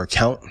destroy your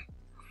account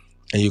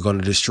and you're going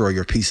to destroy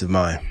your peace of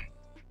mind.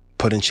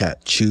 Put in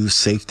chat, choose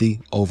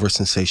safety over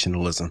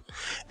sensationalism.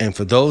 And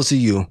for those of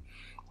you,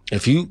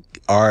 if you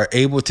are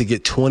able to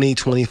get 20,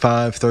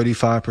 25,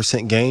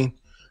 35% gain,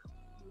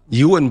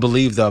 you wouldn't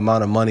believe the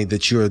amount of money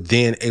that you're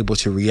then able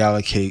to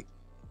reallocate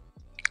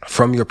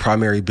from your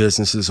primary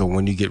businesses or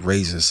when you get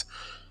raises.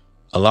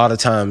 A lot of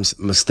times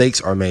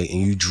mistakes are made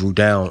and you drew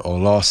down or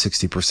lost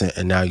 60%,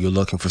 and now you're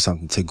looking for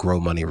something to grow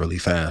money really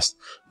fast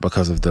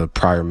because of the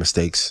prior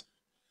mistakes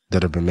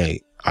that have been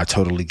made. I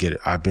totally get it.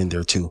 I've been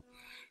there too.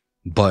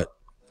 But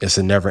it's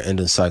a never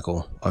ending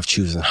cycle of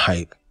choosing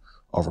hype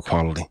over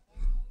quality.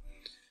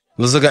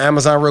 Let's look at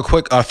Amazon real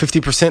quick.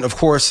 50%, of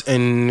course,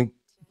 in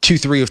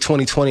Q3 of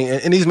 2020.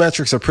 And these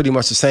metrics are pretty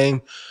much the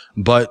same,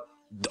 but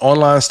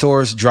online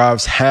stores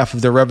drives half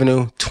of their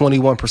revenue.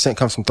 21%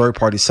 comes from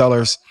third-party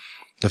sellers.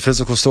 The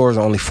physical stores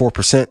are only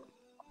 4%.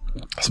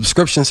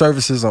 Subscription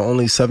services are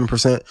only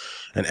 7%.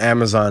 And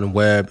Amazon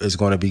Web is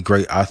going to be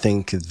great. I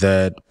think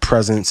that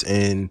presence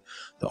in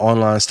the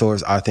online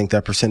stores, I think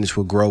that percentage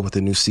will grow with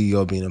the new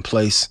CEO being in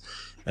place.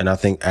 And I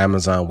think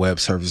Amazon Web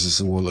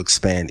Services will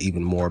expand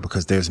even more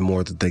because there's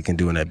more that they can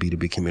do in that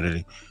B2B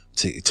community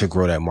to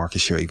grow that market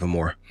share even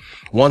more.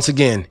 Once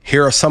again,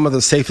 here are some of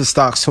the safest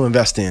stocks to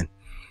invest in: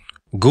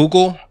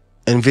 Google,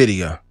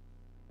 Nvidia,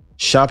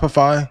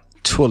 Shopify,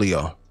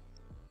 Twilio,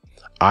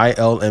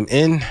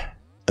 ILMN,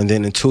 and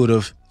then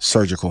Intuitive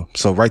Surgical.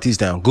 So write these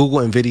down: Google,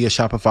 Nvidia,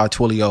 Shopify,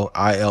 Twilio,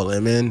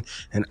 ILMN,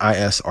 and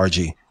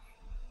ISRG.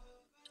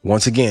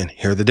 Once again,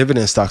 here are the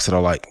dividend stocks that I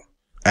like.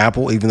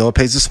 Apple, even though it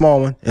pays a small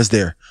one, is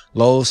there.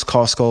 Lowe's,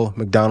 Costco,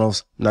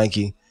 McDonald's,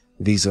 Nike,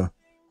 Visa,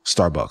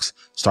 Starbucks.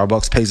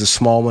 Starbucks pays a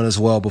small one as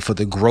well, but for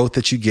the growth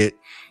that you get,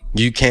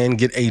 you can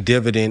get a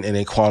dividend in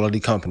a quality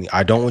company.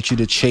 I don't want you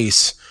to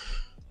chase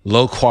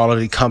low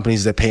quality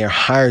companies that pay a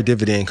higher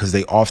dividend because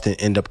they often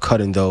end up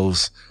cutting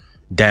those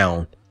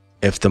down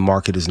if the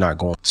market is not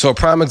going. So a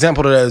prime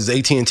example of that is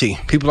AT&T.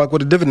 People are like, well,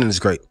 the dividend is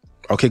great.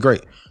 Okay,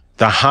 great.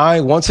 The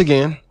high, once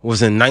again,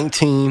 was in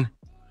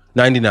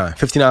 1999,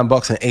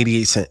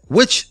 $59.88,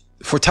 which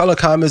for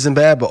telecom isn't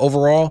bad, but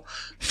overall,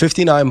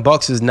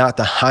 $59 is not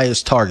the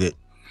highest target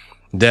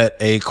that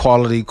a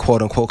quality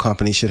quote unquote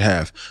company should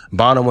have.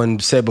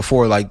 Bonawyn said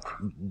before, like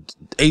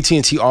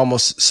AT&T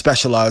almost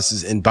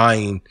specializes in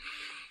buying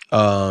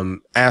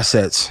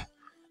assets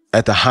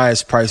at the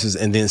highest prices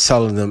and then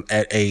selling them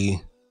at a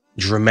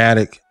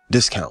dramatic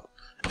discount.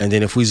 And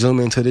then if we zoom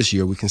into this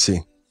year, we can see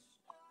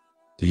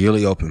the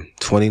yearly open,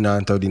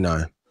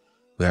 29.39.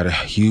 We had a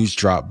huge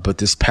drop, but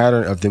this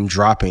pattern of them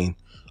dropping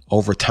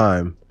over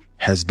time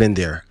has been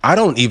there. I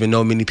don't even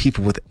know many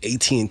people with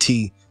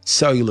AT&T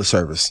cellular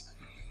service.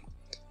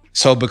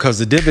 So because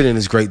the dividend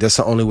is great, that's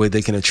the only way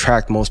they can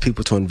attract most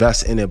people to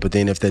invest in it. But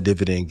then if that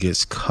dividend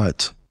gets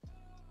cut,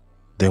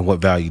 then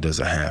what value does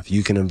it have?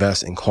 You can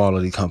invest in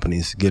quality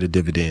companies, get a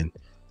dividend,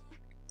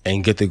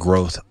 and get the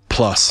growth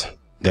plus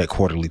that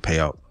quarterly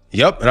payout.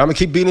 Yep. And I'm going to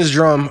keep beating this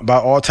drum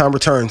about all-time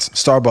returns.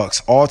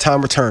 Starbucks,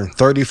 all-time return,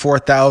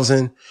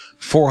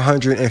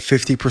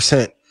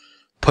 34,450%.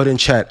 Put in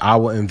chat, I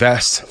will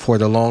invest for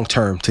the long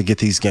term to get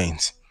these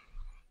gains.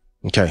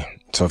 Okay.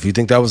 So if you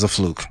think that was a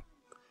fluke.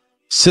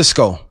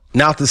 Cisco,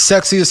 not the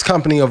sexiest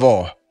company of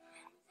all,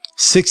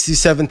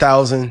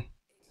 67,000%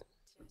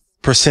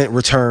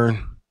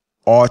 return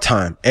all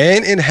time.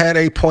 And it had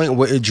a point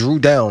where it drew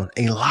down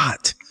a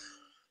lot.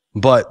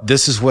 But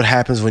this is what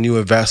happens when you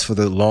invest for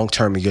the long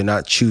term and you're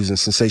not choosing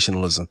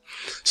sensationalism.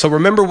 So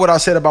remember what I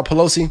said about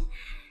Pelosi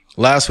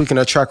last week in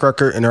her track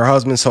record and her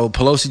husband. So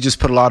Pelosi just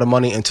put a lot of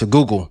money into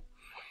Google.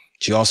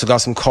 She also got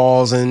some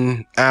calls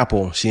in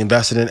Apple. She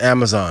invested in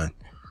Amazon,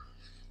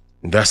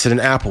 invested in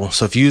Apple.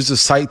 So if you use the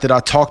site that I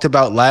talked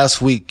about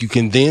last week, you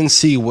can then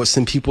see what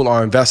some people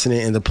are investing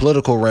in the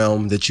political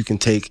realm that you can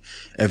take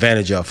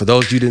advantage of. For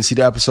those of you who didn't see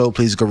the episode,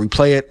 please go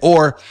replay it.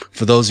 Or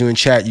for those of you in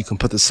chat, you can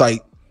put the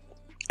site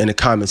in the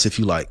comments if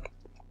you like.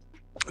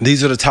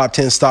 These are the top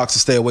 10 stocks to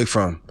stay away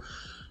from.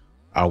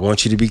 I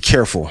want you to be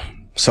careful.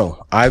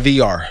 So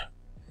IVR,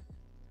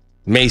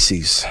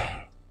 Macy's,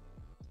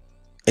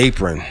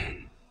 Apron,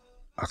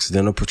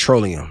 Occidental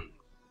Petroleum,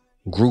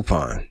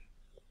 Groupon,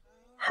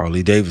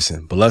 Harley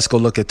Davidson. But let's go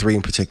look at three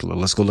in particular.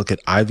 Let's go look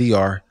at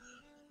IVR,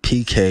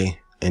 PK,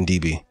 and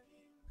DB.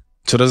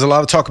 So there's a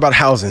lot of talk about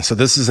housing. So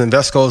this is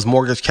Invesco's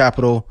mortgage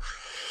capital,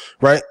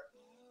 right?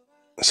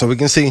 So we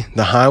can see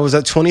the high was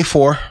at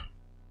 24.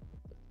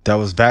 That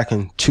was back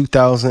in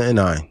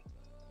 2009.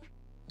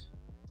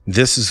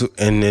 This is,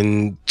 and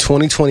in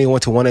 2020, it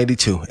went to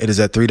 182. It is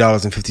at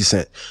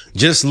 $3.50.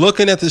 Just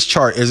looking at this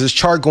chart, is this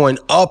chart going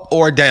up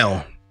or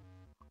down?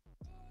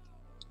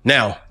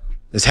 Now,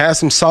 it's had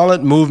some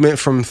solid movement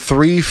from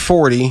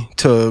 340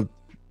 to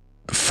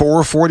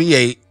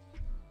 448.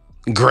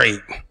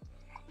 Great.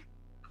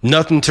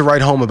 Nothing to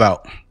write home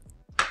about.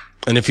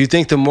 And if you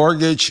think the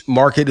mortgage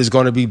market is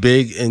going to be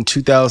big in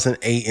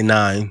 2008 and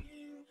 9,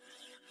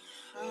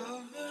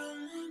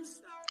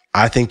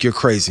 I think you're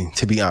crazy,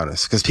 to be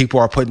honest, because people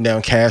are putting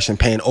down cash and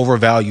paying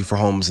overvalue for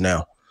homes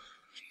now.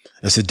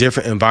 It's a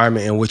different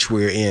environment in which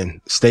we're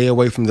in. Stay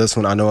away from this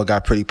one. I know it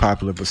got pretty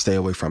popular, but stay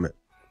away from it.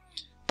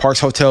 Parks,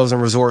 Hotels,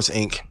 and Resorts,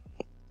 Inc.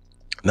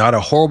 Not a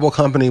horrible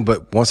company,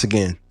 but once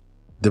again,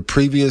 the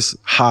previous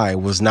high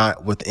was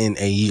not within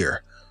a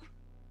year.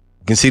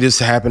 You can see this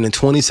happened in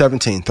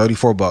 2017,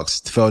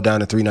 $34. It fell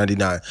down to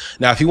 $3.99.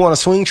 Now, if you want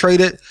to swing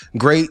trade it,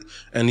 great.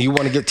 And you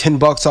want to get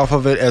 $10 off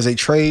of it as a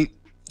trade,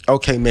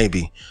 okay,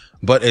 maybe.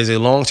 But as a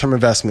long-term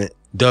investment,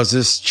 does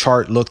this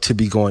chart look to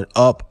be going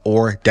up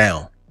or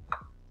down?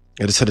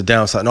 It is to the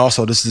downside. And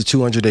also, this is a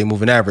 200-day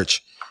moving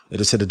average. It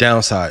is to the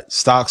downside.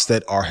 Stocks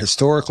that are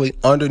historically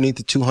underneath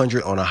the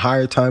 200 on a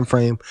higher time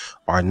frame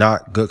are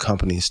not good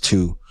companies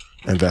to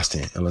invest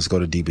in. And let's go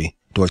to DB,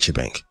 Deutsche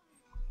Bank.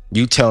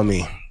 You tell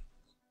me.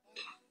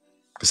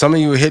 Some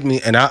of you hit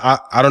me, and I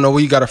don't know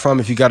where you got it from,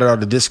 if you got it out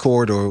of the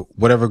Discord or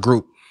whatever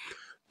group.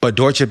 But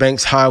Deutsche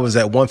Bank's high was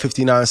at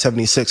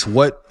 159.76.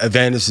 What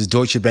advantage does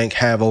Deutsche Bank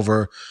have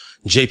over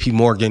JP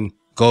Morgan,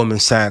 Goldman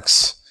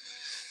Sachs,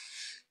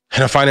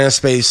 in the finance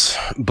space,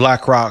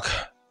 BlackRock,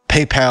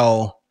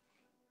 PayPal,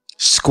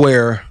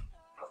 Square?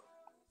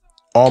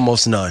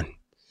 Almost none.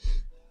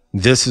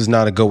 This is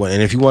not a good one.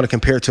 And if you want to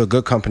compare it to a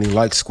good company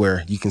like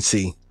Square, you can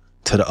see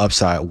to the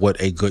upside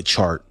what a good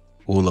chart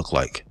will look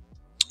like.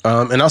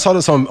 And I saw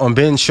this on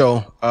Ben's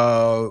show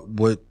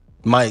with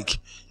Mike,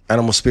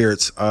 Animal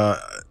Spirits.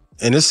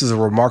 And this is a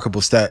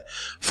remarkable stat.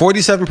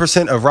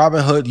 47% of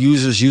Robinhood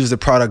users use the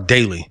product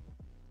daily.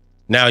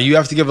 Now, you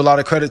have to give a lot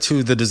of credit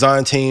to the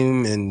design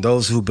team and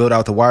those who build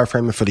out the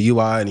wireframing for the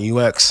UI and the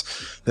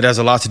UX. That has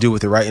a lot to do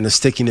with it, right? And the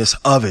stickiness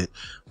of it.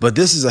 But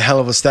this is a hell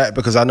of a stat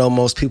because I know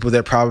most people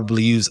that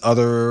probably use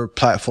other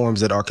platforms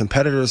that are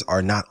competitors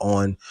are not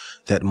on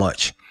that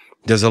much.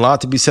 There's a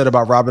lot to be said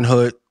about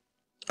Robinhood.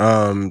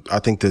 I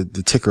think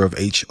the ticker of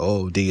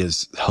HOD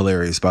is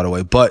hilarious, by the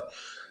way. But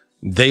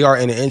they are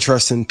in an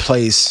interesting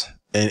place,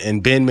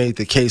 and Ben made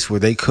the case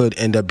where they could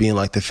end up being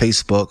like the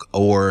Facebook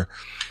or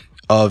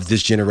of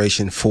this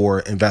generation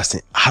for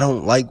investing. I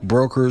don't like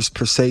brokers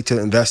per se to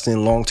invest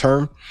in long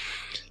term,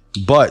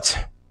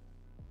 but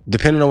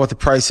depending on what the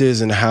price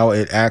is and how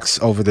it acts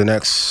over the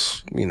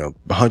next,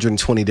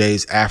 120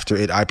 days after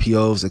it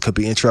IPOs, it could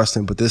be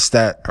interesting. But this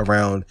stat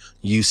around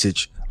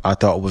usage I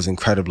thought was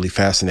incredibly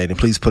fascinating.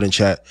 Please put in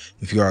chat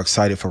if you are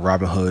excited for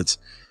Robinhood's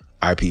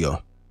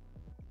IPO.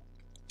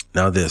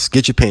 Now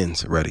get your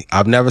pens ready.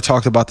 I've never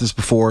talked about this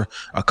before.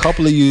 A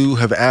couple of you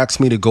have asked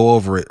me to go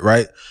over it,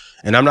 right?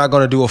 And I'm not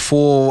going to do a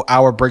full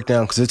hour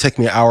breakdown because it'll take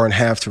me an hour and a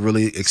half to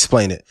really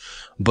explain it.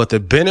 But the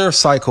Benner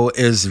cycle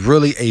is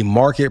really a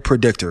market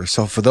predictor.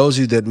 So for those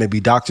of you that may be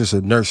doctors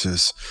or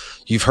nurses,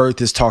 you've heard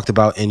this talked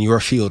about in your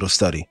field of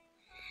study.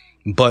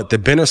 But the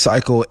Benner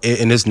cycle,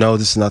 and this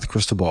is not the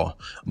crystal ball,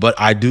 but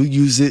I do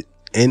use it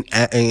in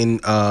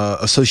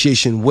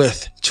association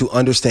with to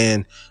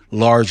understand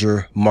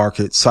larger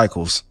market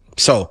cycles.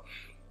 So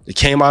it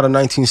came out in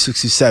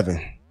 1967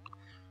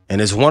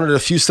 and it's one of the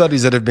few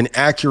studies that have been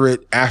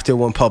accurate after it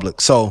went public.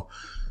 So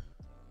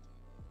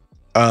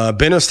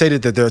Benner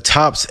stated that there are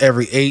tops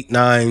every 8,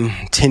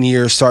 9, 10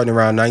 years starting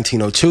around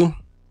 1902.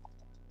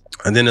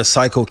 And then the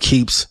cycle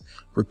keeps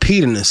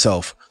repeating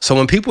itself. So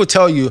when people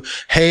tell you,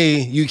 hey,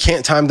 you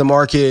can't time the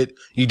market,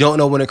 you don't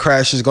know when a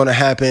crash is going to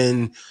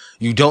happen,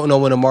 you don't know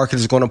when the market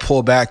is going to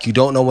pull back, you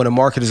don't know when the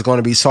market is going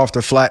to be soft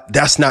or flat,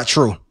 that's not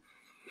true.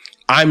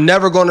 I'm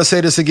never going to say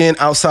this again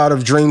outside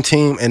of Dream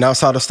Team and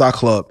outside of Stock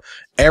Club.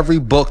 Every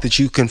book that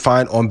you can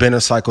find on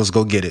Benner cycles,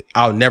 go get it.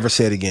 I'll never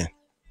say it again.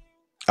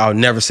 I'll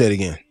never say it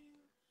again.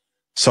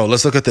 So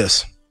let's look at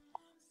this.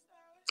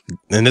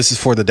 And this is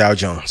for the Dow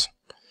Jones.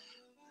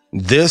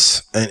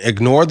 This, and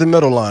ignore the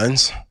middle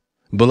lines,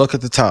 but look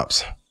at the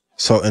tops.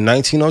 So in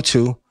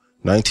 1902,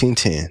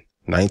 1910,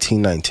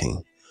 1919,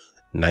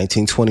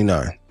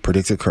 1929,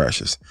 predicted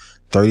crashes,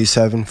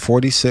 37,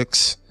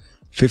 46,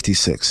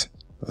 56.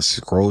 Let's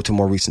scroll to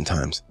more recent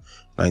times.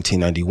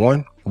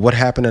 1991. What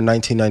happened in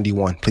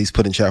 1991? Please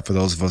put in chat for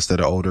those of us that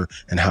are older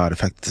and how it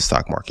affected the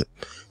stock market.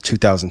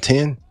 2000,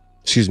 2010,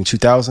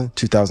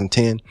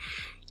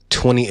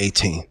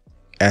 2018.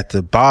 At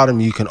the bottom,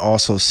 you can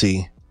also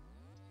see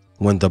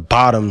when the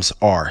bottoms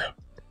are,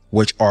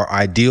 which are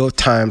ideal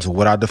times, or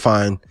what I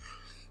define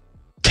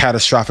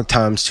catastrophic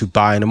times to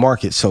buy in the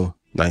market. So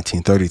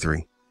 1933,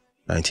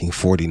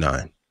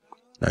 1949,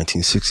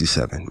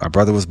 1967. My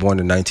brother was born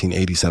in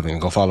 1987.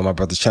 Go follow my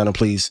brother's channel,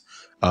 please.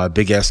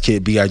 Big ass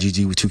kid,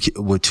 BIGG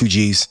with two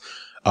G's.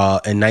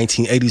 In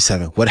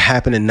 1987. What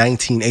happened in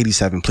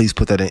 1987? Please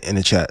put that in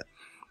the chat.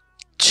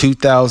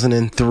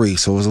 2003.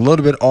 So it was a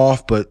little bit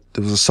off, but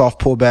there was a soft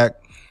pullback.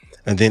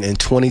 And then in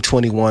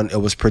 2021,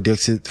 it was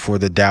predicted for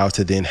the Dow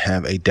to then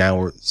have a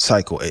downward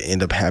cycle. It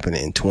ended up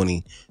happening in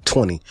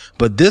 2020.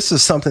 But this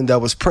is something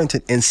that was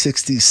printed in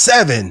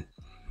 67.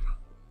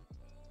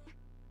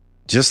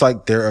 Just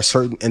like there are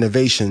certain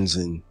innovations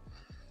and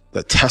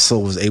that Tesla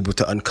was able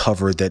to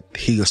uncover that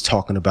he is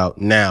talking about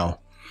now,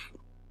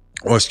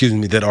 or excuse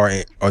me, that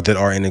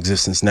are in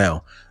existence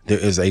now. There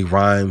is a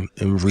rhyme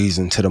and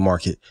reason to the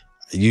market.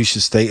 You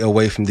should stay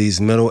away from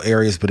these middle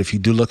areas, but if you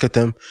do look at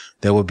them,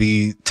 there will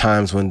be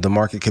times when the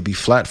market could be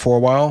flat for a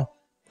while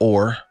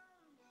or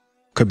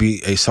could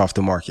be a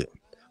softer market.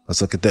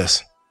 Let's look at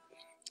this.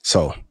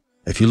 So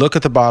if you look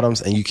at the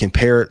bottoms and you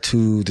compare it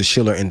to the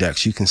Shiller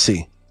index, you can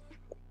see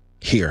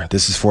here,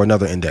 this is for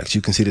another index.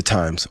 You can see the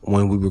times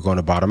when we were going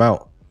to bottom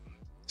out.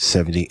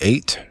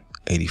 78,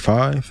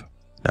 85,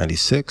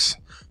 96,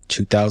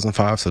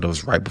 2005. So that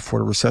was right before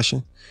the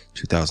recession.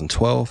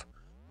 2012.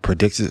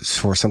 Predicted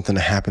for something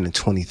to happen in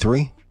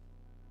 23.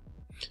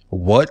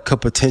 What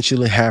could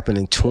potentially happen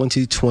in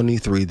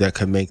 2023 that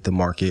could make the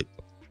market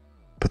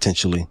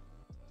potentially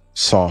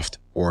soft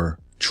or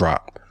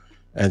drop?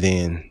 And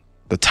then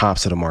the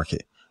tops of the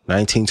market,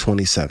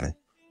 1927,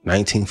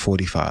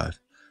 1945,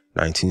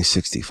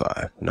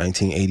 1965,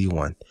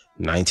 1981,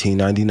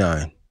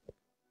 1999,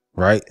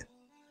 right?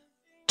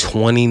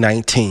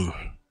 2019.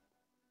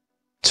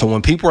 So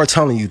when people are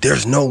telling you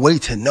there's no way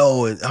to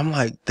know it, I'm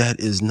like,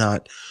 that is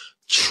not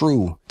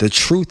true. The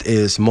truth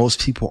is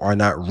most people are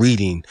not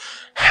reading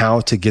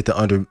how to get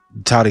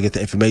the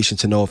information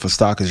to know if a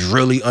stock is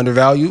really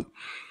undervalued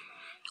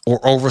or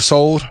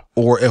oversold,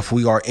 or if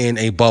we are in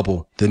a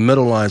bubble. The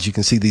middle lines, you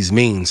can see these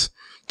means.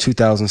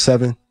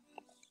 2007,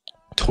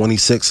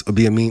 26 will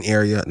be a mean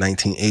area.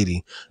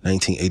 1980,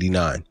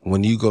 1989.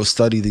 When you go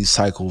study these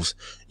cycles,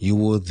 you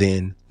will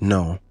then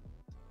know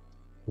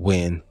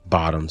when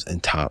bottoms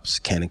and tops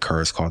can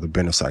occur. It's called the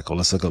Benner cycle.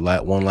 Let's look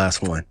at one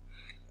last one.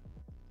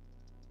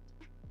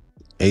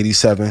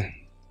 87,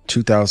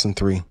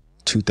 2003,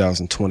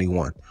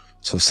 2021.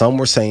 So some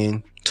were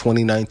saying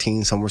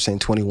 2019, some were saying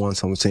 21,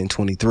 some were saying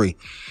 23.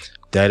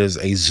 That is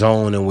a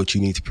zone in which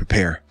you need to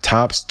prepare.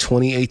 Tops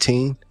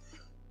 2018,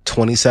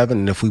 27.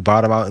 And if we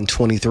bottom out in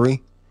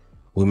 23,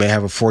 we may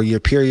have a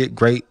 4-year period.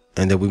 Great.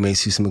 And then we may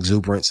see some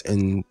exuberance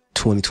in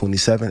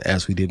 2027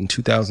 as we did in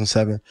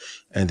 2007.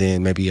 And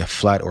then maybe a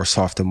flat or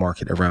softer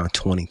market around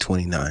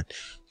 2029.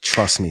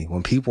 Trust me,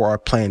 when people are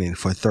planning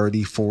for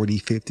 30, 40,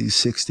 50,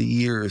 60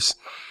 years,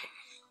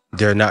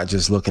 they're not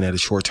just looking at a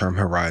short-term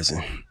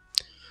horizon.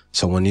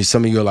 So when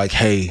some of you are like,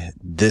 hey,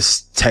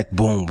 this tech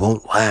boom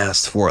won't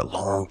last for a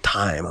long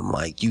time, I'm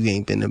like, you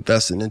ain't been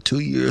investing in 2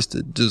 years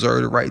to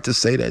deserve the right to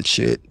say that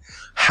shit.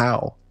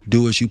 How?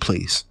 Do as you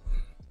please.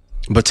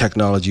 But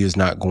technology is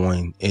not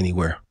going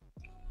anywhere.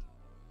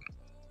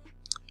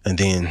 And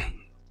then,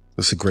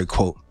 that's a great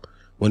quote.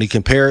 When he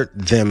compared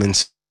them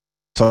and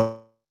saw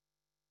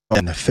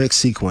a fixed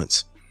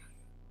sequence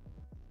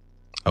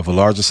of a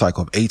larger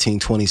cycle of 18,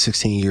 20,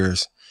 16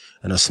 years,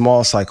 and a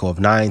small cycle of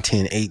 9,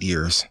 10, 8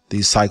 years.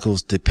 These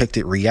cycles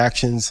depicted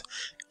reactions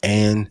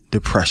and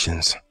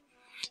depressions.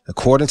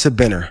 According to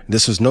Benner,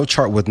 this was no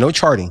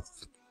charting.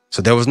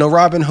 So there was no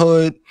Robin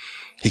Hood.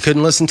 He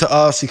couldn't listen to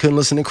us. He couldn't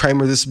listen to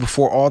Kramer. This is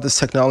before all this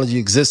technology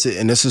existed.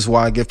 And this is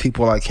why I give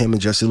people like him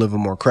and Jesse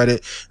Livermore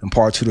credit and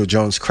Paul Tudor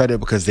Jones credit,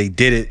 because they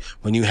did it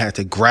when you had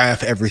to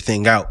graph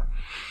everything out.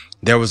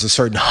 There was a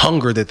certain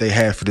hunger that they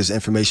had for this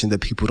information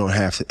that people don't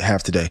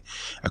have today.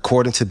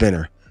 According to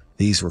Benner,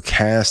 these were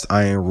cast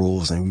iron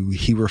rules, and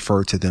he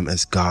referred to them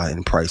as God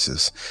in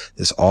prices.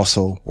 This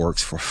also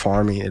works for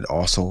farming. It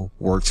also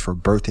works for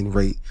birthing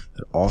rate.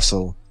 It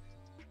also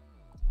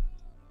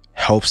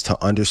helps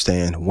to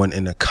understand when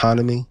an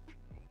economy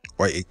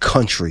or a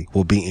country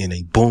will be in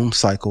a boom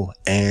cycle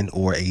and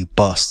or a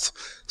bust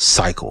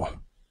cycle.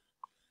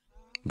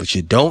 But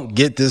you don't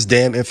get this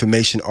damn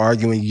information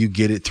arguing. You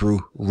get it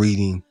through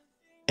reading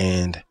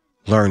and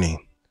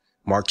learning.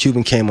 Mark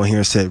Cuban came on here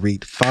and said,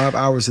 read 5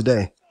 hours a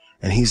day.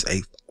 And he's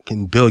a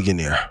fucking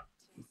billionaire.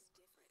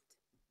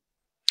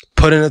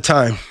 Put in the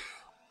time.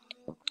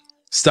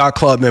 Stock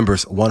Club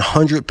members,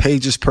 100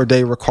 pages per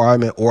day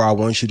requirement, or I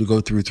want you to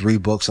go through 3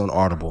 books on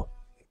Audible.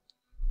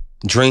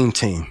 Dream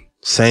Team,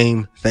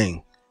 same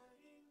thing.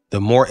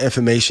 The more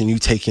information you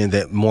take in,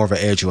 that more of an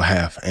edge you'll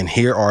have. And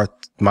here are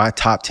my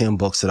top 10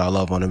 books that I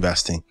love on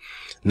investing.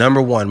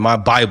 Number 1, my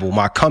Bible,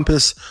 my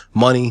compass,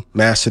 Money,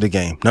 Master the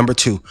Game. Number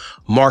 2,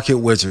 Market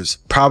Wizards,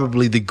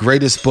 probably the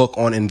greatest book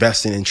on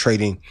investing and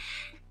trading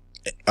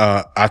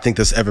I think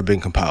that's ever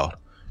been compiled.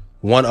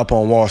 One Up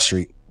on Wall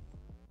Street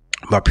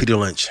by Peter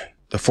Lynch.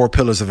 The 4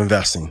 Pillars of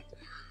Investing.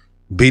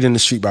 Beating the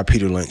Street by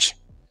Peter Lynch.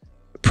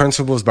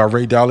 Principles by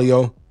Ray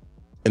Dalio.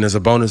 And as a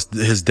bonus,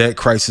 his Debt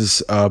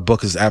Crisis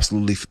book is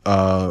absolutely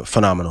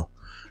phenomenal.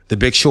 The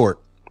Big Short.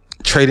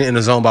 Trading in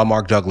the Zone by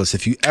Mark Douglas.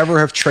 If you ever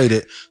have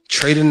traded,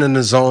 Trading in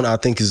the Zone, I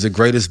think, is the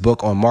greatest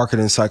book on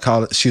market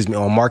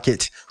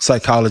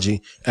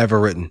psychology ever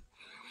written.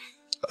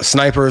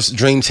 Snipers,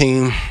 Dream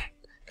Team.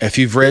 If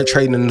you've read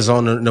Trading in the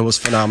Zone and it was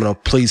phenomenal,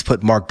 please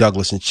put Mark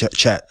Douglas in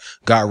chat.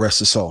 God rest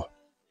his soul.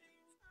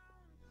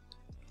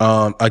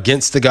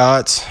 Against the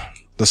Gods,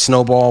 The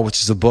Snowball,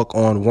 which is a book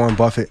on Warren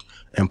Buffett,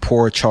 and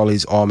Poor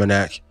Charlie's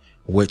Almanac,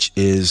 which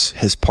is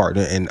his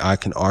partner, and I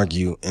can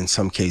argue in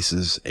some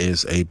cases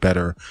is a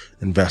better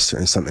investor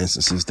in some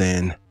instances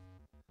than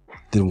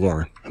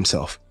Warren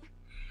himself.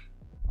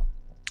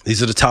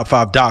 These are the top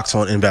 5 docs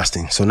on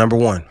investing. So number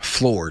 1,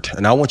 Floored.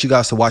 And I want you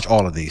guys to watch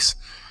all of these.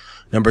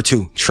 Number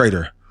 2,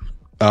 Trader.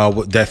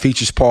 That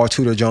features Paul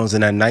Tudor Jones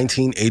in that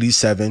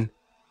 1987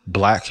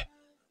 Black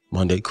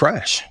Monday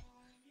crash.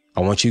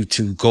 I want you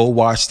to go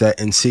watch that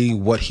and see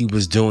what he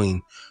was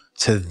doing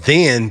to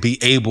then be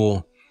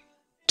able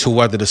to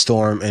weather the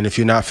storm. And if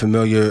you're not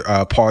familiar,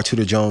 Paul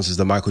Tudor Jones is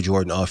the Michael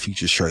Jordan of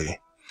futures trading.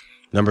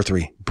 Number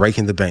 3,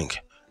 Breaking the Bank.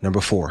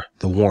 Number 4,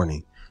 The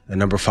Warning. And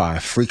number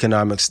 5,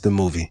 Freakonomics, the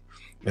movie.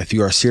 If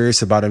you are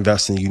serious about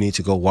investing, you need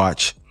to go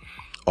watch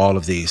all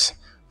of these.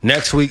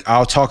 Next week,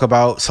 I'll talk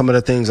about some of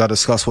the things I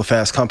discussed with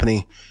Fast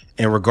Company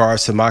in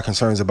regards to my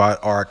concerns about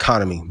our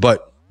economy.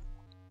 But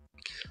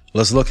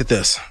let's look at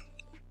this.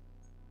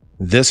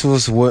 This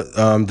was what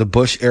the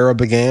Bush era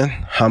began,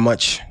 how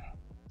much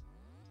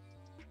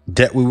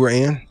debt we were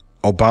in.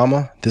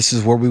 Obama, this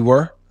is where we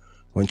were.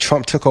 When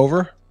Trump took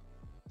over,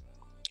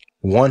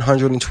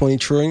 20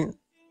 trillion.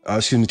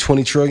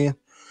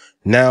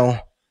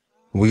 Now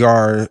we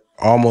are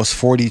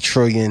almost $40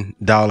 trillion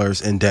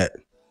in debt.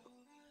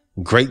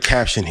 Great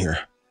caption here.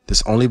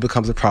 This only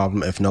becomes a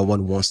problem if no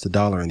one wants the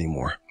dollar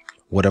anymore.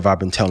 What have I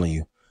been telling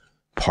you?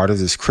 Part of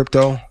this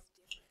crypto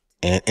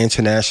and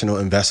international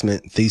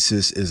investment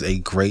thesis is a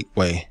great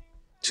way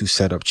to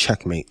set up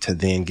checkmate to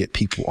then get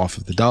people off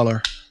of the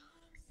dollar.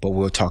 But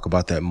we'll talk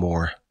about that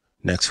more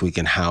next week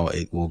and how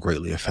it will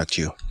greatly affect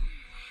you.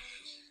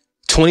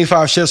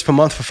 25 shares per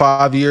month for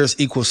 5 years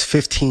equals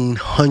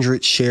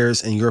 1,500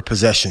 shares in your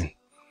possession.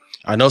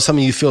 I know some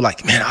of you feel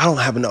like, man, I don't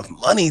have enough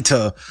money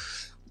to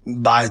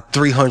buy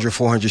 300,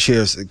 400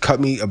 shares. Cut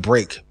me a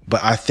break.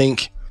 But I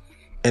think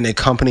in a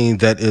company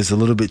that is a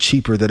little bit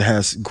cheaper, that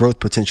has growth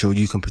potential,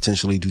 you can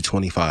potentially do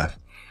 25.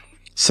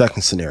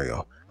 Second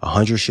scenario,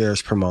 100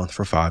 shares per month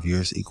for 5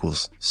 years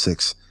equals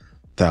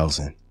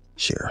 6,000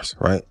 shares,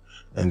 right?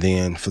 And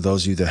then for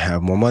those of you that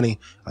have more money,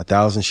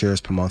 1,000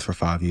 shares per month for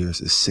 5 years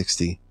is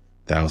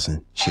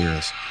 60,000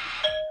 shares.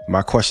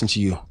 My question to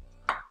you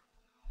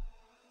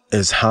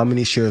is, how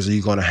many shares are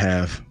you going to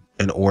have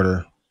in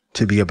order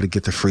to be able to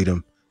get the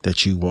freedom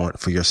that you want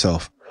for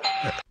yourself?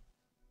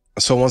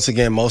 So once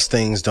again, most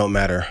things don't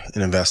matter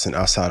in investing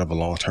outside of a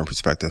long-term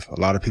perspective. A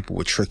lot of people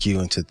would trick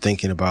you into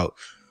thinking about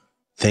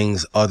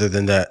things other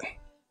than that.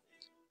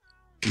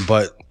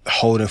 But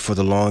holding for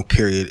the long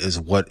period is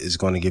what is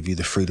going to give you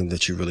the freedom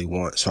that you really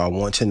want. So I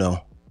want to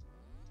know,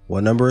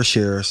 what number of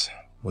shares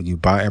will you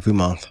buy every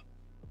month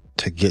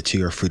to get to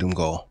your freedom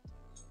goal?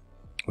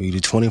 Will you do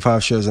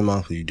 25 shares a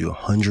month? Will you do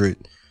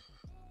 100?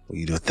 Will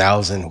you do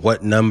 1,000?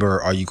 What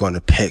number are you going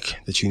to pick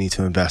that you need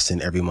to invest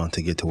in every month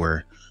to get to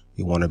where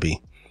you want to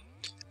be?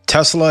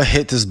 Tesla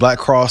hit this black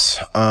cross,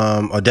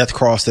 a death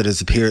cross that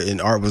has appeared,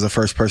 and Art was the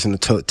first person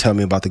to tell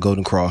me about the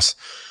golden cross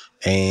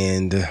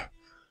and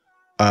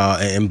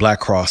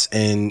black cross.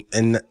 And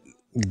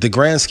the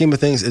grand scheme of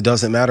things, it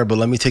doesn't matter, but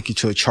let me take you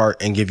to a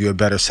chart and give you a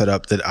better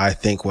setup that I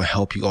think will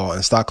help you all.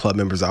 And Stock Club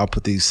members, I'll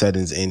put these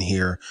settings in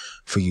here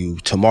for you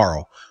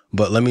tomorrow,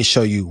 but let me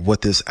show you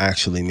what this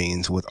actually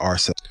means with our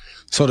set.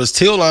 So this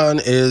teal line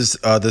is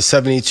the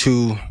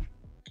 72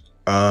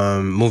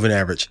 moving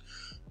average.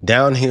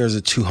 Down here is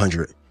a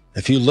 200.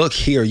 If you look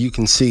here, you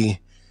can see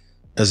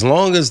as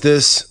long as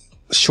this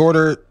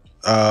shorter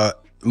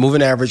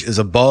moving average is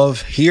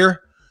above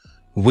here,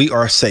 we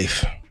are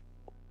safe.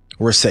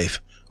 We're safe.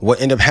 What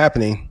ended up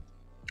happening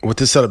with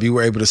this setup, you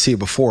were able to see it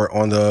before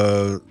on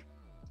the,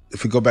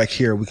 if we go back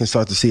here, we can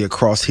start to see it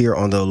cross here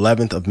on the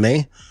 11th of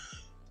May.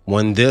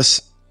 When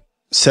this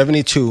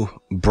 72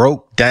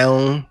 broke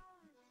down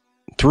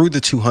through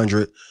the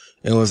 200,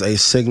 it was a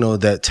signal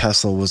that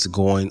Tesla was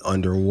going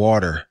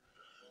underwater.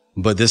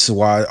 But this is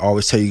why I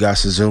always tell you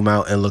guys to zoom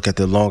out and look at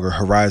the longer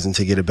horizon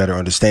to get a better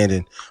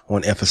understanding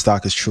on if a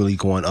stock is truly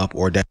going up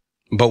or down.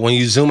 But when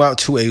you zoom out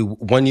to a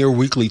 1 year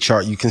weekly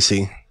chart, you can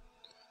see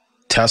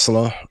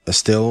Tesla is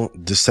still,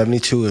 the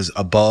 72 is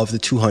above the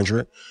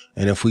 200.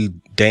 And if we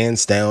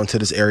dance down to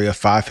this area,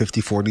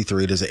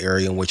 550.43, there's an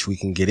area in which we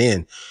can get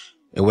in.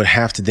 It would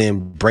have to then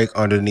break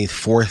underneath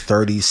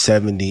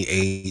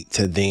 430.78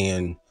 to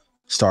then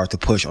start to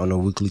push on the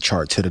weekly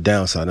chart to the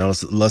downside. Now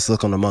let's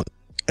look on the month.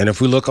 And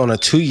if we look on a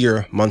 2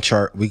 year month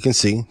chart, we can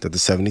see that the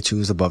 72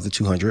 is above the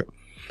 200.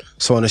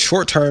 So in the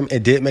short term,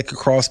 it did make a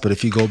cross. But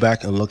if you go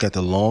back and look at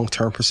the long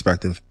term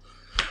perspective,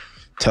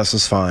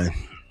 Tesla's fine.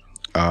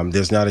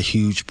 There's not a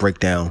huge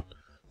breakdown.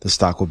 The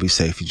stock will be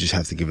safe. You just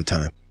have to give it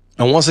time.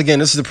 And once again,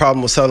 this is the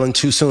problem with selling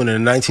too soon.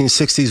 In the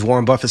 1960s,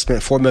 Warren Buffett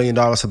spent $4 million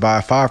to buy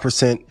a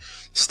 5%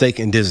 stake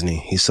in Disney.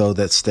 He sold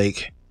that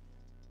stake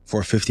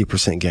for a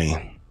 50%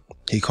 gain.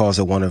 He calls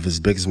it one of his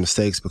biggest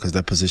mistakes because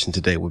that position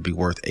today would be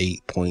worth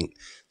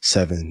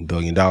 $8.7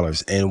 billion.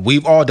 And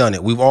we've all done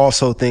it. We've all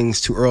sold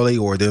things too early,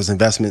 or there's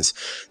investments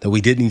that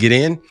we didn't get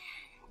in.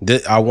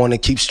 That I want to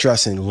keep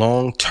stressing,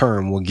 long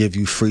term will give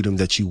you freedom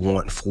that you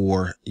want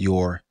for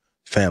your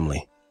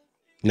family.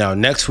 Now,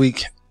 next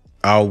week,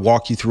 I'll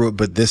walk you through it,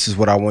 but this is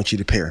what I want you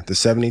to pair. The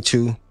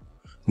 72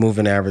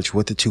 moving average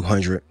with the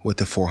 200 with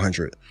the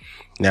 400.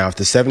 Now, if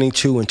the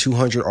 72 and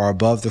 200 are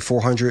above the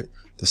 400,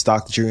 the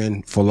stock that you're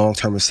in for long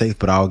term is safe,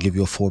 but I'll give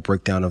you a full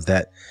breakdown of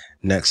that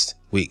next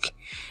week.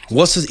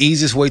 What's the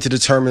easiest way to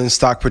determine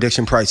stock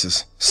prediction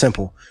prices?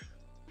 Simple.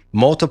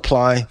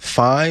 Multiply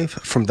 5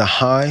 from the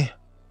high.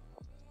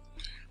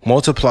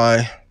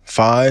 Multiply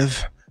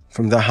 5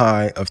 from the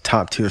high of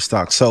top tier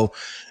stocks. So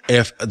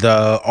if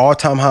the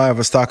all-time high of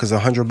a stock is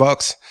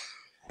 $100,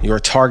 your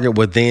target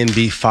would then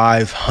be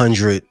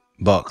 $500.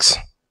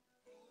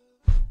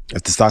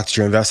 If the stock that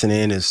you're investing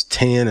in is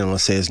 10 and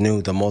let's say it's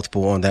new, the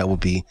multiple on that would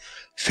be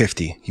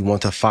 50. You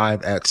want to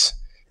 5x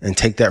and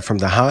take that from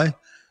the high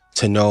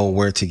to know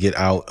where to get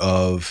out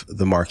of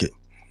the market.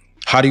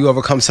 How do you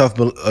overcome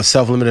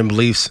self-limiting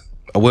beliefs?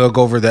 I will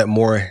go over that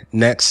more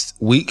next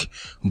week,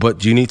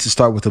 but you need to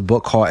start with a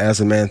book called As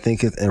a Man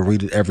Thinketh and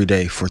read it every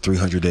day for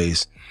 300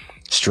 days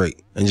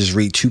straight, and just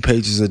read 2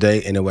 pages a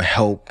day, and it will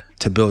help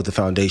to build the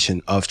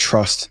foundation of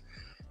trust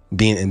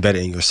being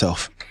embedded in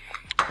yourself.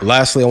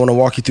 Lastly, I want to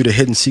walk you through the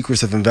hidden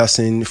secrets of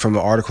investing from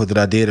an article that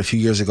I did a few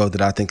years ago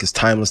that I think is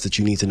timeless that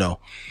you need to know.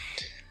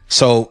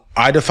 So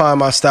I define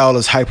my style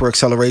as hyper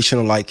acceleration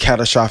or like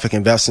catastrophic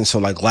investing. So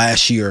like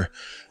last year,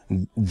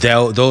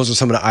 those are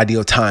some of the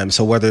ideal times.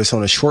 So whether it's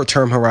on a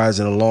short-term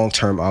horizon or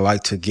long-term, I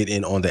like to get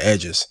in on the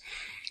edges.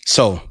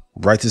 So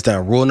write this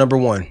down. Rule number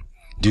 1,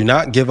 do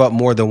not give up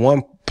more than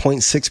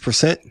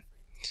 1.6%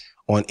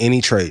 on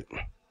any trade.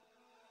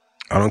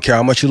 I don't care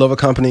how much you love a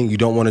company, you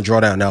don't want to draw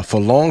down. Now, for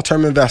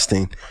long-term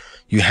investing,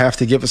 you have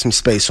to give it some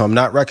space. So I'm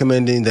not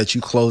recommending that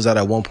you close out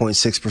at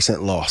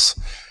 1.6% loss.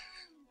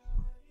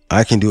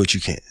 I can do what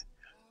you can't.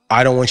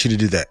 I don't want you to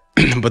do that.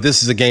 But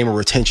this is a game of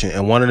retention.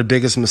 And one of the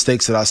biggest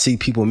mistakes that I see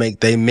people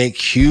make, they make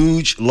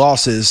huge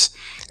losses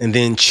and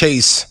then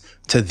chase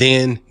to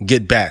then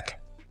get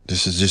back.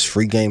 This is just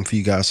free game for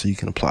you guys so you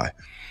can apply.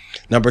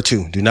 Number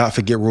 2, do not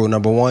forget rule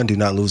number 1, do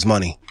not lose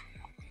money.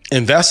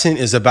 Investing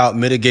is about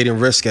mitigating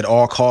risk at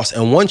all costs.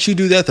 And once you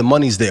do that, the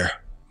money's there.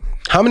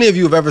 How many of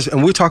you have ever,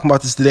 and we're talking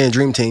about this today in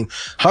Dream Team,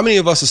 how many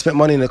of us have spent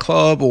money in a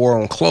club or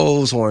on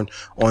clothes or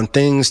on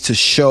things to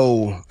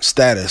show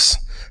status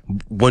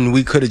when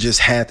we could have just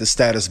had the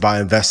status by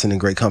investing in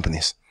great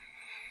companies?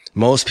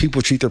 Most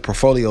people treat their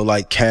portfolio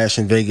like cash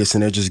in Vegas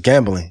and they're just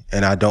gambling.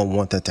 And I don't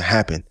want that to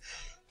happen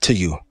to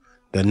you.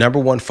 The number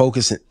one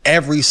focus in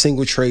every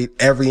single trade,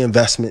 every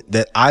investment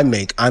that I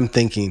make, I'm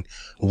thinking,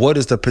 what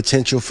is the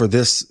potential for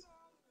this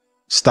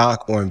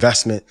stock or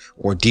investment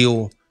or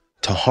deal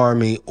to harm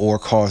me or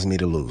cause me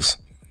to lose?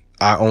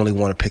 I only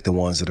want to pick the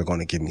ones that are going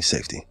to give me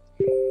safety.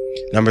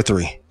 Number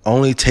 3,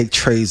 only take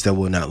trades that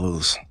will not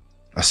lose,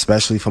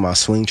 especially for my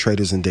swing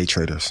traders and day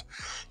traders.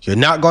 You're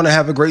not going to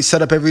have a great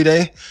setup every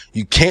day.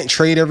 You can't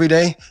trade every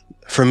day.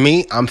 For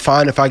me, I'm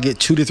fine if I get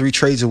 2 to 3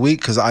 trades a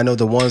week because I know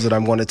the ones that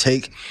I'm going to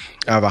take,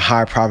 I have a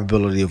high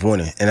probability of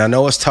winning. And I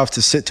know it's tough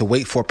to sit to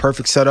wait for a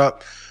perfect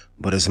setup,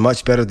 but it's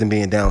much better than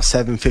being down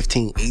 7,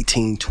 15,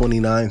 18,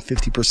 29, 50%,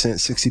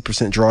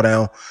 60%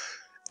 drawdown.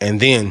 And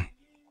then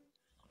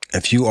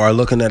if you are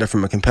looking at it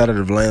from a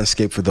competitive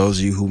landscape, for those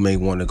of you who may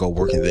want to go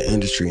work in the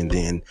industry and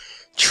then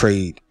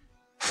trade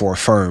for a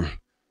firm,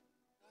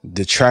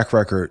 the track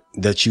record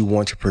that you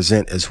want to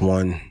present is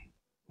one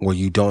where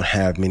you don't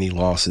have many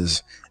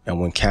losses. And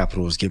when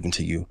capital is given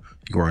to you,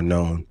 you are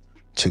known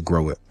to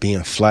grow it.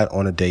 Being flat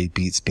on a day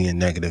beats being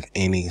negative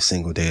any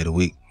single day of the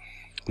week.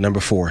 Number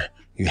 4,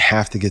 you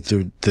have to get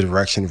the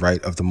direction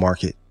right of the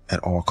market at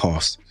all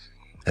costs.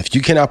 If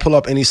you cannot pull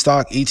up any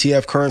stock,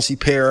 ETF, currency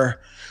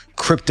pair,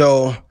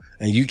 crypto,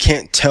 and you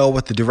can't tell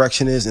what the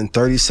direction is in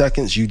 30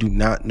 seconds, you do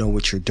not know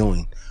what you're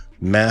doing.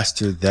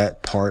 Master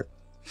that part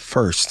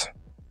first.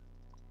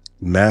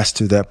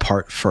 Master that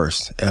part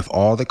first. If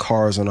all the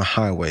cars on a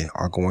highway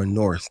are going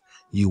north,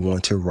 you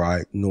want to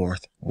ride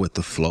north with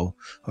the flow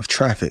of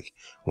traffic.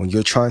 When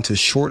you're trying to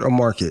short a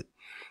market,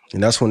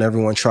 and that's when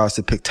everyone tries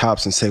to pick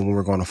tops and say when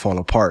we're going to fall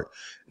apart.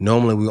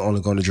 Normally, we're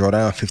only going to draw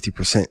down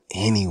 50%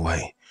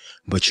 anyway,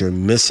 but you're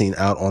missing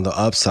out on the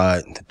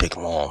upside, the big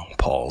long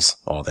pause,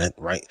 all that,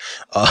 right?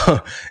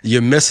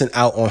 You're missing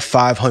out on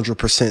 500%,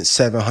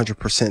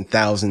 700%,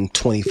 1,000,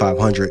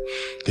 2,500,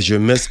 because you're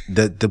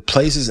the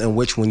places in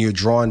which when you're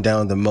drawing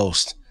down the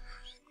most,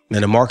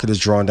 and the market is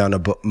drawing down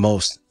the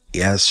most,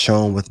 as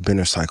shown with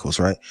Benner cycles,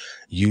 right?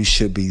 You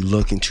should be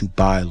looking to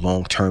buy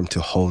long-term to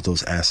hold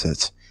those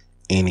assets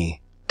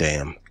any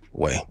damn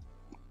way.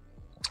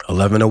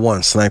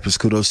 11-1, snipers,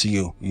 kudos to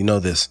you. You know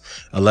this.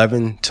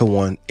 11-1,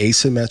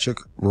 asymmetric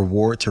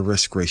reward to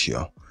risk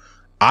ratio.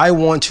 I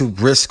want to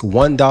risk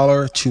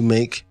 $1 to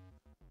make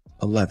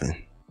 11.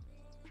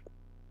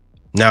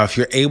 Now, if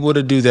you're able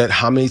to do that,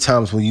 how many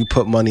times will you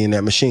put money in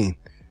that machine?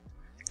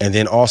 And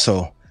then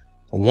also,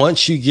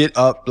 once you get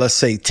up, let's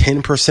say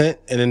 10%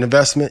 in an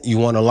investment, you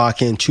want to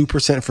lock in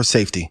 2% for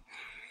safety.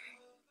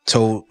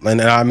 So,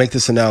 and I make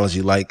this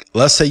analogy, like,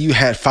 let's say you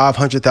had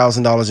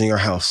 $500,000 in your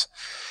house.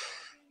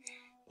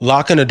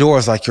 Locking the door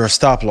is like your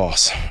stop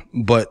loss.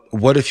 But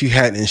what if you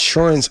had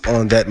insurance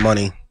on that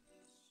money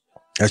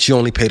that you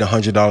only paid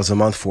 $100 a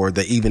month for,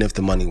 that even if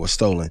the money was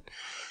stolen,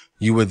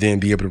 you would then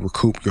be able to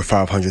recoup your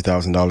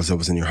 $500,000 that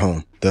was in your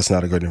home? That's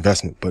not a good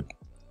investment, but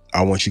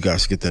I want you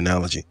guys to get the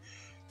analogy.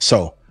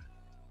 So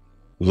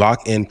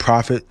lock in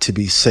profit to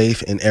be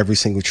safe in every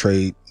single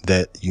trade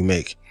that you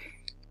make.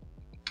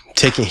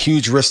 Taking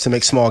huge risks to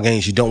make small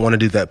gains, you don't want to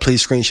do that.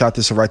 Please screenshot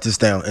this or write this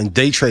down. In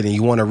day trading,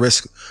 you want to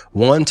risk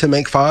 1 to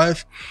make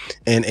 5.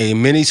 In a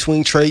mini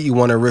swing trade, you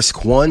want to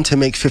risk 1 to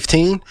make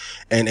 15.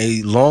 And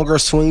a longer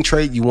swing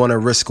trade, you want to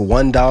risk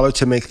 $1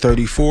 to make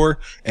 34.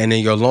 And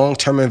in your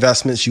long-term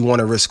investments, you want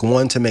to risk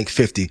 1 to make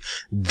 50.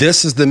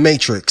 This is the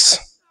matrix.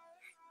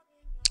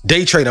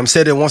 Day trade, I'm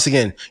saying it once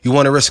again. You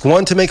want to risk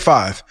 1 to make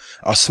 5.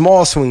 A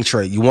small swing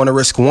trade, you want to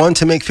risk 1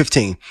 to make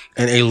 15.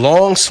 And a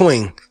long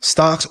swing,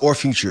 stocks or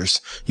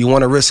futures, you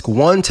want to risk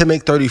 1 to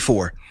make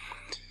 34.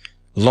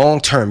 Long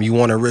term, you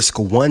want to risk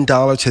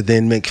 $1 to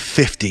then make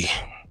 50.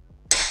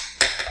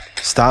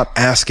 Stop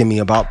asking me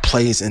about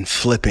plays and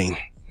flipping.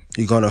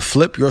 You're going to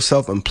flip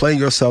yourself and play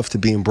yourself to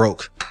being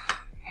broke.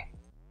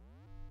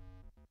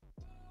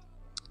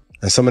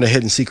 And some of the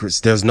hidden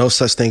secrets, there's no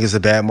such thing as a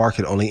bad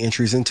market, only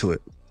entries into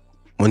it.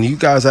 When you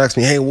guys ask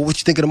me, hey, well, what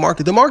you think of the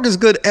market? The market is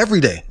good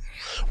every day.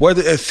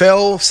 Whether it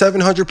fell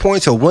 700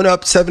 points or went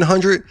up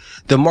 700,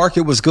 the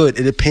market was good.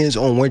 It depends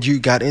on where you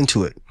got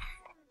into it.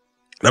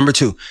 Number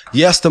 2,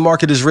 yes, the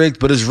market is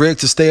rigged, but it's rigged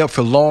to stay up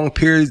for long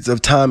periods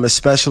of time,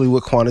 especially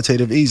with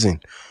quantitative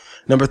easing.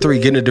 Number 3,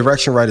 getting the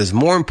direction right is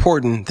more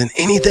important than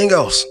anything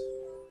else.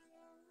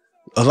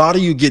 A lot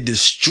of you get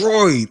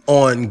destroyed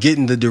on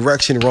getting the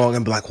direction wrong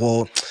and be like,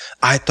 well,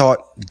 I thought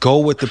go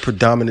with the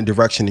predominant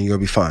direction and you'll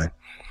be fine.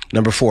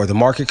 Number 4, the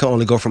market can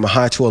only go from a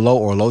high to a low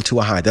or a low to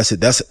a high. That's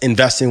it. That's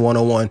investing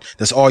 101.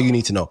 That's all you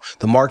need to know.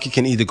 The market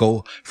can either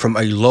go from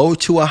a low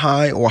to a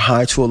high or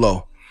high to a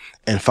low.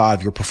 And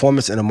 5, your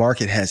performance in the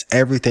market has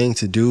everything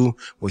to do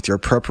with your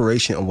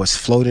preparation and what's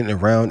floating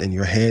around in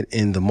your head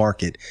in the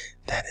market.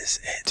 That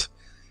is it.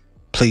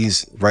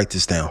 Please write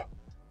this down.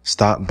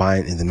 Stop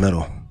buying in the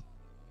middle.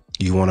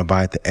 You want to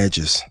buy at the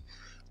edges.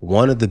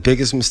 One of the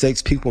biggest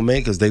mistakes people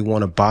make is they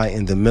want to buy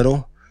in the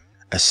middle,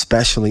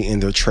 especially in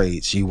their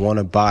trades. You want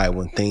to buy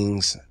when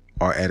things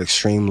are at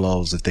extreme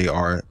lows if they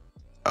are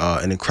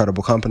an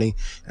incredible company,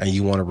 and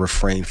you want to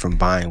refrain from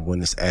buying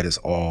when it's at its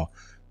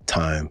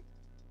all-time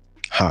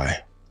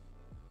high.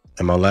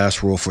 And my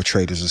last rule for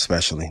traders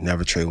especially,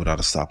 never trade without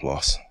a stop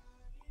loss.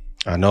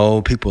 I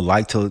know people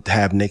like to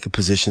have naked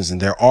positions, and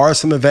there are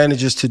some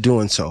advantages to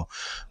doing so.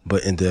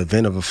 But in the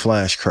event of a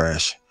flash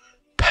crash,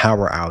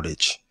 power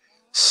outage,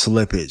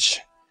 slippage,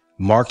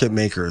 market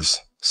makers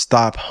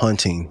stop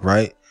hunting,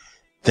 right?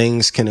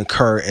 Things can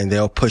occur and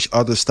they'll push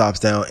other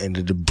stops down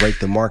and to break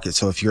the market.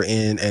 So if you're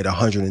in at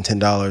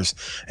 $110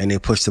 and they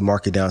push the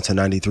market down to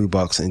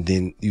 $93 and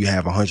then you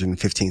have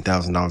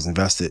 $115,000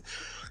 invested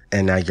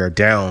and now you're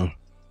down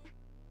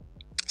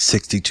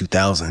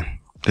 $62,000,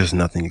 there's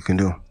nothing you can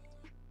do.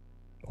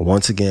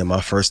 Once again,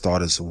 my first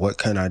thought is, what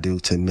can I do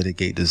to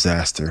mitigate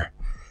disaster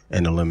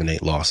and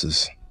eliminate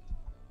losses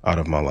out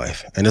of my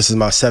life? And this is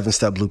my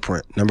 7-step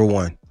blueprint. Number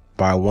 1,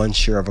 buy 1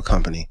 share of a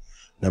company.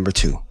 Number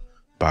 2,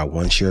 buy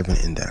 1 share of an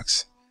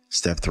index.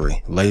 Step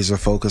 3, laser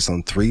focus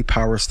on 3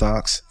 power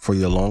stocks for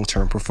your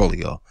long-term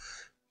portfolio.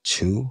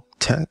 2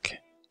 tech,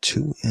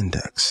 2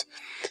 index.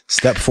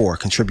 Step 4,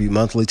 contribute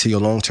monthly to your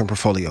long-term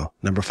portfolio.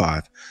 Number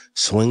 5,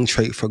 swing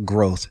trade for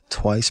growth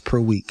twice per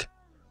week.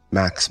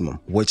 Maximum.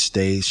 Which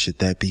days should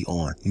that be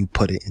on? You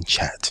put it in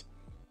chat.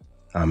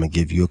 I'm going to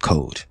give you a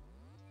code.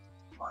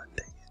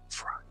 Monday and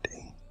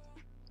Friday.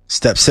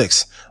 Step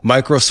 6,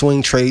 micro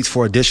swing trades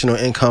for additional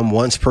income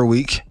once per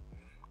week.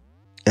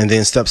 And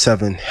then step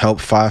 7, help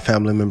 5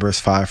 family members,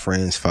 5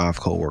 friends, 5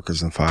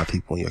 coworkers, and 5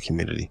 people in your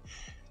community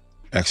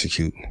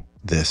execute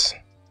this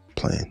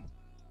plan.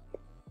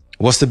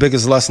 What's the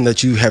biggest lesson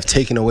that you have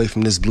taken away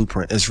from this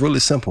blueprint? It's really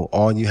simple.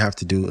 All you have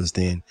to do is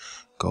then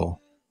go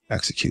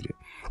execute it.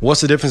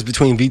 What's the difference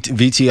between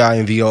VTI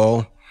and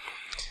VOO?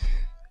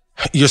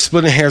 You're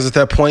splitting hairs at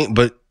that point,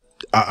 but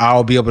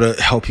I'll be able to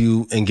help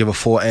you and give a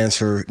full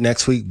answer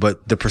next week.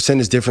 But the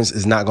percentage difference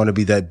is not going to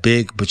be that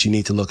big, but you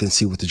need to look and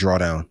see what the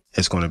drawdown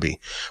is going to be.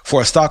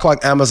 For a stock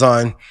like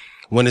Amazon,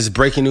 when it's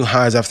breaking new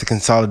highs after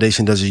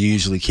consolidation, does it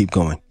usually keep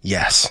going?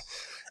 Yes.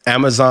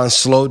 Amazon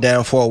slowed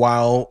down for a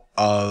while.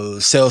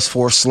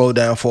 Salesforce slowed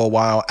down for a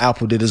while.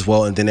 Apple did as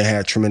well. And then they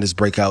had tremendous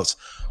breakouts,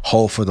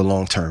 hold for the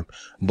long term.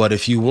 But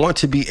if you want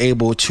to be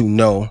able to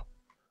know,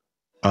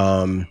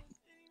 a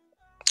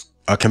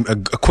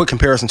quick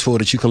comparison tool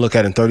that you can look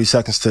at in 30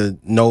 seconds to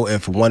know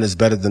if one is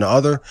better than the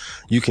other,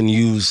 you can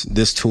use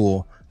this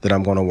tool that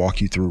I'm going to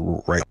walk you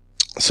through right.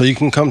 So you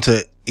can come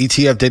to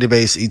ETF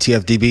database,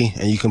 ETFDB,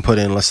 and you can put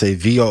in, let's say,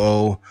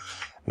 VOO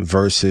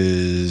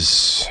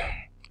versus,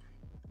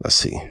 let's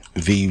see,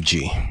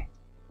 VUG.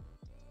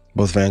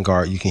 Both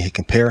Vanguard. You can hit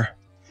compare,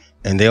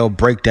 and they'll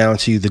break down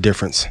to you the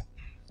difference.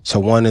 So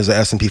one is a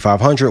S&P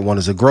 500, one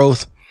is a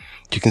growth.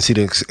 You can see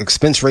the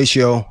expense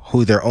ratio,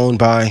 who they're owned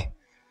by,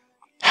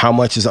 how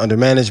much is under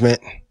management,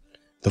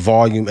 the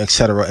volume,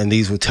 etc. And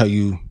these will tell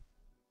you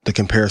the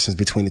comparisons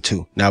between the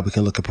two. Now we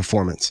can look at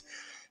performance.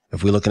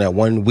 If we're looking at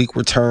 1 week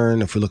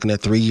return, if we're looking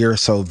at 3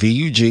 years, so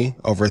VUG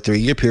over a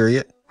 3-year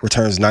period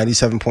returns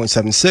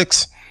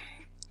 97.76,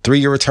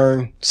 3-year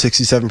return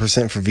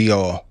 67% for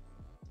VOO.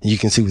 You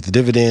can see what the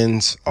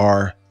dividends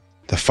are,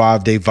 the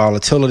 5-day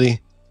volatility,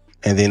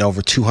 and then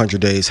over 200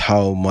 days,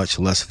 how much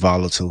less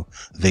volatile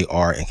they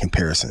are in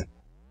comparison.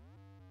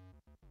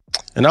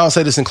 And I'll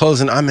say this in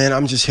closing,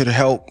 I'm just here to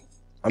help.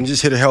 I'm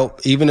just here to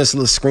help. Even this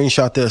little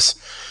screenshot this.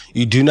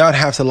 You do not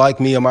have to like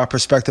me or my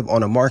perspective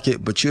on the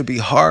market, but you'll be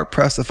hard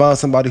pressed to find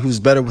somebody who's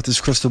better with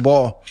this crystal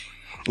ball.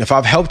 If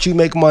I've helped you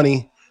make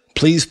money,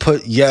 please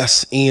put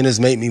yes, Ian has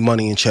made me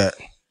money in chat.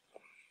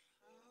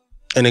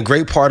 And the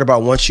great part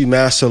about once you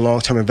master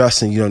long-term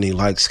investing, you don't need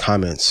likes,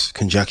 comments,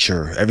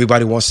 conjecture.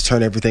 Everybody wants to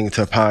turn everything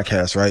into a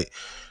podcast, right?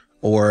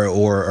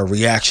 Or a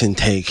reaction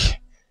take.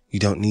 You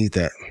don't need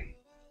that.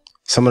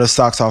 Some of the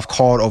stocks I've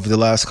called over the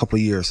last couple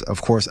of years,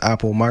 of course,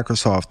 Apple,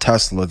 Microsoft,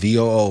 Tesla,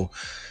 VOO,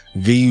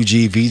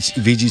 VUG,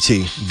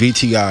 VGT,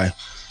 VTI,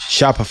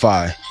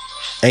 Shopify,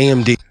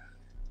 AMD,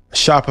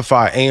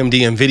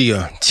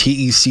 Nvidia,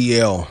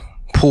 TECL,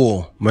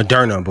 Pool,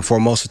 Moderna, before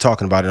most are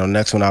talking about it. On the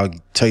next one, I'll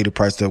tell you the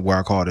price of where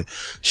I called it.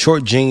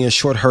 Short Genius,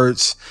 Short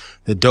Hertz.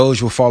 The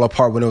Doge will fall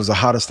apart when it was the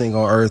hottest thing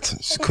on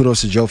earth.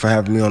 Kudos to Joe for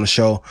having me on the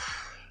show.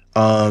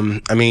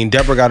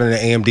 Deborah got into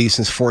AMD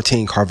since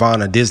 14,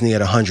 Carvana, Disney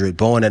at 100,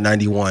 Boeing at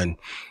 91,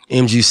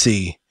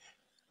 MGC,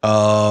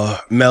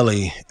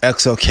 Melly,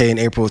 XLK in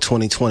April of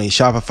 2020,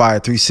 Shopify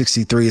at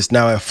 363. It's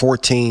now at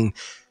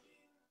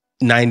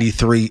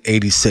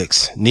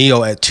 1493.86.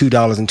 Neo at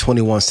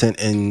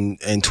 $2.21 and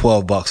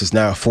 $12. It's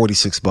now at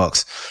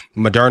 $46.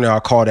 Moderna, I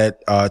called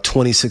at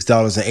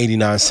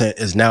 $26.89.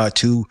 Is now at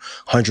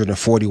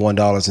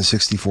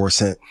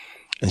 $241.64.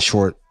 And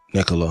short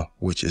Nikola,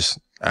 which is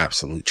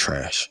absolute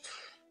trash.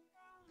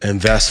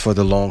 Invest for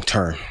the long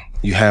term.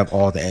 You have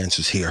all the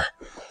answers here.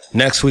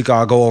 Next week,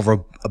 I'll go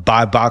over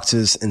buy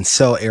boxes and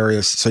sell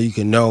areas so you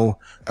can know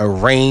a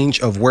range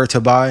of where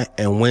to buy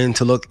and when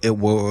to look.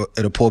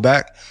 It'll pull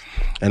back.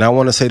 And I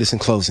want to say this in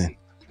closing.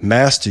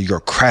 Master your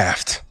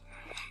craft.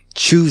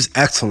 Choose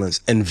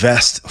excellence.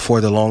 Invest for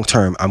the long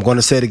term. I'm going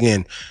to say it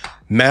again.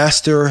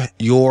 Master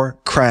your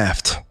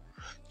craft.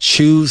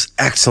 Choose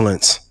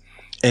excellence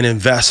and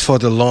invest for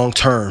the long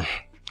term.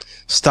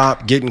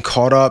 stop getting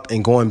caught up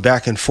and going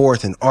back and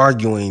forth and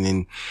arguing.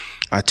 And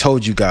I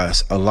told you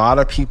guys, a lot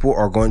of people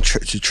are going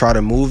to try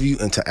to move you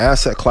into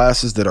asset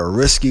classes that are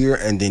riskier,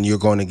 and then you're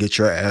going to get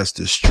your ass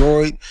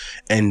destroyed.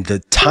 And the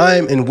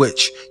time in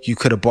which you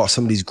could have bought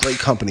some of these great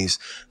companies,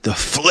 the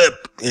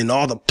flip and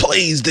all the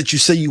plays that you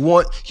say you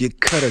want, you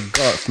could have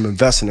got from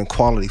investing in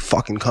quality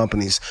fucking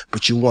companies,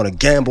 but you want to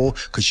gamble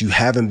because you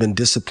haven't been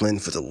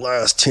disciplined for the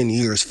last 10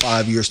 years,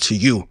 5 years to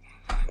you.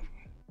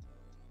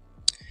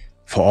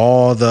 For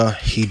all the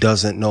he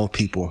doesn't know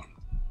people,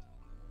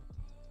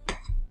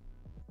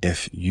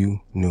 if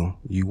you knew,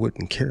 you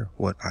wouldn't care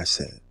what I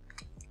said.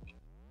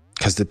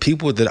 Because the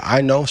people that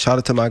I know, shout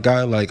out to my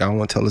guy, like I don't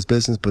want to tell his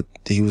business, but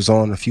he was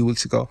on a few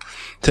weeks ago.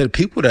 To the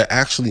people that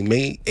actually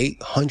made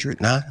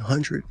 800,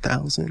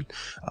 900,000,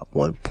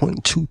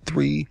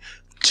 1.23,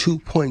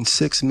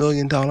 $2.6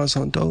 million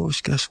on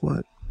Doge, guess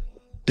what?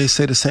 They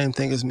say the same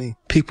thing as me.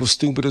 People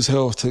stupid as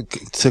hell to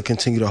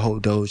continue to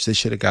hold Doge. They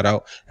should have got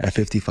out at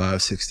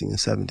 55, 60, and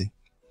 70.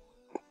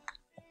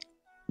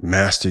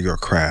 Master your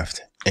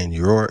craft, and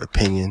your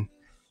opinion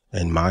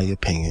and my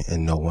opinion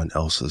and no one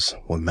else's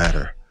will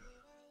matter.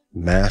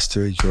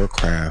 Master your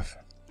craft,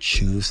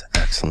 choose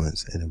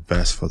excellence, and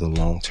invest for the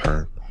long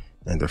term,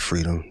 and the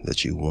freedom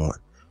that you want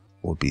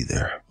will be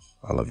there.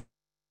 I love you.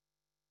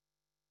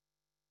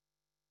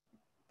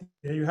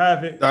 There you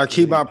have it. Did I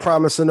keep my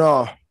promise and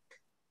all?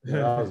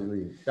 That was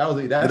elite. That was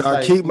elite. That's Did I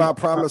like, keep my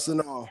promise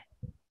and all?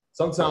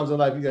 Sometimes in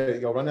life you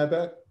gotta run that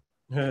back.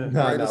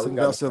 Greatest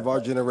investor of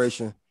our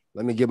generation.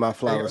 Let me give my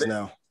flowers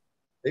now.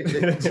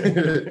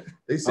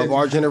 They said of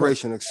our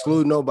generation,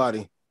 exclude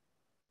nobody.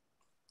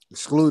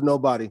 Exclude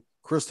nobody.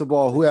 Crystal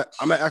ball. Who had?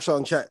 I'm actually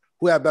on chat.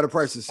 Who had better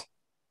prices?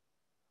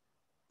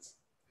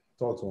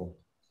 Talk to him.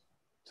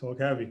 Talk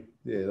heavy.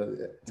 Yeah.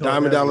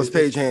 Diamond Dallas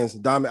Page hands.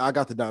 Diamond. I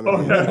got the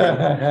diamond.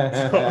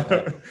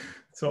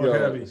 Talk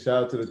heavy.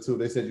 Shout out to the two.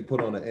 They said you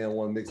put on an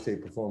N1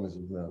 mixtape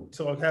performances now.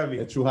 Talk heavy.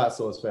 In true hot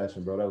sauce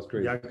fashion, bro. That was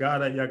crazy. Y'all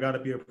gotta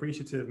be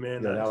appreciative,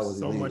 man. Yeah, That's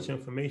so much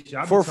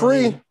information. For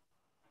free.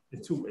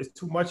 It's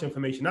too much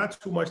information.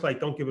 Not too much, like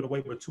don't give it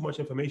away, but too much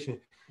information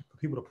for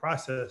people to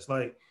process.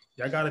 Like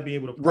y'all gotta be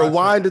able to process.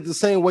 Rewind it the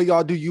same way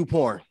y'all do you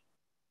porn.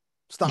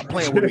 Stop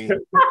playing with me.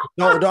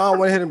 Don't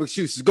want to hit them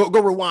excuses. Go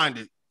rewind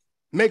it.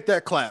 Make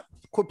that clap.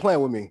 Quit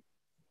playing with me.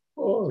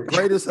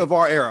 Greatest of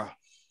our era.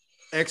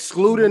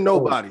 Excluding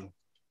nobody.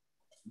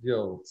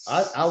 Yo,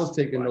 I was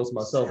taking notes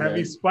myself.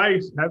 Heavy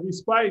spice.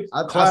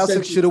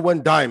 Classic should have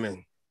went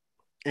diamond.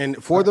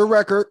 And for the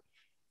record,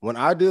 when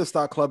I did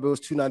Stock Club, it was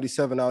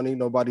 $297. I don't need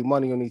nobody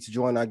money. You need to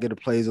join. I get a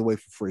plays away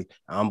for free.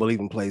 I don't believe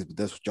in plays, but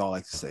that's what y'all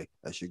like to say.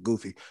 That shit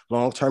goofy.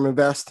 Long-term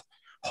invest,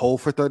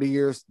 hold for 30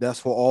 years.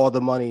 That's where all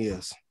the money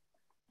is.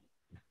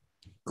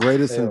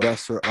 Greatest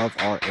investor of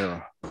our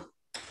era.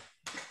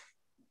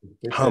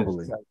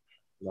 Humbly.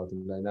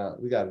 Now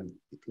we got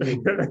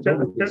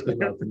just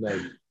came out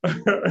tonight.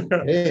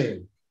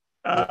 Man.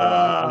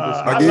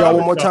 I'll give y'all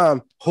one more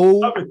time.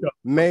 Who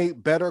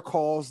made better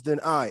calls than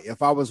I?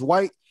 If I was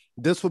white,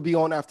 this would be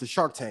on after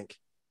Shark Tank.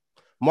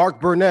 Mark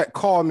Burnett,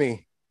 call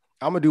me.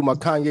 I'm going to do my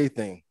Kanye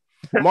thing.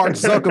 Mark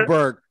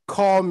Zuckerberg,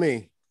 call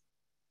me.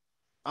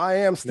 I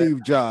am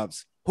Steve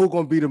Jobs. Who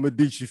going to be the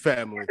Medici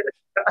family?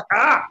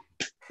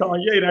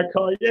 Kanye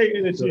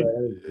energy.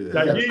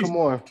 Come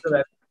on.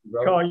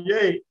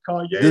 Kanye.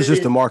 This is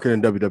just the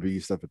marketing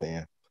WWE stuff at the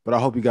end. But I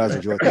hope you guys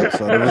enjoyed the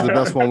episode. It was the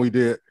best one we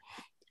did.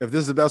 If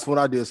this is the best one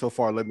I did so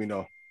far, let me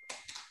know.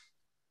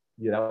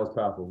 Yeah, that was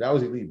powerful. That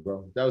was elite,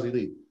 bro. That was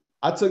elite.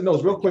 I took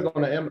notes real quick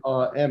on the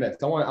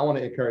Amex. I want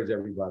to encourage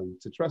everybody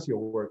to trust your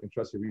work and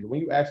trust your research. When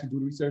you actually do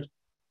the research,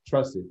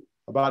 trust it.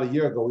 About a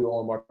year ago, we were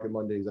on Market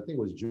Mondays. I think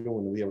it was June.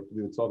 And we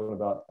were talking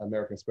about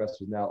American Express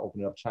was now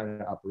opening up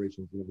China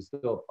operations, and it was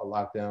still a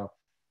lockdown.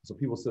 So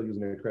people still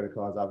using their credit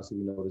cards. Obviously,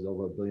 we know there's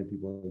over 1 billion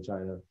people in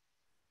China.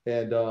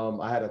 And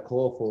I had a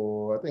call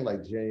for, I think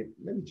like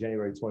maybe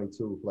January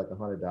 22 for like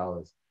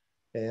 $100.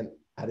 And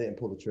I didn't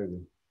pull the trigger.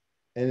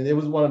 And it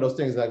was one of those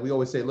things, like we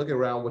always say, look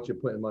around what you're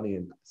putting money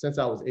in. Since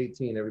I was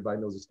 18,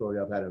 everybody knows the story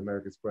I've had at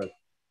American Express.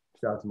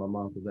 Shout out to my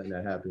mom for letting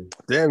that happen.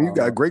 Damn, you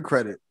got great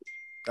credit.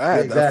 I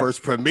had that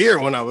first premiere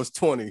when I was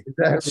 20.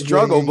 Exactly.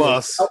 Struggle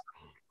bus.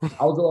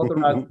 I was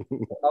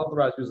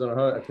authorized using on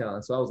her account.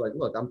 And so I was like,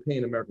 look, I'm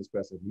paying American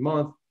Express every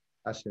month.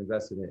 I should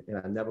invest in it. And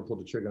I never pulled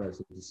the trigger on it.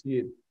 So to see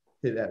it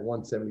hit at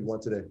 171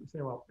 today.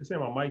 It's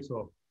saying my mic's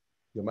off.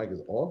 Your mic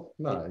is off?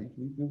 Nah,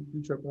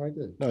 you tripping right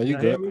there. No, you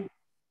good.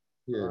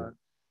 Yeah.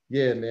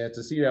 Yeah, man.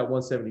 To see that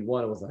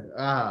 171, it was like,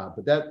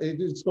 but that it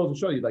just goes to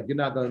show you, like, you're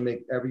not gonna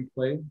make every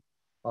play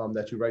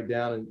that you write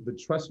down, but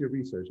trust your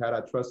research. Had I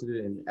trusted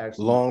it and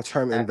actually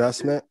long-term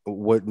investment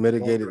would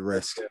mitigate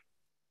risk.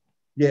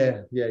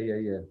 Yeah.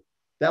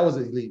 That was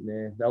elite,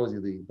 man. That was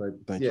elite. But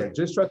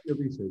just trust your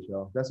research,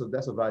 y'all. That's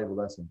a valuable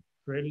lesson.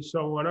 Greatest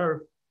show on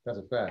earth. That's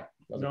a fact.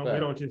 We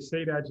don't just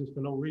say that just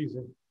for no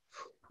reason.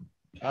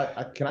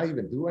 Can I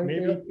even do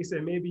anything? He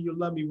said, maybe you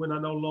love me when I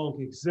no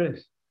longer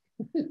exist.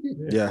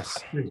 Yes.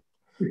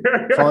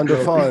 Fund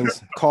of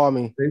funds, call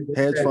me.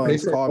 Hedge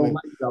funds, call me.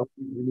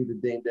 We need to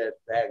Dame that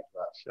bag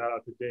drop. Shout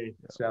out to Dame.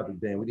 Shout out to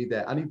Dame. We need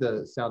that. I need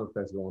the sound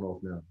effects going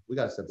off now. We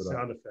got to step it up.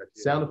 Sound effects.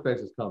 Yeah. Sound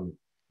effects is coming.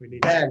 We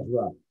need bag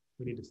drop.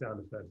 We need the sound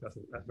effects.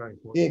 That's very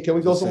important. Ian, can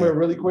we go somewhere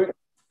really quick?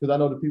 Because I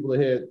know the people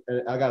are here,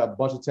 and I got a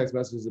bunch of text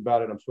messages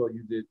about it. I'm sure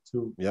you did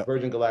too. Yep.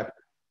 Virgin Galactic.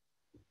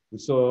 We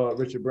saw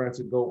Richard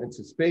Branson go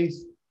into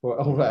space for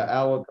over an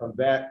hour, come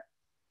back.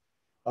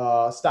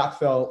 Stock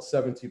fell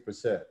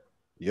 17%.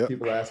 Yep.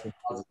 People are asking,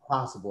 how's this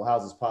possible?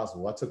 How's this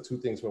possible? I took two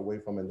things away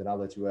from it, and then I'll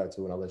let you add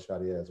to it, and I'll let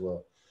Shadi add as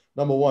well.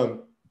 Number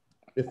one,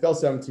 it fell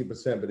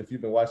 17%, but if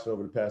you've been watching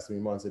over the past 3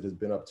 months, it has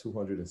been up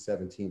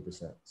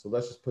 217%. So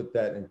let's just put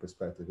that in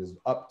perspective. It's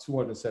up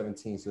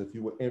 217. So if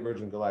you were in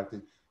Virgin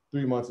Galactic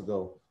 3 months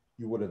ago,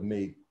 you would have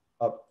made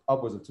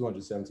upwards of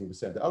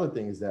 217%. The other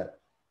thing is that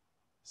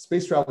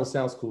space travel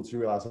sounds cool till you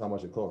realize how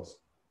much it costs,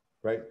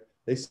 right?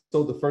 They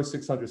sold the first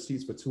 600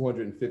 seats for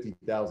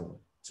 $250,000.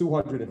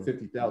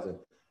 $250,000.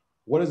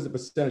 What is the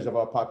percentage of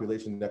our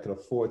population that can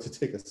afford to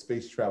take a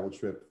space travel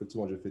trip for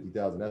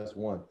 $250,000? That's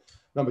one.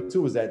 Number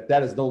two is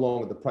that is no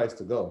longer the price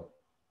to go.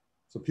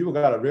 So people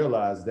got to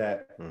realize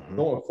that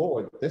going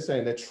forward, they're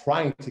saying they're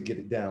trying to get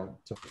it down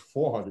to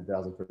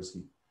 $400,000 per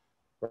seat,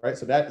 right?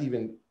 So that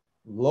even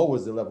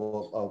lowers the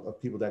level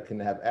of people that can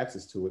have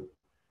access to it.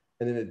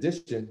 And in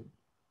addition,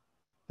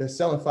 they're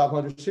selling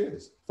 500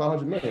 shares,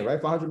 500 million,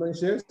 right? 500 million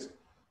shares.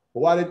 But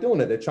why are they doing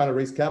that? They're trying to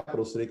raise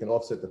capital so they can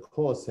offset the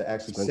cost to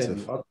actually send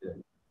you up there.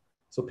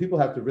 So people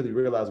have to really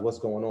realize what's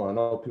going on. I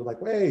know people are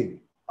like,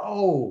 wait,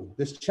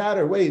 this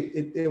chatter, wait,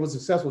 it was a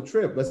successful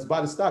trip. Let's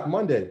buy the stock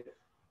Monday.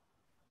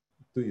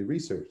 Do your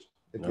research.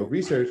 If your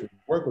research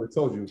work would have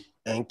told you.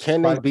 And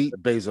can they beat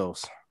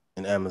Bezos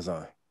and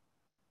Amazon?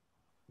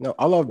 No,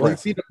 I love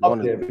Branson. He beat him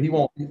up there, but he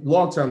won't.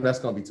 Long term, that's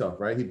going to be tough,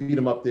 right? He beat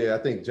him up there. I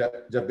think Jeff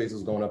Bezos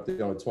is going up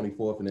there on the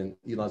 24th, and then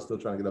Elon's still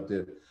trying to get up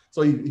there.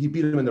 So he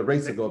beat him in the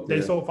race to go up there.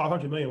 They sold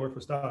 500 million worth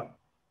of stock.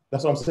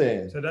 That's what I'm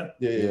saying. Said that?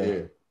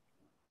 Yeah.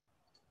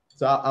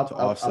 So I'll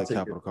offset take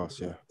capital costs.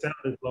 Yeah. Sound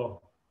is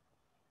low.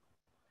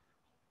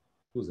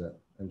 Who's that?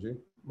 MG?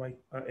 Mike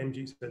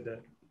MG said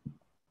that.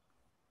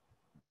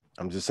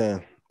 I'm just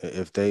saying,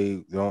 if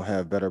they don't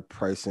have better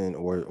pricing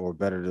or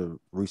better to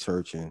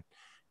research and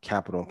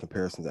capital in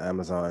comparison to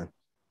Amazon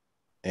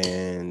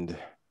and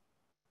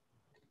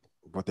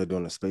what they're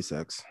doing to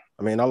SpaceX.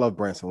 I mean, I love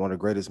Branson, one of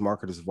the greatest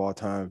marketers of all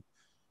time,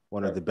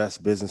 one of the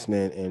best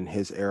businessmen in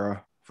his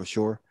era for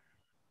sure.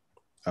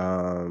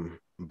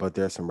 But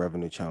there's some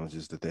revenue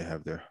challenges that they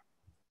have there.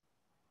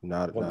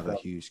 Not a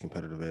huge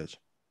competitive edge.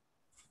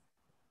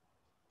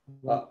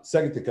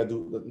 Second thing, I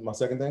do my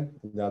second thing.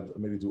 Now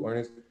maybe do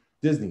earnings.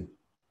 Disney.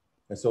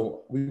 And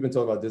so we've been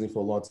talking about Disney for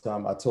a long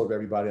time. I told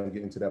everybody I'm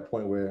getting to that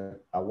point where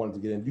I wanted to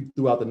get in. You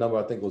threw out the number,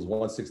 I think it was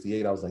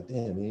 168. I was like,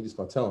 damn, man, you're just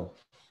gonna tell them.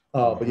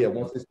 But yeah,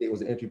 168 was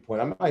the entry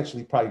point. I'm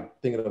actually probably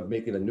thinking of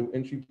making a new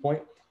entry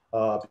point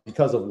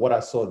because of what I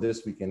saw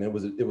this weekend. It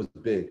was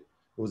big.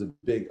 It was a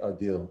big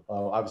deal.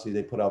 Obviously,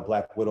 they put out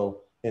Black Widow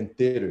in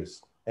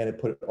theaters, and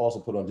it also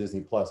put on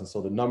Disney Plus, and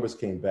so the numbers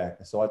came back.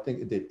 And so I think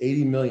it did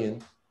 80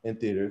 million in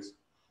theaters.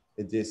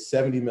 It did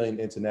 70 million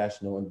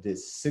international, and did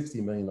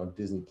 60 million on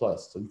Disney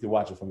Plus. So you can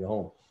watch it from your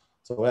home.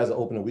 So it has an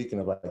opening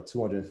weekend of like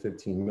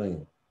 215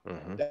 million.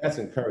 That's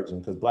encouraging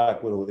because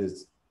Black Widow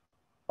is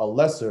a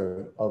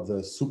lesser of the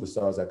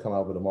superstars that come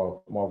out with the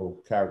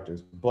Marvel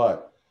characters.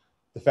 But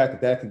the fact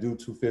that can do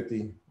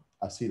 250,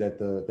 I see that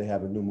they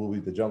have a new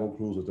movie, The Jungle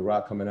Cruise with The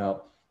Rock coming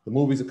out. The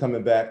movies are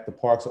coming back. The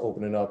parks are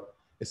opening up.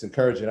 It's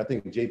encouraging. I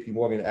think JP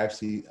Morgan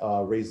actually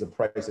raised the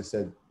price. They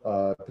said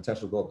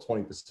potential to go up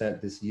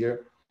 20% this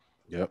year.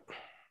 Yep.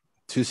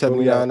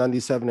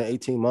 279.97 in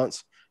 18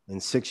 months. In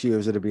 6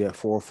 years, it'll be at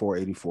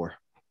 4484.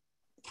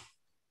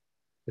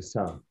 It's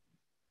time.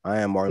 I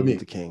am Martin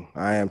Luther King.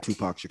 I am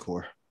Tupac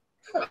Shakur.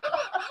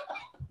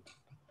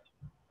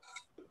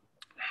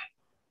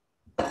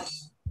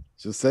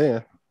 Just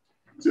saying.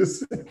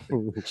 Just in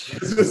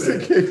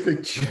case they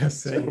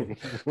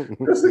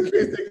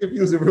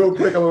confuse it real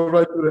quick, I'm gonna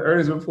run through the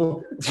earnings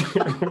report.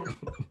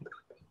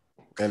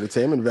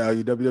 Entertainment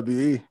value,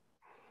 WWE.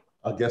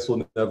 I guess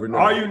we'll never know.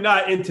 Are you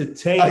not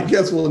entertained? I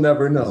guess we'll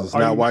never know. That's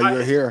not why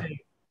you're here.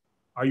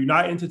 Are you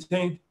not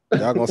entertained?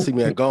 Y'all gonna see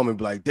me at Goldman and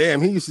be like,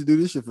 damn, he used to do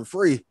this shit for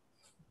free.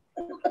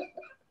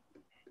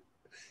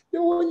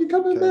 Yo, when you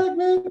coming back,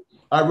 man?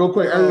 All right, real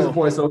quick, earnings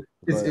report. So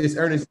it's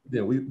earnings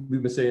season.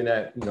 We've been saying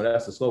that,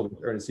 that's the slogan,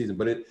 earnings season,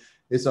 but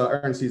it's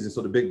earnings season.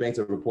 So the big banks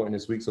are reporting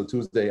this week. So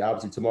Tuesday,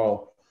 obviously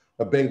tomorrow,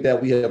 a bank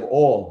that we have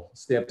all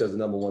stamped as the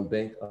number one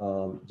bank,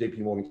 JP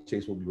Morgan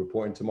Chase will be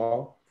reporting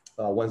tomorrow.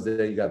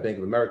 Wednesday, you got Bank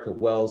of America,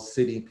 Wells,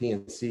 Citi,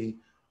 PNC,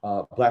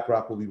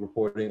 BlackRock will be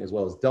reporting, as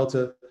well as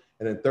Delta.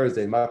 And then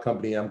Thursday, my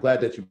company, I'm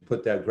glad that you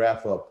put that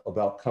graph up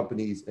about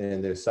companies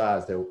and their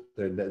size, their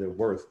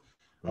worth.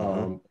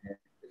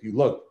 If you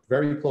look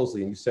very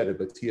closely, and you said it,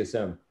 but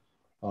TSM,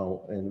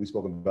 and we've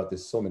spoken about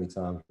this so many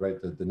times,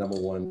 right? The number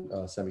one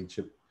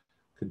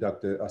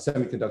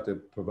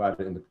semiconductor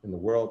provider in the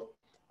world.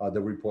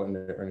 They're reporting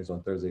their earnings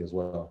on Thursday as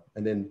well.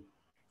 And then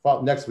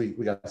Next week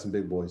we got some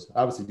big boys.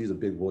 Obviously, these are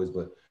big boys,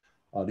 but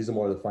these are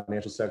more of the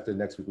financial sector.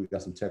 Next week we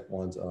got some tech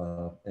ones,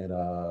 and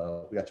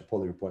we got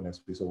Chipotle report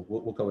next week. So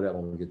we'll cover that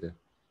when we get there.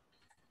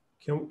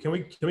 Can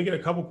we get a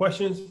couple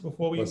questions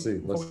before we? Let's see.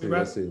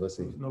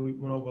 No, we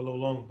went over a little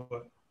long,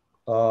 but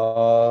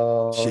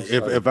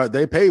if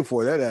they paid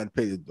for that, I'd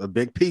pay a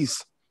big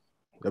piece.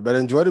 I better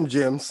enjoy them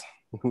gems.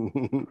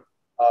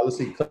 Let's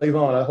see,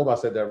 Clayvon. I hope I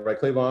said that right.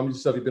 Clayvon, I'm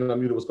just you've been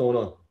unmuted. What's going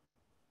on?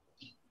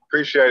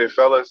 Appreciate it,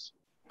 fellas.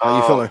 How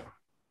you feeling?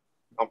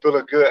 I'm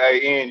feeling good.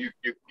 Hey, Ian,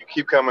 you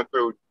keep coming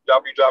through.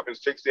 You dropping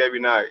 60 every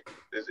night.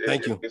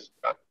 Thank you. It's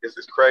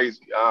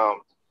crazy.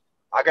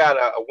 I got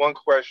a one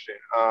question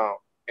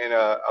and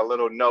a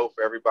little note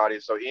for everybody.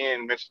 So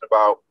Ian mentioned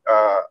about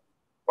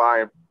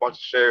buying a bunch of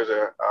shares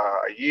a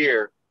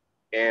year,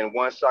 and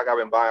one stock I've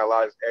been buying a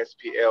lot is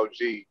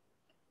SPLG.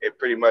 It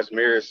pretty much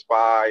mirrors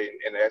SPY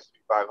and the SP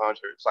 500.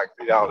 It's like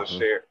 $3 a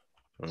share.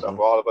 So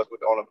for all of us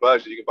on a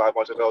budget, you can buy a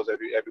bunch of those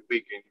every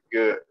week and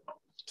you're good.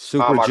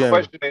 Super my gem.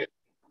 question is,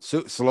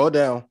 slow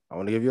down. I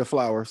want to give you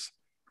flowers.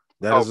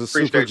 That is a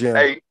super gem.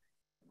 Hey,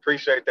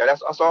 appreciate that.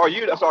 That's all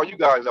you. That's all you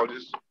guys. I was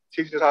just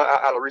teaching us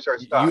how to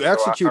research stocks. You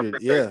executed. So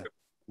yeah,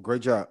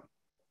 great job.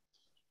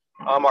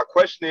 My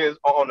question is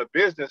on the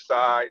business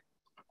side.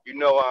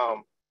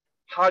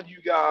 How do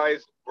you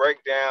guys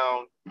break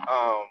down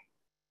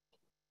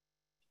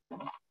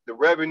the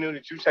revenue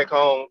that you take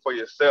home for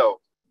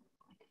yourself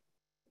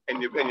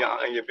and your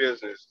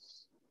business?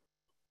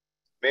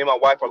 Me and my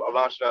wife are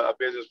launching a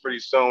business pretty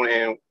soon,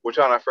 and we're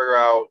trying to figure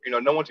out,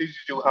 no one teaches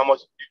you how much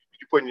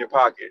you put in your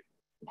pocket,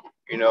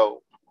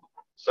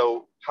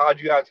 So how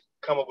do you guys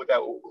come up with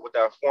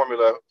that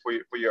formula for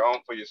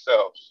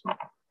yourselves?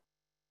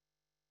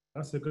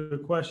 That's a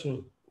good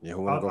question. Yeah,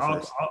 who want to go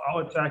first? I'll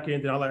attack it,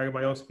 and then I'll let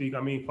everybody else speak.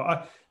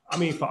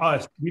 For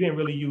us, we didn't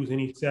really use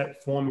any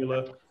set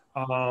formula.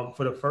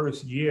 For the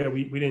first year,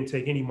 we didn't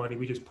take any money.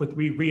 We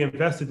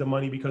reinvested the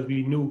money because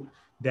we knew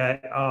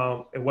that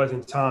it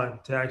wasn't time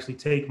to actually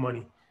take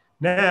money.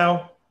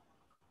 Now,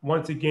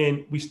 once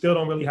again, we still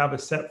don't really have a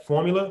set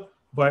formula,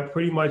 but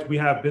pretty much we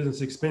have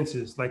business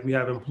expenses. Like we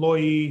have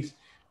employees,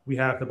 we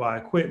have to buy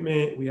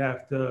equipment, we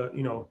have to,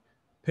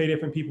 pay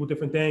different people,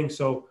 different things.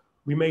 So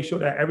we make sure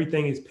that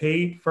everything is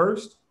paid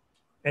first,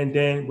 and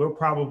then we'll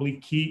probably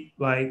keep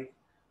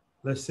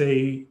let's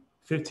say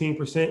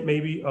 15%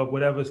 maybe of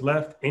whatever's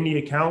left in the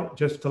account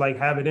just to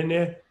have it in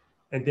there.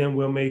 And then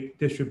we'll make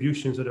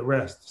distributions of the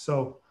rest.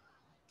 So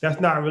that's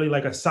not really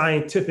a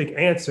scientific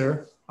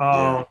answer,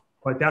 but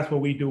that's what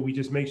we do. We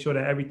just make sure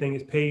that everything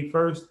is paid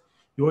first.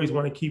 You always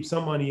want to keep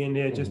some money in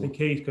there just in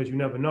case, because you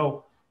never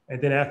know. And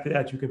then after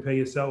that, you can pay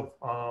yourself,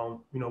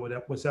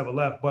 what's ever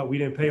left. But we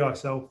didn't pay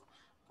ourselves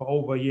for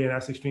over a year. And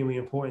that's extremely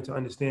important to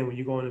understand when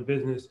you go into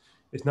business.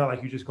 It's not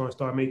like you're just going to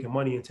start making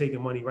money and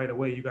taking money right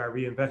away. You got to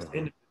reinvest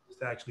in the business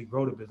to actually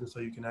grow the business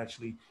so you can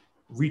actually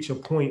reach a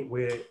point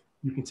where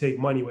you can take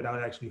money without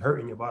actually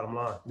hurting your bottom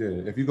line. Yeah,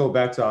 if you go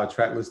back to our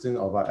track listing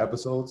of our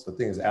episodes, the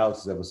thing is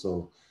Alex's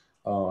episode.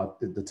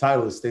 The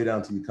title is "Stay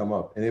Down Till You Come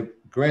Up," and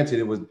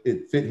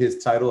it fit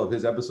his title of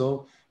his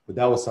episode, but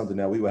that was something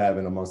that we were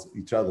having amongst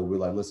each other. We're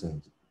like,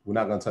 listen, we're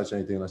not going to touch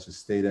anything. Let's just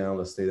stay down.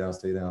 Let's stay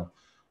down,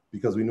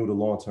 because we knew the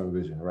long-term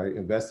vision, right?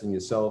 Invest in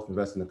yourself,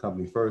 invest in the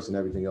company first, and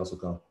everything else will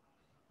come.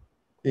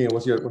 Ian,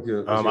 what's your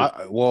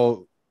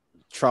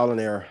trial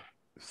and error.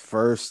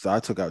 First,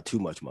 I took out too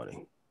much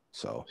money.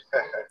 So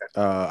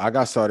I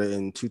got started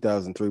in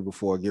 2003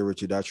 before Get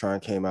Rich or Die Trying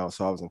came out.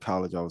 So I was in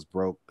college. I was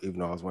broke, even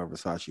though I was wearing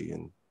Versace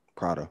and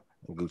Prada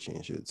and Gucci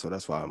and shit. So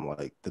that's why I'm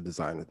the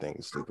designer thing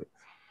is stupid.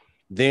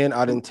 Then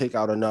I didn't take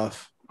out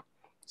enough.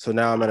 So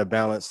now I'm at a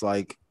balance,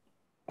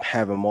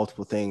 having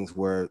multiple things,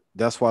 where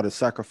that's why the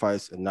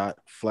sacrifice and not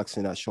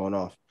flexing, not showing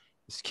off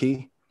is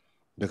key,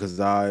 because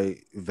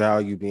I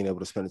value being able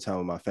to spend the time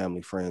with my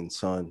family, friends,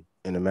 son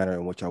in the manner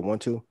in which I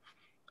want to.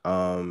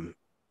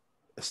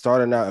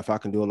 Starting out, if I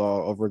can do it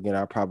all over again,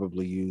 I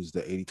probably use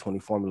the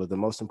 80-20 formula. The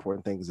most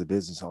important thing is a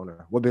business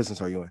owner. What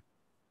business are you in?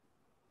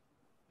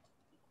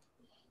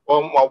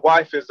 Well, my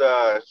wife is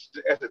an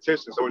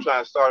esthetician, so we're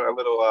trying to start a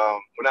little.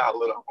 We're not a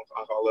little.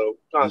 I'm a little.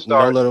 Trying to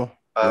start. No little.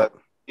 Yep.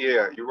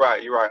 Yeah, you're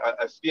right.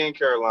 A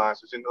skincare line,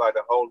 so it's into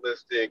the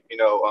holistic,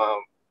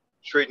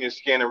 treating your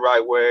skin the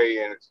right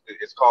way, and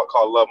it's called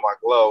Love My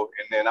Glow.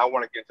 And then I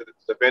want to get into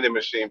the vending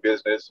machine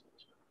business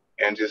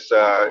and just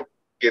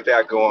get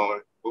that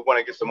going. We want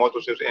to get some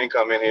multiple streams of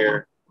income in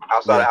here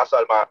outside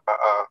of my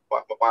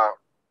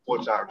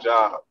full-time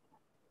job.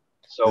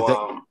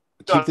 So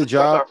keep the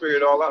job. Figure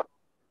it all out.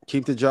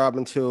 Keep the job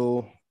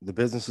until the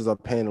businesses are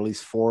paying at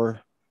least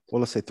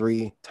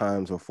 3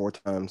 times or 4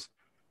 times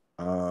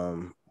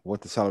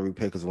what the salary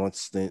pay. Because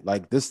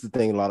this is the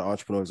thing a lot of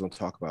entrepreneurs don't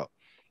talk about.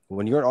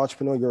 When you're an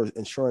entrepreneur, your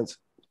insurance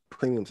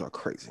premiums are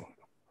crazy.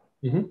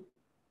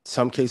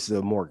 Some cases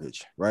a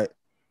mortgage, right?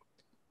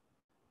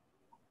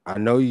 I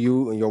know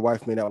you and your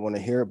wife may not want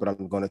to hear it, but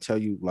I'm going to tell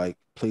you,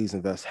 please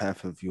invest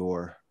half of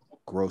your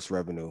gross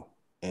revenue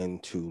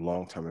into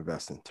long-term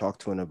investing. Talk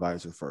to an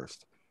advisor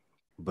first.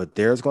 But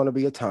there's going to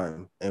be a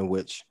time in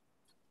which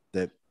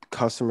that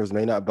customers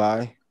may not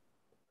buy,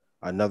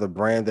 another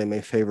brand they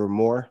may favor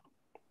more.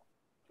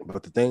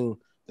 But the thing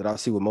that I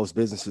see with most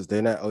businesses,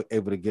 they're not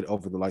able to get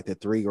over the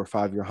 3 or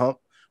 5 year hump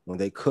when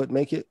they could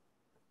make it.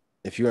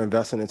 If you're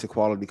investing into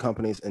quality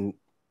companies, and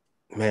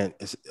man,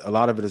 a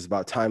lot of it is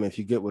about time. If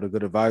you get with a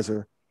good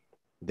advisor,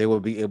 they will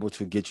be able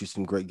to get you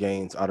some great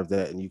gains out of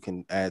that, and you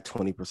can add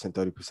 20%,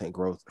 30%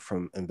 growth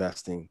from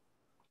investing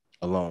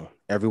alone.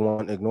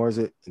 Everyone ignores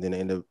it, and then they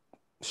end up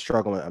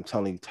struggling. I'm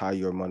telling you, tie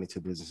your money to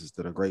businesses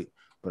that are great,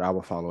 but I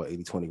will follow an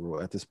 80-20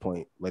 rule at this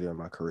point later in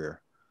my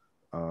career.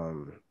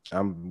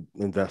 I'm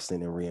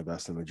investing and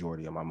reinvesting the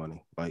majority of my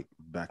money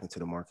back into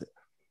the market.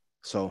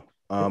 So,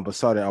 but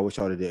starting, I wish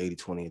I would have did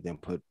 80-20 and then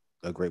put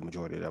a great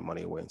majority of that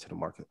money away into the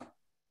market.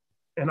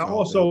 And I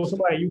also,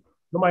 somebody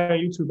on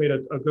YouTube made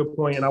a good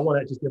point, and I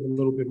want to just give a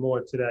little bit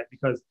more to that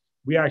because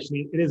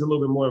it is a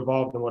little bit more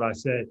involved than what I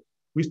said.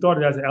 We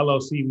started as an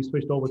LLC. We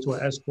switched over to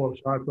an S Corp,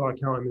 shout out to our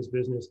accountant in this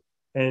business.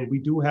 And we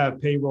do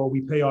have payroll.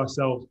 We pay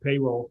ourselves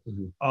payroll.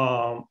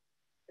 Mm-hmm.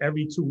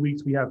 Every 2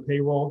 weeks we have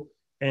payroll,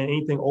 and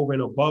anything over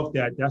and above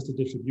that, that's the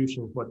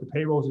distribution. But the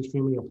payroll is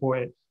extremely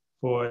important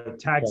for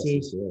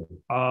taxes,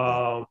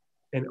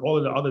 and all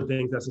of the other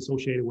things that's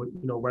associated with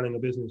running a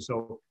business.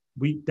 So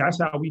that's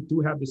how we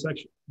do have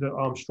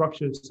the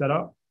structure set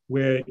up,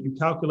 where you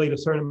calculate a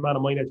certain amount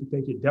of money that you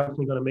think you're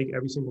definitely going to make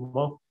every single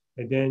month,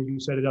 and then you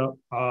set it up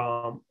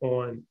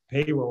on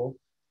payroll,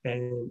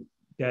 and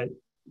that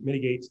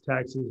mitigates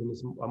taxes, and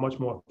it's a much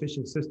more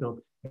efficient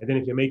system. And then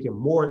if you're making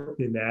more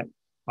than that,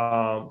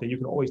 then you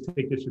can always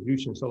take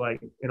distribution. So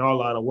like in our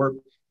line of work,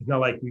 it's not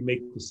like we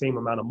make the same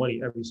amount of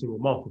money every single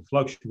month. It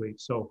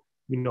fluctuates. So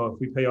if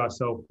we pay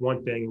ourselves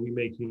one thing and we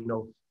make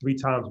 3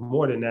 times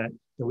more than that,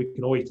 then we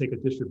can always take a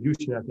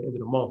distribution at the end of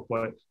the month.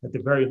 But at the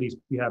very least,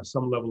 we have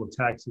some level of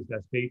taxes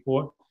that's paid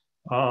for.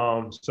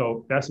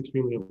 So that's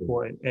extremely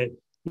important. And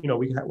we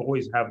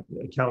always have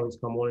accountants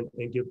come on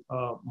and give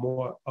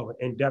more of an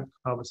in-depth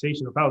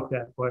conversation about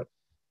that. But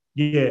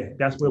yeah,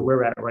 that's where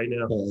we're at right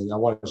now. And I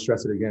want to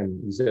stress it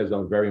again. You said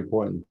something very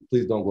important.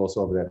 Please don't gloss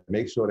over that.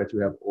 Make sure that you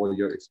have all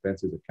your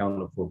expenses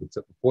accounted for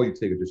before you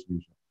take a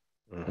distribution.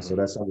 Mm-hmm. And so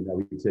that's something that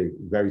we take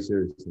very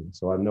seriously.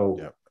 So I know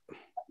I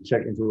can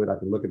check into it. I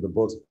can look at the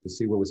books to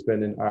see what we're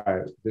spending. All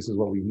right, this is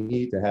what we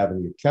need to have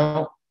in the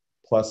account.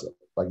 Plus,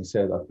 like you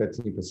said, a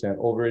 15%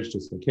 overage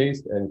just in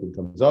case anything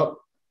comes up.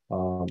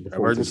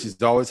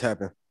 Emergencies always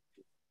happen.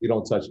 We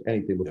don't touch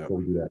anything before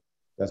we do that.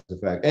 That's the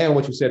fact. And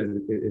what you said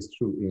is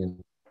true,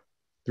 Ian.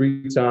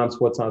 3 times,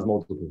 4 times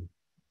multiple.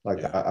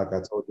 Like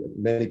I told you,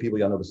 many people,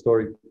 y'all know the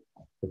story.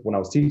 When I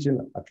was teaching,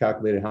 I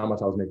calculated how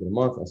much I was making a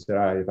month. I said,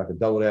 all right, if I could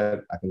double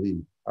that, I can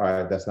leave. All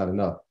right, that's not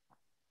enough.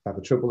 If I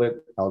could triple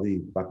it, I'll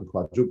leave. If I can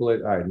quadruple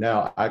it, all right,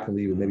 now I can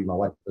leave and maybe my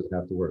wife doesn't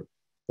have to work.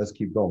 Let's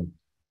keep going.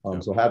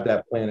 So have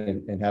that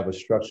plan and have a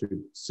structured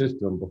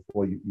system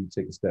before you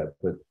take a step.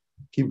 But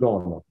keep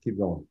going, though. Keep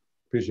going.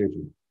 Appreciate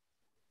you.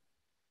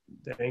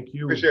 Thank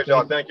you. Appreciate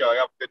y'all. Thank y'all.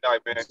 Have a good night,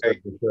 man. Hey,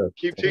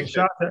 keep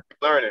teaching, keep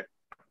learning.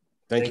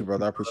 Thank you,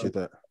 brother. I appreciate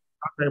that.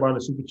 I'll tell you about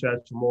the super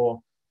chat,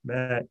 Jamal,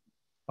 Matt,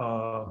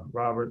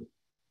 Robert.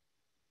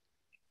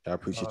 I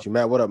appreciate you.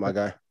 Matt, what up, my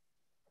guy?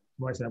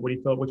 What do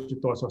you feel? What's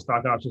your thoughts on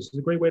stock options? It's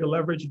a great way to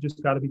leverage. You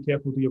just got to be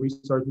careful, do your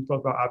research. We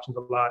talk about options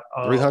a lot.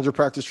 300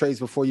 practice trades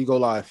before you go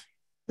live.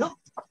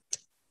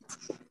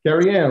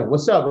 Carrie Ann,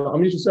 what's up?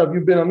 Unmute yourself.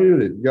 You've been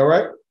unmuted. You all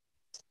right?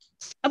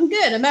 I'm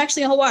good. I'm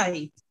actually in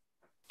Hawaii.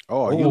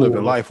 Oh, you live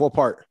in life. What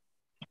part?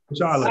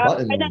 Charlotte.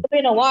 I've never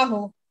been to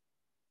Oahu.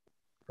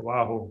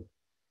 Oahu.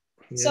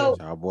 Yeah. So,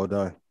 job well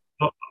done.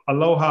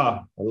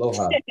 Aloha.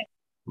 Aloha.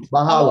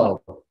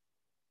 Mahalo.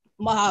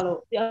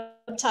 Mahalo. Yeah,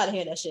 I'm tired of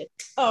hearing that shit.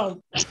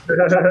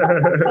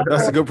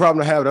 That's a good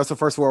problem to have. That's a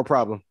first world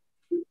problem.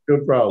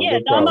 Good problem. Yeah,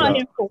 good problem. I'm out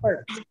here for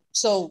work.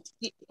 So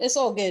it's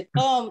all good.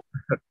 I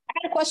had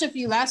a question for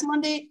you. Last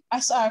Monday,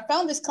 I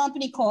found this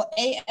company called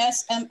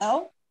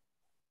ASML.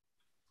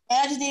 And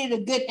I just needed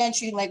a good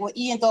entry, like what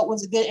Ian thought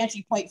was a good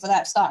entry point for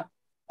that stock.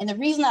 And the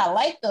reason I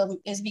like them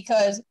is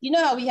because you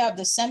know how we have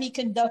the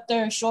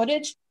semiconductor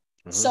shortage?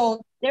 Mm-hmm.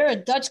 So they're a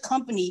Dutch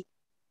company,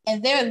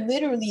 and they're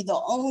literally the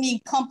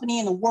only company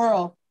in the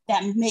world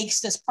that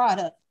makes this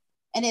product.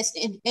 And they're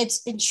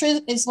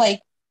the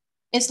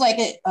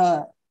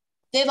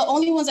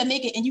only ones that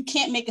make it, and you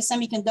can't make a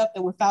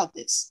semiconductor without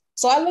this.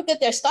 So I looked at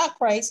their stock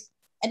price,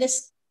 and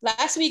this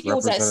last week it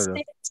was at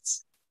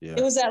 6. Yeah.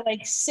 It was at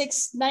like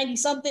 690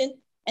 something,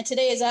 and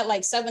today is at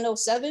like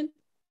 707.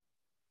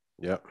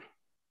 Yep.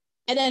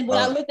 And then when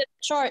I looked at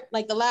the chart,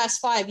 like the last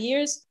 5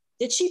 years,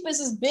 the cheapest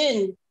has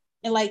been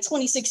in like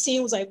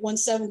 2016 was like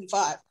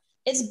 175.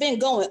 It's been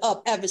going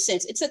up ever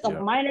since. It took a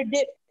minor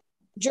dip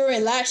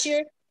during last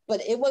year,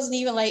 but it wasn't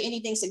even like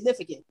anything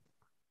significant.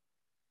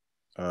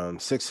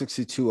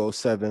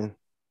 662.07,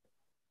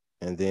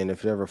 and then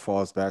if it ever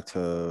falls back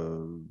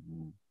to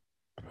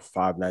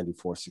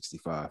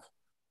 594.65,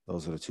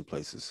 those are the 2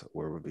 places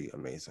where it would be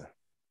amazing.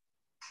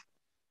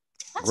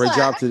 Great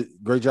job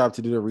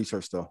to do the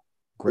research though.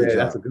 Great job.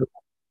 That's a good one.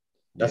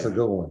 That's a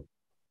good one.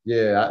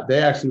 Yeah,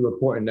 they actually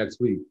reporting next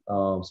week.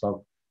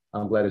 So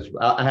I'm glad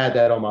I had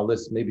that on my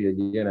list maybe a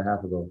year and a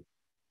half ago.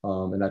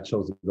 and I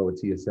chose to go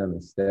with TSM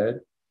instead.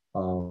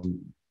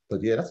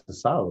 But yeah, that's a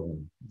solid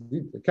one.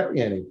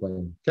 Carrie Ann ain't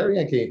playing. Carrie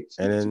Ann can't.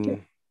 And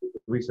then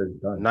research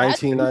done.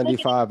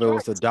 1995, it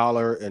was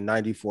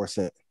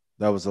 $1.94.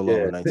 That was the low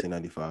in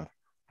 1995.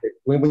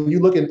 When you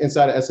look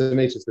inside of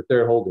SMH, it's the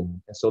third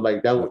holding. And so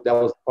like that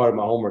was part of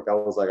my homework. I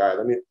was like, all right,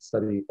 let me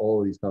study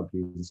all of these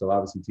companies. And so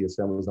obviously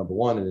TSM was number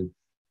one, and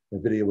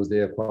NVIDIA was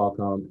there,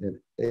 Qualcomm, and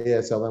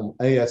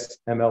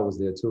ASML was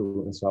there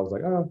too. And so I was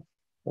like, oh,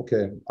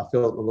 okay. I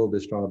feel a little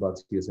bit strong about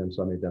TSM,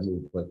 so I made that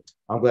move. But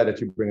I'm glad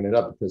that you're bringing it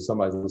up, because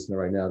somebody's listening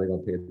right now. They're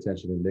gonna pay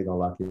attention and they're gonna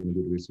lock in and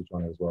do the research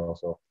on it as well.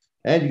 So,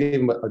 and you gave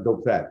them a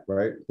dope fact,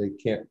 right? They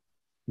can't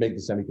make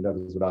the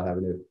semiconductors without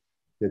having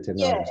their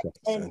technology.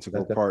 Yeah, and that's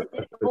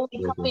the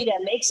only company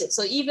that makes it.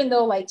 So even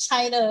though like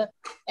China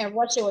and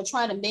Russia were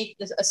trying to make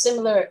a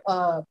similar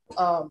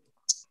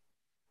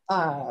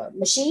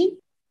machine,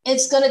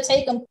 it's going to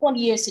take them 20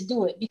 years to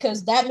do it,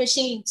 because that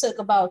machine took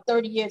about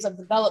 30 years of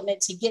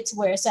development to get to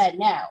where it's at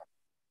now.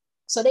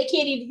 So you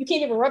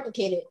can't even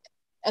replicate it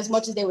as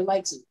much as they would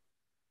like to.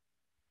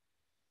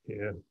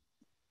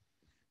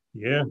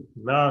 Yeah.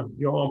 Nah,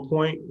 you're on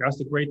point. That's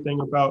the great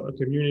thing about a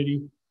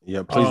community.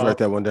 Yeah, please write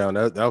that one down.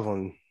 That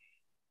one.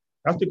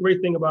 That's the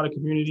great thing about a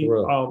community.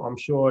 I'm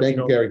sure. Thank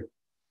you, Gary.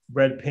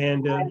 Red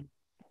Panda,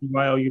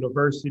 UIL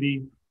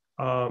University.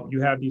 You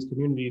have these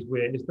communities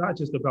where it's not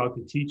just about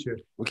the teacher.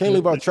 We can't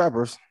leave out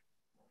Trappers.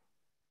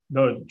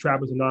 No,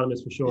 Trappers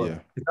Anonymous for sure. Yeah.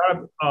 It's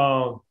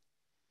not,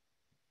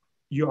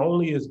 you're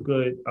only as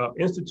good,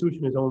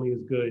 institution is only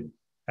as good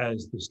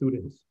as the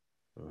students.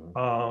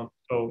 So,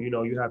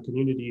 you have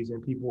communities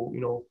and people,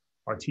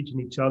 are teaching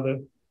each other,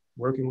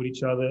 working with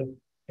each other,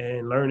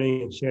 and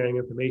learning and sharing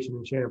information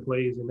and sharing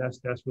plays. And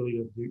that's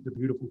really the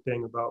beautiful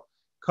thing about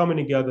coming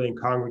together and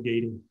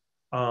congregating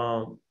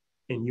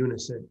in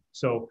unison.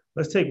 So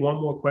let's take one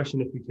more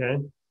question if we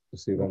can.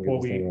 Let's see before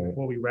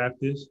we wrap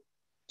this.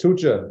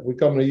 Tucha, we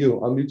coming to you.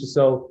 Unmute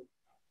yourself.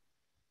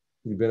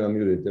 You've been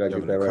unmuted. Did I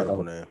get that right?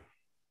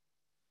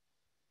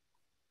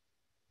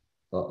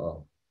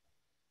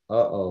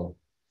 Uh-oh.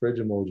 Fridge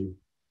emoji.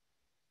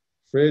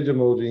 We're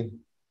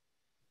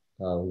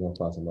gonna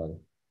find somebody.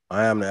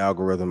 I am the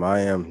algorithm.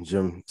 I am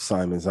Jim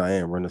Simons. I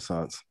am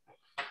Renaissance.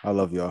 I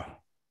love y'all.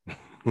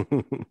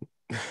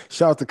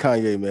 Shout out to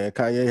Kanye, man.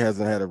 Kanye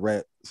hasn't had a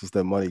rant since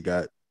that money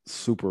got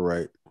super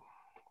right.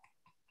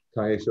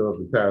 Kanye showed up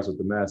in Paris with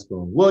the mask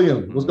on.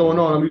 William, what's going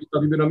on?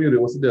 You've been unmuted.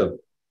 What's the deal?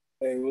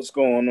 Hey, what's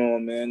going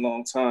on, man?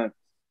 Long time.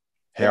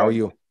 Hey, how are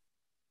you?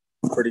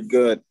 Pretty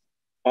good.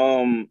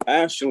 I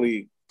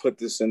actually put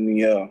this in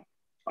the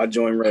I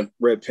joined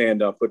Red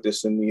Panda. I put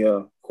this in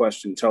the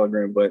question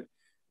Telegram, but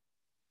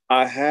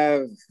I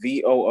have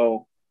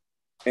VOO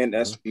and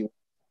SPY.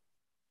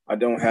 I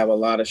don't have a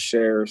lot of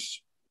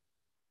shares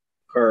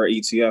per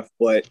ETF,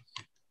 but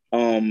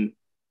I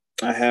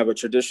have a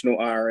traditional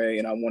IRA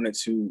and I wanted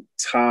to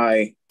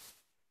tie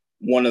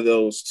one of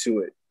those to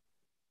it.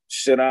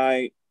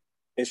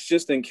 It's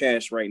just in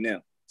cash right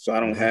now. So I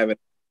don't have it,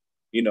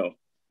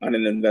 I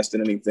didn't invest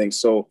in anything.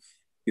 So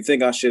you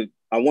think I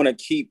want to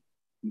keep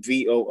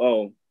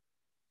VOO,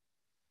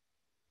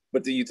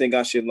 but do you think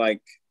I should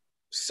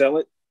sell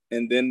it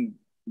and then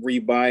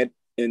rebuy it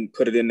and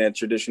put it in that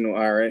traditional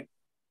IRA?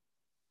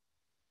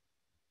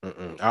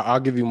 I'll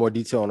give you more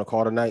detail on the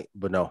call tonight,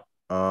 but no.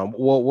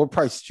 What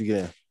price did you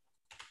get in?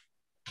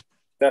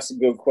 That's a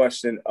good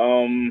question.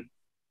 Or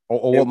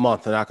what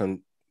month, and I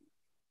can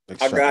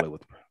extrapolate I got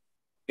with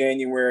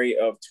January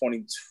of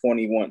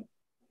 2021.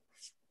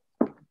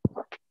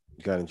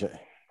 You got in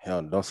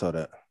hell, don't sell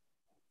that.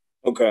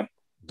 Okay.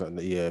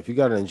 Yeah, if you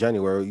got it in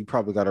January, you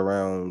probably got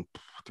around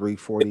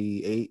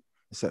 348.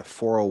 It's at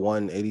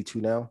 401.82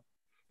 now.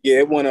 Yeah,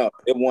 it went up.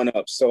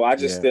 So I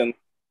just didn't.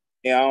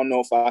 Yeah, I don't know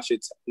if I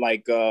should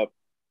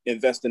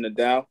invest in the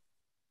Dow,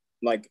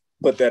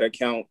 put that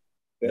account.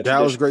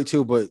 Dow is great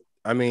too, but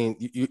I mean,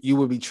 you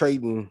would be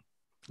trading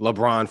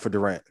LeBron for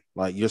Durant.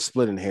 You're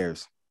splitting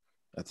hairs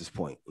at this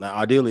point. Now,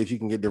 ideally, if you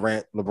can get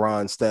Durant,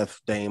 LeBron,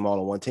 Steph, Dame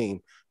all on one team,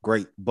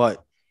 great.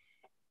 But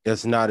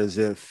it's not as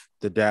if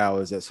the Dow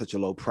is at such a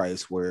low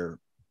price where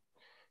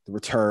the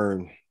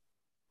return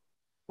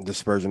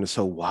dispersion is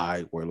so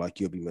wide where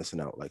you'll be missing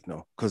out.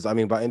 No, because I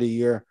mean, by end of the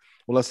year,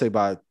 well, let's say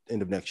by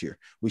end of next year,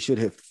 we should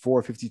hit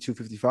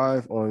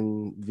 452.55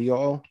 on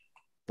VOO.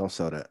 Don't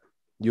sell that.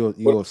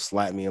 You'll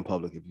slap me in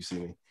public if you see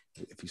me.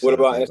 What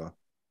about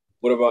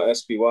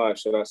SPY?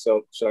 Should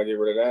I get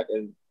rid of that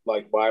and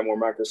buy more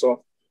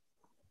Microsoft?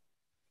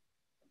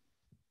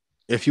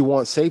 If you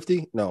want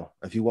safety, no.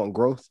 If you want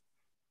growth,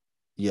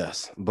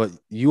 yes. But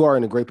you are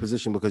in a great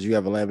position because you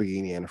have a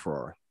Lamborghini and a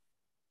Ferrari.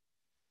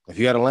 If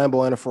you had a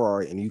Lambo and a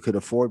Ferrari and you could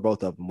afford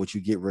both of them, would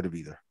you get rid of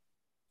either?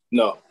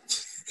 No.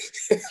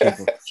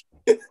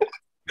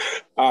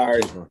 All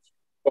right.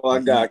 Well, I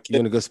got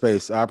you're in a good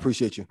space. I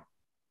appreciate you.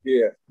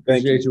 Yeah.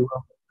 Appreciate you.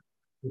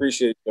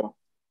 Appreciate you.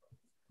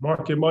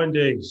 Market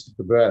Mondays.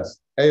 The best.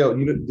 Hey, yo,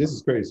 this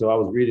is crazy. So I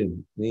was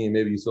reading,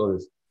 maybe you saw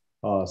this,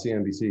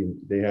 CNBC.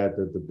 They had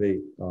the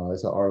debate.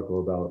 It's an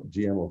article about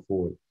GM or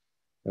Ford.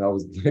 and I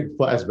was like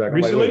flashback.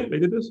 Recently, like, they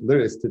did this.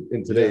 Literally,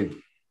 in today,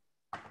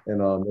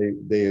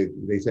 and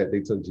they said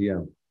they took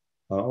GM.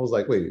 I was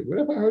like, wait, where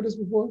have I heard this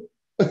before?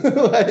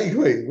 Like,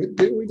 wait,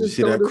 didn't we just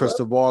you see that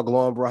crystal ball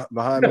glowing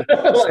behind me?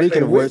 Like,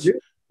 Speaking of which,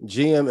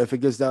 GM, if it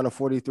gets down to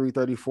 43,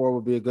 34,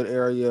 would be a good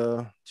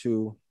area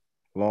to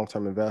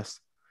long-term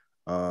invest.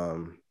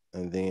 And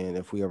then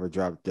if we ever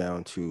drop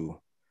down to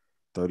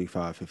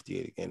 35,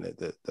 58 again,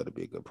 that'll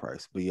be a good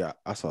price. But yeah,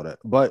 I saw that.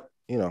 But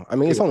you know, I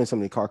mean, it's only so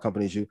many car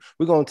companies.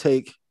 We're gonna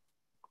take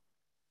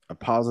a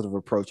positive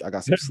approach. I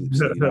got some sleep,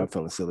 so I'm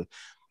feeling silly.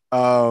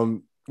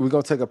 We're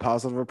gonna take a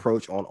positive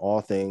approach on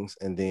all things,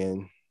 and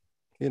then,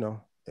 you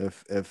know,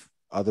 if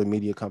other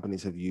media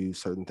companies have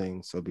used certain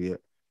things, so be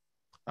it.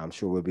 I'm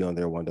sure we'll be on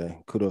there one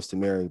day. Kudos to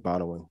Mary,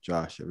 Bonawyn,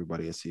 Josh,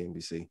 everybody at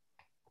CNBC.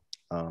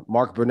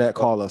 Mark Burnett,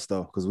 call us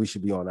though, because we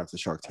should be on after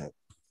Shark Tank.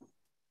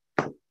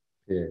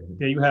 Yeah,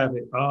 you have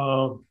it.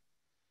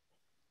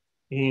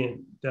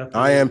 And definitely,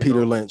 I am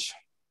Peter Lynch.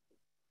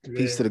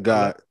 Peace to the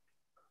God.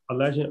 A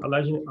legend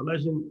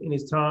in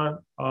his time.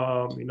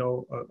 You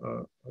know,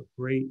 a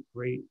great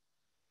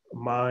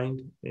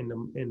mind in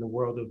the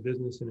world of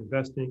business and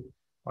investing.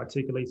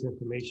 Articulates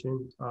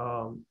information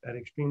at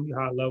extremely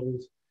high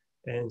levels,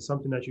 and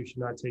something that you should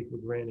not take for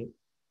granted.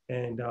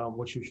 And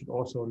what you should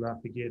also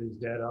not forget is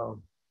that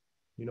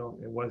you know,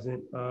 it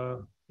wasn't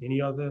any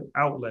other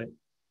outlet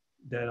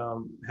that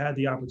had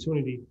the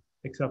opportunity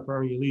except for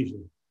Earn Your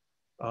Leisure.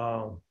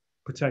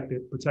 Protect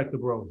the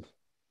bros.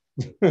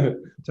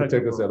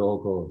 Protect us at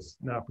all costs.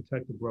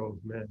 Protect the bros,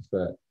 man.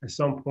 At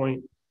some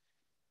point,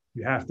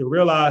 you have to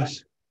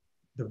realize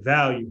the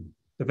value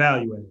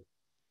add.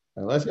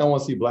 Unless y'all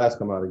want to see Blast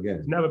come out again.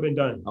 It's never been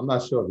done. I'm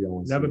not sure if y'all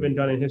want to Never been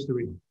done in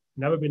history.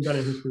 Never been done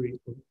in history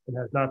and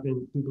has not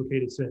been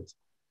duplicated since.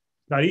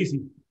 Not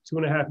easy.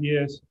 2.5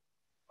 years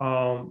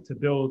to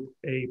build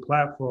a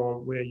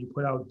platform where you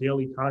put out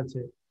daily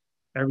content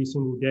every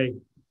single day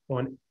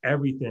on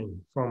everything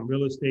from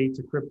real estate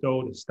to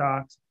crypto to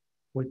stocks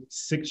with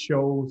 6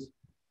 shows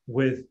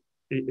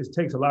it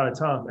takes a lot of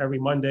time. Every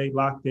Monday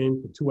locked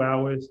in for 2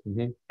 hours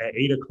at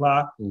 8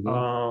 o'clock.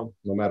 No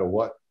matter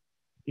what.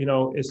 You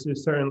know, it's a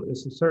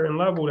certain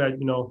level that,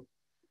 you know,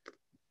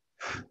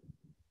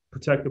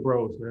 protect the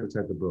bros, man.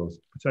 Protect the bros.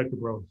 Protect the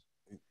bros.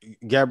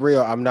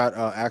 Gabriel, I'm not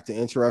acting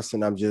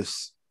interested. I'm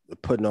just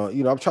putting on,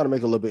 you know, I'm trying to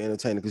make it a little bit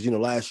entertaining because, you know,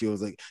 last year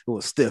it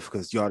was stiff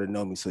because y'all didn't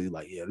know me. So you're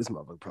like, yeah, this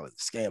motherfucker probably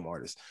a scam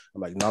artist.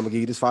 I'm like, no, I'm gonna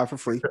give you this 5 for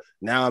free.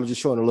 Now I'm just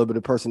showing a little bit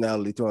of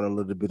personality, throwing a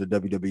little bit of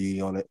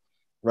WWE on it,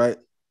 right?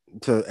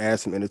 To add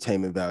some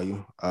entertainment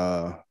value.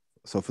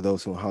 So for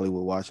those who are in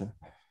Hollywood watching,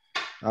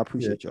 I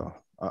appreciate y'all.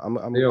 I'm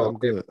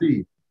good.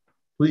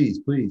 Please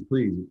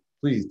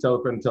tell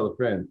a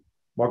friend.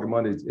 Market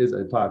Mondays is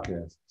a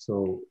podcast.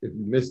 So if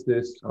you missed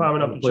this,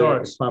 climbing up the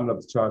charts.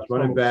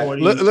 Running back.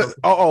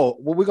 Well,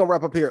 we're gonna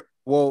wrap up here.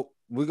 Well,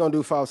 we're gonna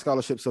do 5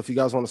 scholarships. So if you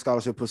guys want a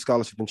scholarship, put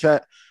scholarship in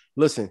chat.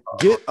 Listen,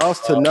 get us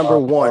to number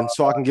 1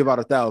 so I can give out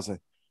 1,000.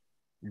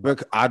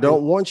 But I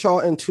don't want y'all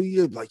in 2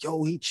 years like,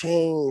 yo, he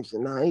changed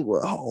and now he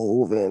was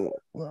Hove and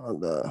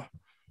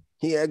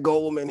he had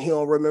Goldman. He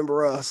don't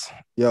remember us.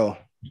 Yo,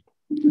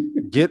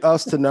 get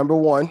us to number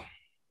 1.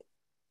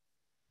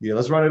 Yeah,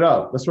 let's run it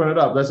up.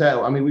 Let's have.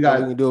 I mean, we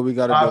got. We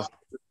got to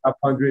do.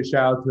 500.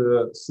 Shout out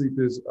to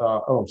Sleepers.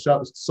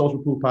 Shout Social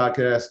Proof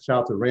Podcast.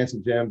 Shout out to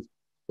Ransom Gems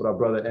with our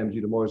brother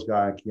MG the Mortgage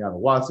Guy and Kiana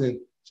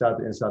Watson. Shout out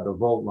to Inside the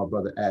Vault, my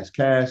brother Ash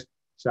Cash.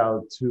 Shout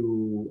out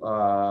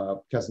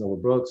to Casanova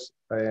Brooks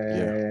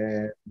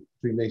and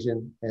Dream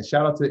Nation, and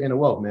shout out to Inner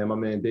Wealth, man. My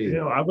man Dave. You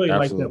know, I really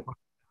like that.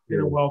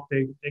 Inner Wealth,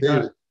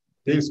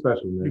 Dave's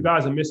special, man. You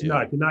guys are missing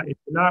out. If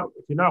you're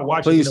not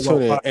watching, please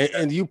tune in.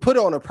 And you put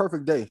it on a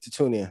perfect day to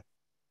tune in.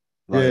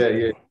 Like,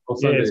 yeah.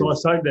 It's on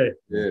Sunday.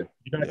 Yeah.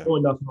 You're not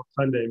doing nothing on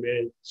Sunday,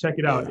 man. Check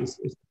it out. It's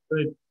a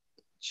good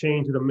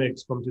change of the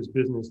mix from just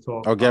business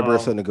talk. Oh,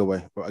 Gabriel's in a good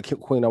way.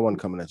 Queen, I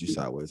wasn't coming at you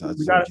sideways.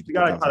 We got to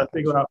kind of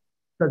figure out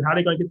how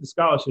they gonna get the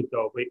scholarship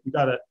though. We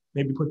gotta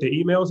maybe put their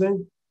emails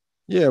in.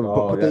 Yeah,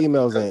 put the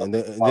emails in,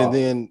 and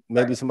then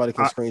maybe somebody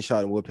can screenshot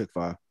and we'll pick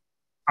 5.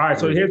 All right,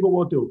 so here's what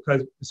we'll do,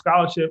 because the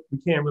scholarship,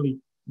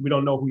 we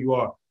don't know who you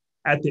are.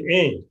 At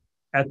the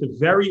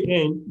very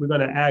end, we're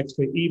gonna ask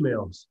for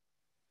emails.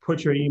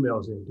 Put your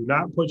emails in. Do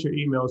not put your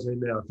emails in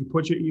now. If you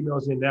put your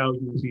emails in now, you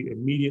will be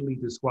immediately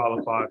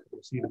disqualified from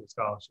receiving the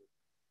scholarship.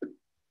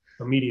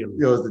 Immediately.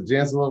 Yo, is the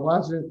Chancellor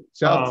watching?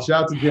 Shout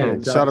out to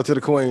Jen. Shout out to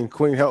the Queen.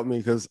 Queen, help me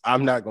because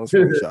I'm not going to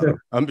screenshot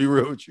them. I'm be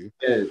real with you.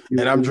 Yeah,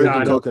 and I'm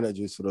drinking coconut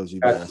juice for those of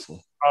you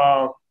asking.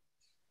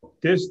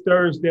 This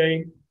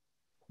Thursday,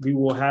 we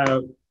will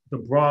have the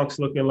Bronx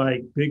looking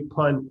like Big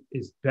Pun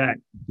is back.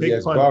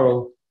 Big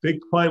Pun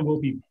will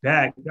be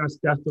back. That's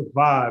the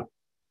vibe.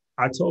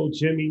 I told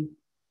Jimmy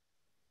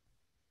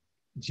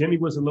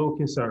was a little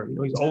concerned. You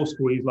know, he's old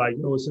school. He's like,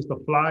 it's just a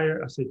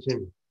flyer. I said,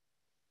 Jimmy.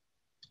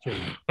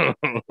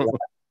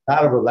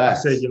 Gotta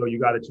relax. I said, you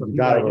gotta trust.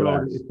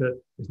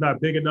 It's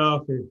not big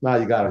enough. And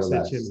you gotta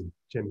relax. I said,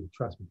 Jimmy,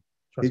 trust me.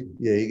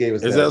 Yeah, he gave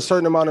us. Is there a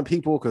certain amount of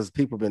people? Because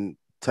people have been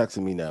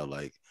texting me now,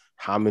 like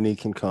how many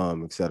can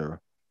come, etc.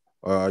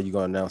 Or are you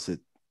gonna announce it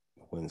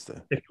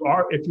Wednesday. If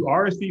you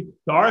RSVP,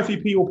 the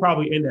RSVP will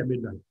probably end at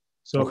midnight.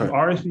 So if you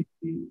RSVP,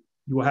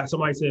 you will have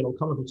somebody say it'll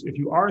come. If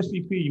you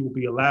RSVP, you will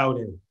be allowed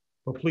in.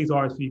 But please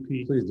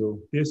RSVP. Please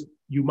do.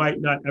 You might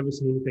not ever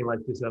see anything like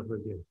this ever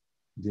again.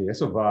 Yeah,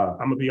 it's a vibe.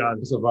 I'm gonna be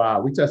honest. It's a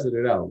vibe. We tested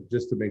it out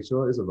just to make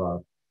sure it's a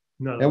vibe.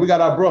 No. And we got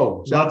our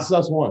bro. Shout out to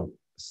Sus One.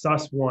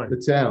 Sus One. The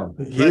town.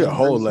 He a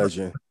whole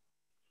legend.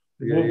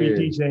 We'll be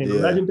DJing. The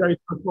legendary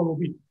Sus One will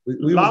be.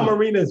 La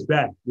Marina is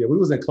back. Yeah, we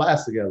was in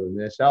class together,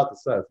 man. Shout out to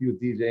Sus. He was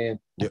DJing,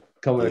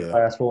 coming to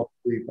class for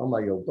sleep. I'm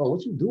like, yo, bro,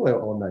 what you doing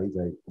all night? He's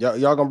like,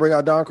 y'all gonna bring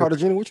out Don Carter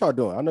Jr.? What y'all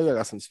doing? I know y'all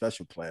got some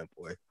special plan,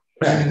 boy.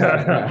 We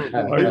gotta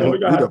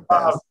have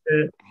Bob,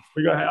 man.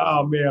 We gotta have,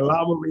 oh man,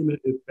 La Marina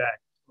is back.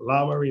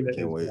 La Marina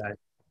is back.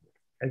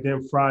 And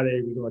then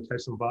Friday, we're gonna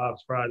catch some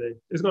vibes Friday.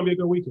 It's gonna be a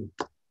good weekend.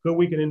 Good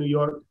weekend in New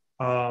York.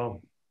 I'm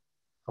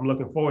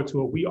looking forward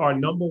to it. We are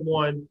number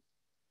one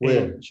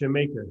in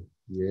Jamaica.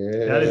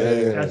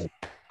 Yeah.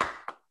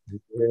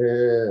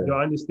 You'll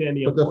understand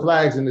the Put the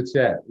flags in the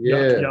chat.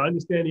 Yeah. You'll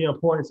understand the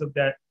importance of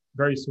that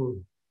very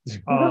soon.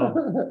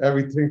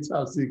 Everything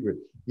top secret.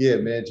 Yeah,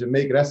 man.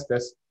 Jamaica,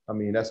 that's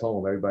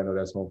home. Everybody know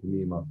that's home for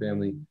me and my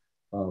family.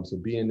 So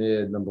being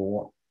there,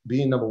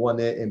 being number one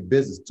there in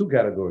business, 2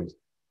 categories.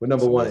 We're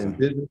number one in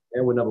business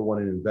and we're number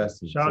one in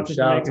investing. Shout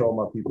out to all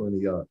my people in the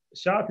yard.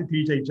 Shout out to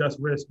DJ Just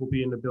Risk will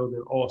be in the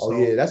building also. Oh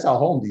yeah, that's our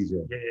home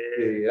DJ.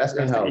 Yeah, that's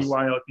in-house. the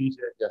EYL DJ.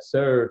 Yes,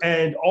 sir.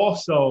 And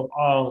also,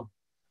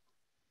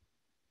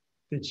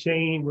 the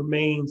chain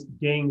remains, the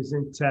game is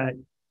intact.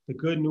 The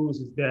good news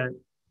is that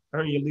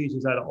Earn Your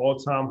Legion's at an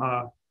all-time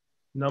high,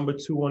 number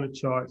 2 on the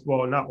charts.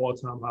 Well, not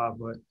all-time high,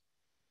 but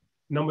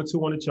number 2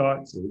 on the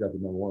charts. So we got the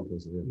number 1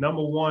 person here.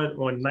 Number 1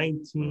 on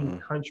 19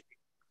 countries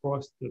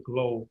across the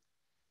globe.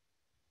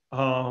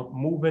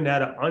 Moving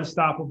at an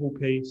unstoppable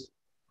pace.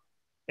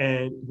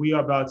 And we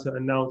are about to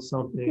announce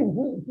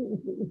something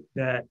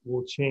that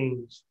will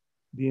change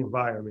the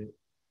environment.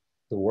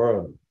 The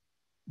world.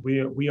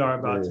 We are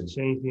about to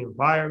change the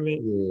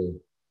environment. Yeah.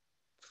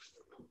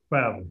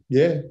 Forever.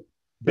 Yeah.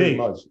 Big.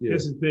 Much. Yeah.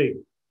 This is big.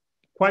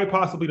 Quite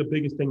possibly the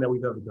biggest thing that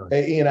we've ever done.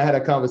 Hey, Ian, I had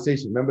a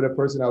conversation. Remember the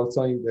person I was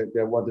telling you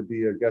that wanted to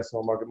be a guest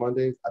on Market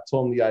Mondays? I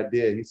told him the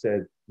idea. He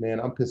said, man,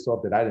 I'm pissed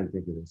off that I didn't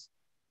think of this.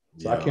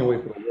 So I can't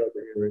wait for the world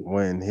to hear it.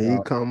 When he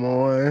come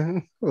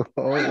on.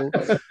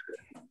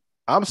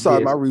 I'm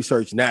starting my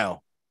research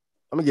now.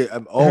 I'm going to get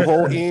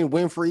Ian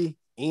Winfrey,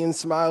 Ian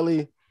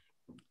Smiley.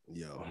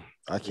 Yo,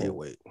 I can't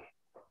wait.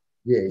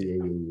 Yeah.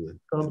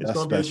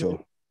 That's special.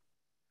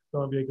 It's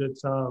going to be a good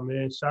time,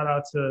 man. Shout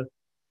out to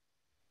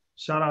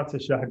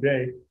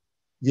Sade.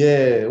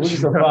 Yeah, we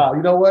just a vibe.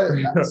 You know what?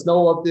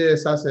 Snow up there.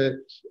 So I said,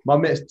 my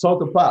man,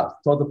 Talk to Pops.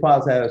 Talk to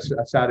Pops had a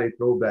Sade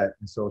throwback.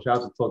 And so shout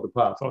out to Talk to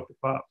Pops. Talk to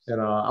Pops.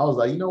 And I was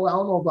like, you know what? I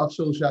don't know if I've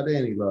showed Sade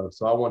any love.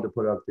 So I wanted to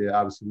put it up there.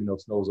 Obviously, we know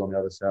Snow's on the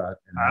other side.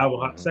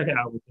 And, second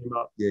album came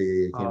out. Yeah.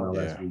 It came out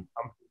last week.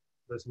 I'm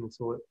listening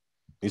to it.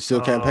 You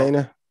still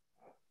campaigning?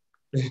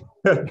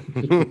 Campaign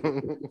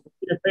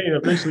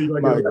eventually.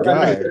 My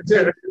God.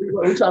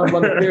 We're trying to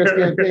run a fair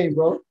campaign,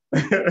 bro. We're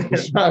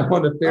trying to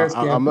run a fair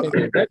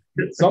campaign.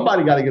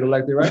 Somebody got to get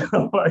elected, right?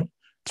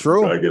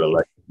 True. Gotta get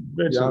elected.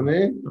 You know what I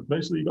mean?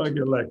 Eventually, you're gonna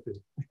get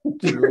elected.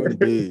 True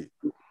indeed.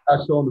 I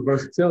showing the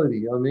versatility.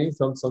 You know what I mean?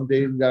 Some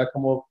days you gotta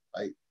come off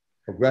like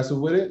aggressive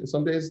with it, and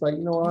some days it's like,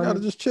 you know what? You gotta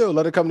just chill.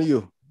 Let it come to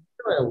you.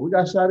 We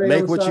got Sade.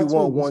 Make what you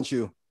want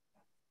you.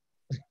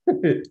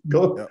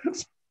 Go.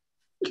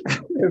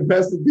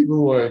 Invest in people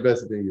who are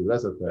invested in you.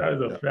 That's a fact. That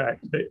is a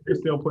fact. They're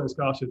still putting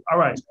scholarships. All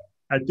right.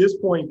 At this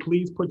point,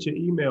 please put your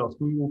emails.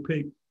 We will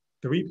pick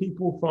 3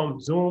 people from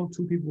Zoom,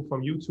 2 people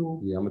from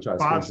YouTube. Yeah, I'm gonna try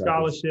 5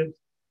 scholarships.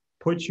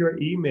 Put your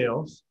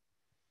emails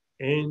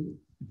in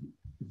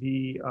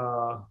the.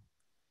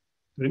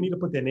 Do they need to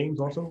put their names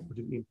also?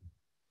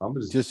 Or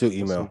just do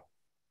email.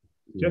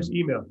 Just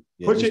email.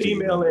 Yeah, put your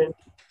email in.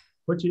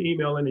 Put your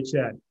email in the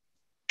chat.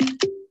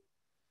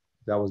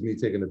 That was me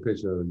taking a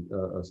picture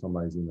of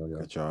somebody's email.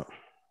 Good job.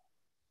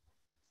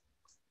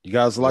 You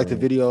guys like the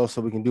video,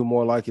 so we can do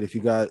more like it. If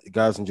you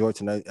guys enjoyed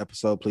tonight's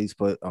episode, please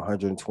put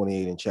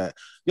 128 in chat.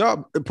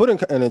 Y'all put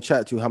in the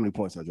chat too how many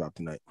points I dropped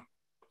tonight.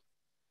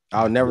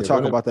 I'll never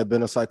talk about that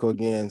business cycle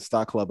again.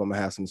 Stock Club, I'm gonna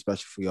have some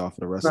special for y'all for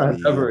the rest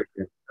of the year.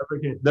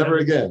 Never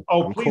again.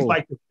 Oh, please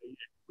like the video.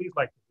 Please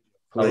like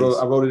the video.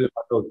 I wrote it in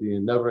my notes,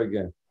 Ian. Never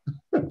again.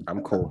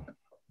 I'm cool.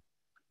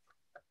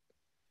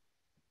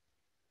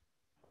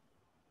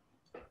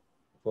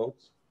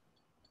 Folks,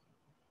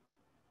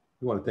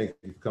 we want to thank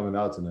you for coming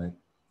out tonight.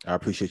 I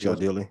appreciate y'all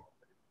dearly.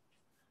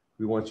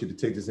 We want you to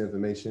take this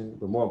information,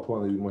 but more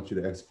importantly, we want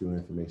you to execute the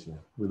information.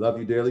 We love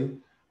you dearly.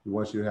 We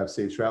want you to have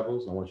safe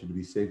travels. I want you to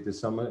be safe this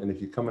summer. And if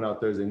you're coming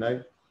out Thursday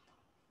night,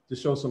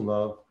 just show some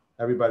love.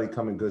 Everybody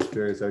come in good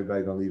spirits.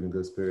 Everybody gonna leave in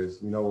good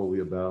spirits. You know what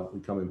we're about.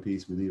 We come in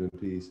peace. We leave in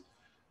peace.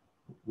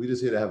 We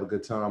just here to have a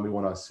good time. We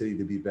want our city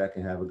to be back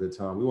and have a good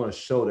time. We want to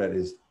show that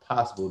it's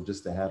possible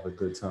just to have a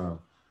good time.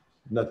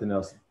 Nothing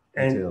else.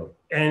 And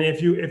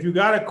if you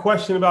got a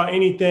question about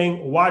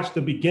anything, watch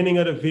the beginning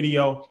of the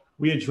video.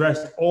 We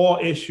addressed all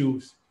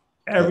issues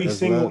Every There's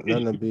single nothing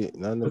issue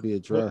to be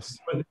addressed.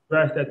 was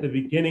addressed at the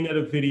beginning of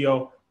the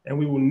video, and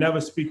we will never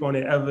speak on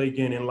it ever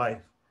again in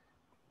life.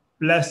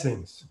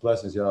 Blessings.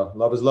 Blessings, y'all.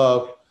 Love is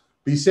love.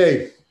 Be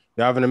safe.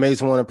 Y'all have an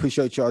amazing one.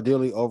 Appreciate y'all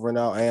dearly. Over and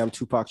out. I am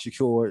Tupac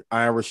Shakur.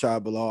 I am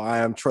Rashad Bilal. I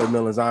am Troy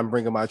Millens. I'm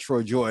bringing my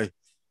Troy Joy.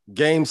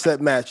 Game,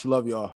 set, match. Love y'all.